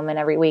lovely gentlemen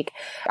every week.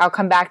 I'll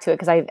come back to it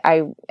because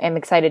I am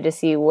excited to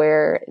see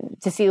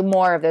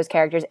more of those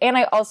characters. And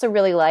I also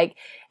really like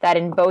that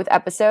in both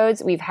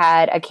episodes, we've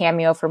had a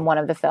cameo from one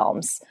of the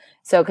films.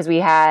 So, because we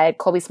had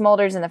Colby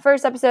Smulders in the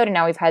first episode, and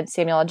now we've had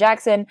Samuel L.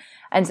 Jackson.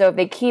 And so if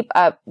they keep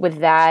up with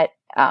that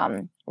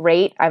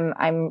rate,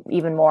 I'm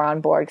even more on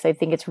board, because I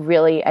think it's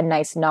really a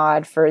nice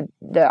nod for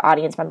the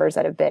audience members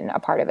that have been a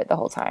part of it the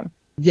whole time.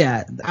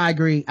 Yeah, I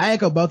agree. I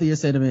echo both of your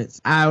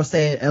sentiments. I would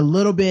say a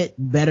little bit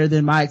better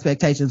than my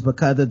expectations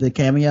because of the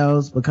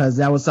cameos, because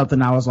that was something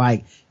I was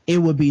like, it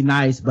would be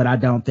nice, but I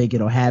don't think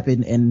it'll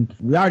happen. And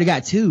we already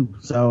got 2.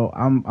 So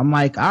I'm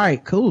like, all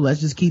right, cool. Let's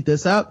just keep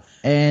this up.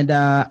 And,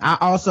 I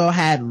also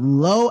had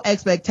low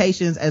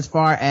expectations as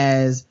far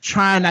as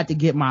trying not to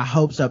get my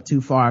hopes up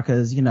too far.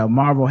 Cause,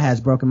 Marvel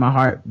has broken my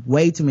heart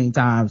way too many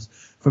times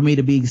for me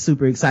to be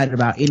super excited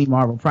about any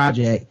Marvel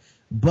project,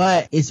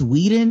 but it's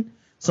Whedon.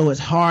 So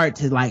it's hard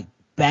to like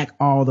back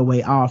all the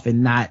way off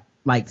and not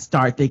like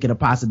start thinking of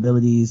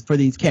possibilities for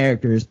these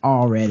characters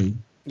already.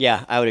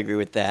 Yeah, I would agree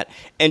with that.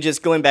 And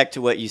just going back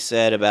to what you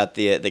said about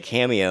the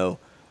cameo,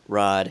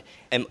 Rod,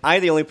 am I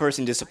the only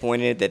person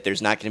disappointed that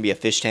there's not going to be a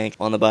fish tank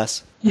on the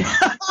bus?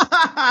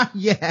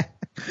 Yeah.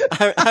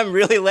 I'm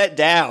really let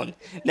down.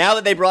 Now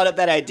that they brought up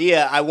that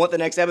idea, I want the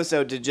next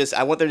episode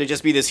I want there to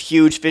just be this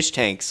huge fish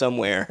tank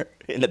somewhere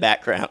in the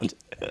background.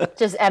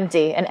 Just an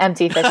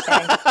empty fish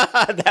tank.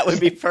 That would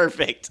be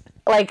perfect.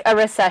 Like a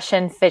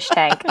recession fish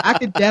tank. I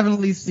could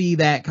definitely see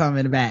that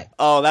coming back.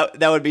 Oh,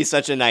 that would be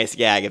such a nice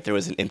gag if there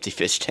was an empty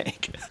fish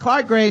tank.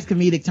 Clark Gray's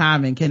comedic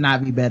timing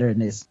cannot be better than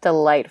this.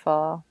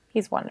 Delightful.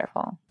 He's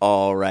wonderful.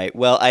 All right.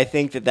 Well, I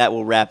think that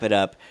will wrap it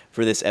up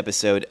for this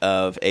episode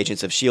of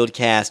Agents of S.H.I.E.L.D.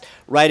 Cast.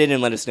 Write in and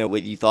let us know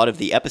what you thought of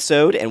the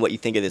episode and what you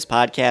think of this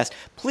podcast.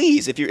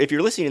 Please, if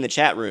you're listening in the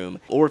chat room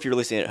or if you're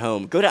listening at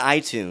home, go to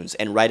iTunes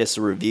and write us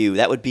a review.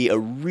 That would be a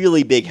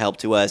really big help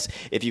to us.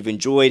 If you've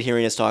enjoyed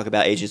hearing us talk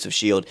about Agents of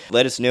S.H.I.E.L.D.,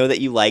 let us know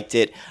that you liked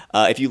it.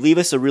 If you leave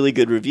us a really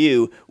good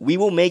review, we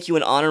will make you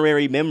an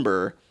honorary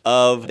member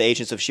of the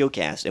Agents of S.H.I.E.L.D.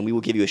 Cast, and we will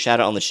give you a shout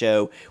out on the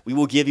show. We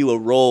will give you a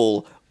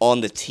role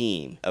on the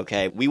team,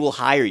 okay? We will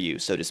hire you,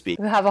 so to speak.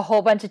 We'll have a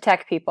whole bunch of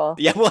tech people.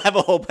 Yeah, we'll have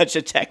a whole bunch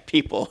of tech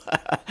people.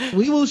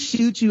 We will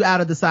shoot you out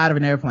of the side of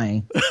an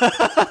airplane.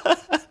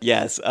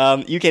 Yes.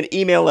 You can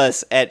email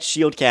us at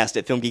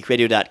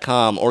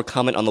shieldcast@filmgeekradio.com or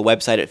comment on the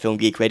website at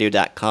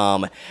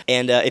filmgeekradio.com.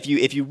 And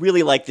if you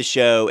really like the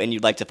show and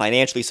you'd like to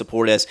financially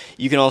support us,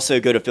 you can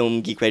also go to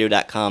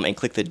filmgeekradio.com and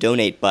click the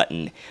donate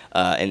button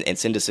and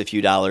send us a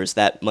few dollars.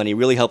 That money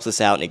really helps us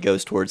out, and it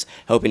goes towards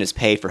helping us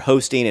pay for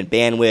hosting and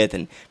bandwidth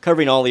and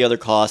covering all the other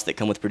costs that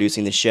come with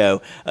producing the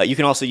show. You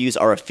can also use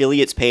our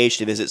affiliates page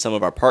to visit some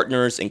of our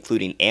partners,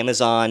 including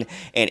Amazon,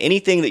 and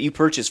anything that you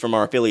purchase from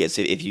our affiliates.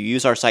 If you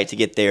use our site to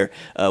get there,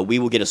 we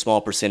will get a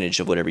small percentage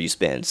of whatever you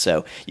spend.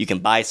 So you can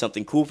buy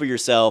something cool for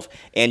yourself,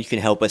 and you can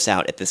help us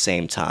out at the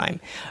same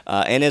time.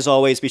 And as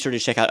always, be sure to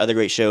check out other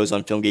great shows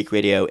on Film Geek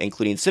Radio,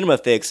 including Cinema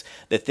Fix,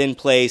 The Thin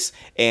Place,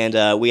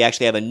 and we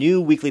actually have a new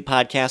weekly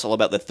podcast all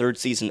about the 3rd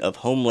season of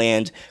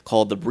Homeland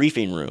called The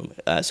Briefing Room.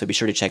 So be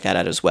sure to check that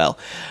out as well.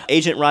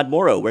 Agent Rod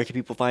Morrow, where can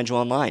people find you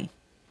online?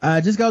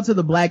 Just go to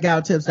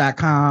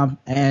theblackouttips.com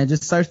and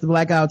just search the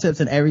Blackout Tips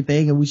and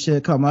everything, and we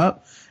should come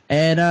up.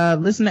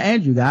 And listen to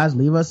Andrew, guys.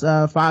 Leave us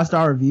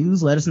 5-star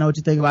reviews. Let us know what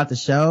you think about the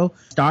show.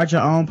 Start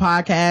your own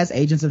podcast,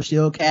 Agents of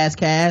S.H.I.E.L.D.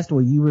 Cast,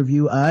 where you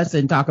review us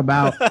and talk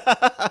about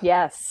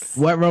yes,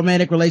 what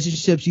romantic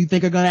relationships you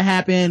think are going to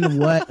happen,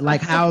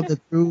 how the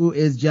crew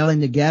is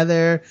gelling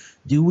together.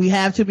 Do we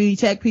have too many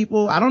tech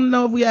people? I don't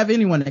know if we have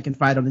anyone that can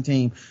fight on the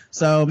team.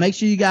 So make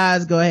sure you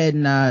guys go ahead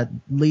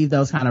and leave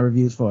those kind of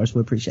reviews for us.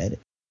 We appreciate it.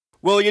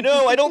 Well,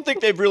 I don't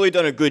think they've really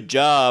done a good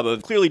job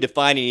of clearly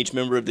defining each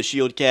member of the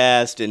S.H.I.E.L.D.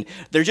 cast, and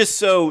they're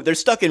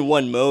stuck in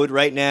one mode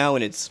right now,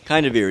 and it's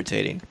kind of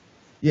irritating.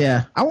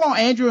 Yeah. I want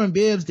Andrew and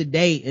Bibbs to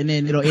date, and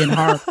then it'll end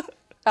hard.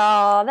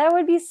 Oh, that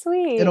would be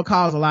sweet. It'll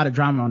cause a lot of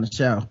drama on the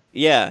show.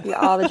 Yeah.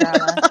 All the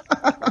drama.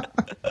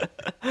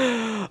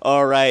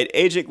 All right.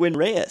 Agent Gwen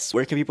Reyes,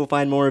 where can people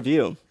find more of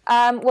you?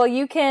 Well,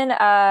 you can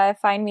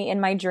find me in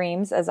my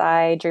dreams as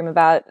I dream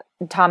about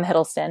Tom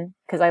Hiddleston,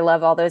 because I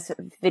love all those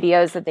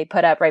videos that they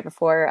put up right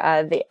before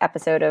the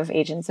episode of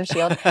Agents of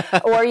S.H.I.E.L.D.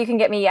 Or you can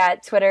get me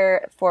at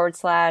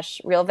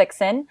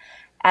Twitter/RealVixen,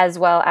 as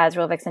well as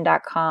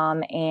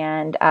RealVixen.com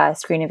and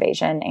Screen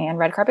Invasion and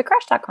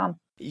RedCarpetCrash.com.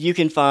 You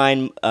can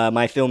find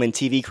my film and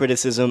TV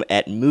criticism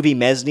at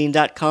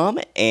MovieMezzanine.com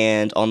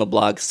and on the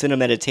blog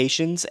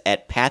Cinemeditations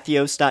at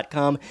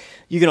Pathos.com.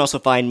 You can also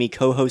find me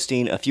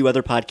co-hosting a few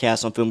other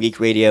podcasts on Film Geek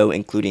Radio,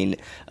 including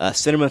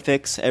Cinema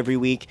Fix every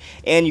week,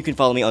 and you can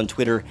follow me on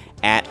Twitter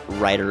at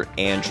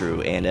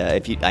WriterAndrew. And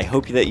I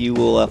hope that you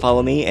will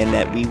follow me, and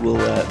that we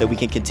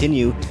can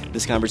continue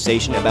this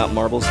conversation about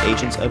Marvel's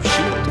Agents of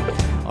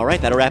S.H.I.E.L.D. All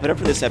right, that'll wrap it up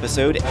for this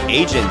episode.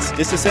 Agents,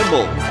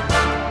 disassemble!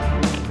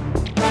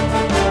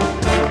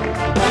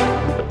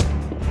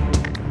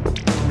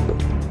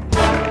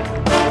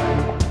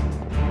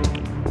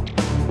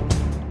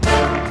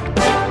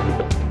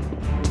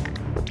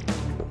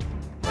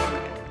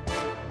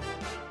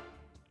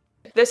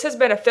 This has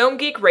been a Film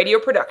Geek Radio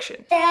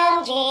production.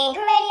 Film Geek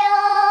Radio.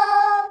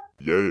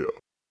 Yeah.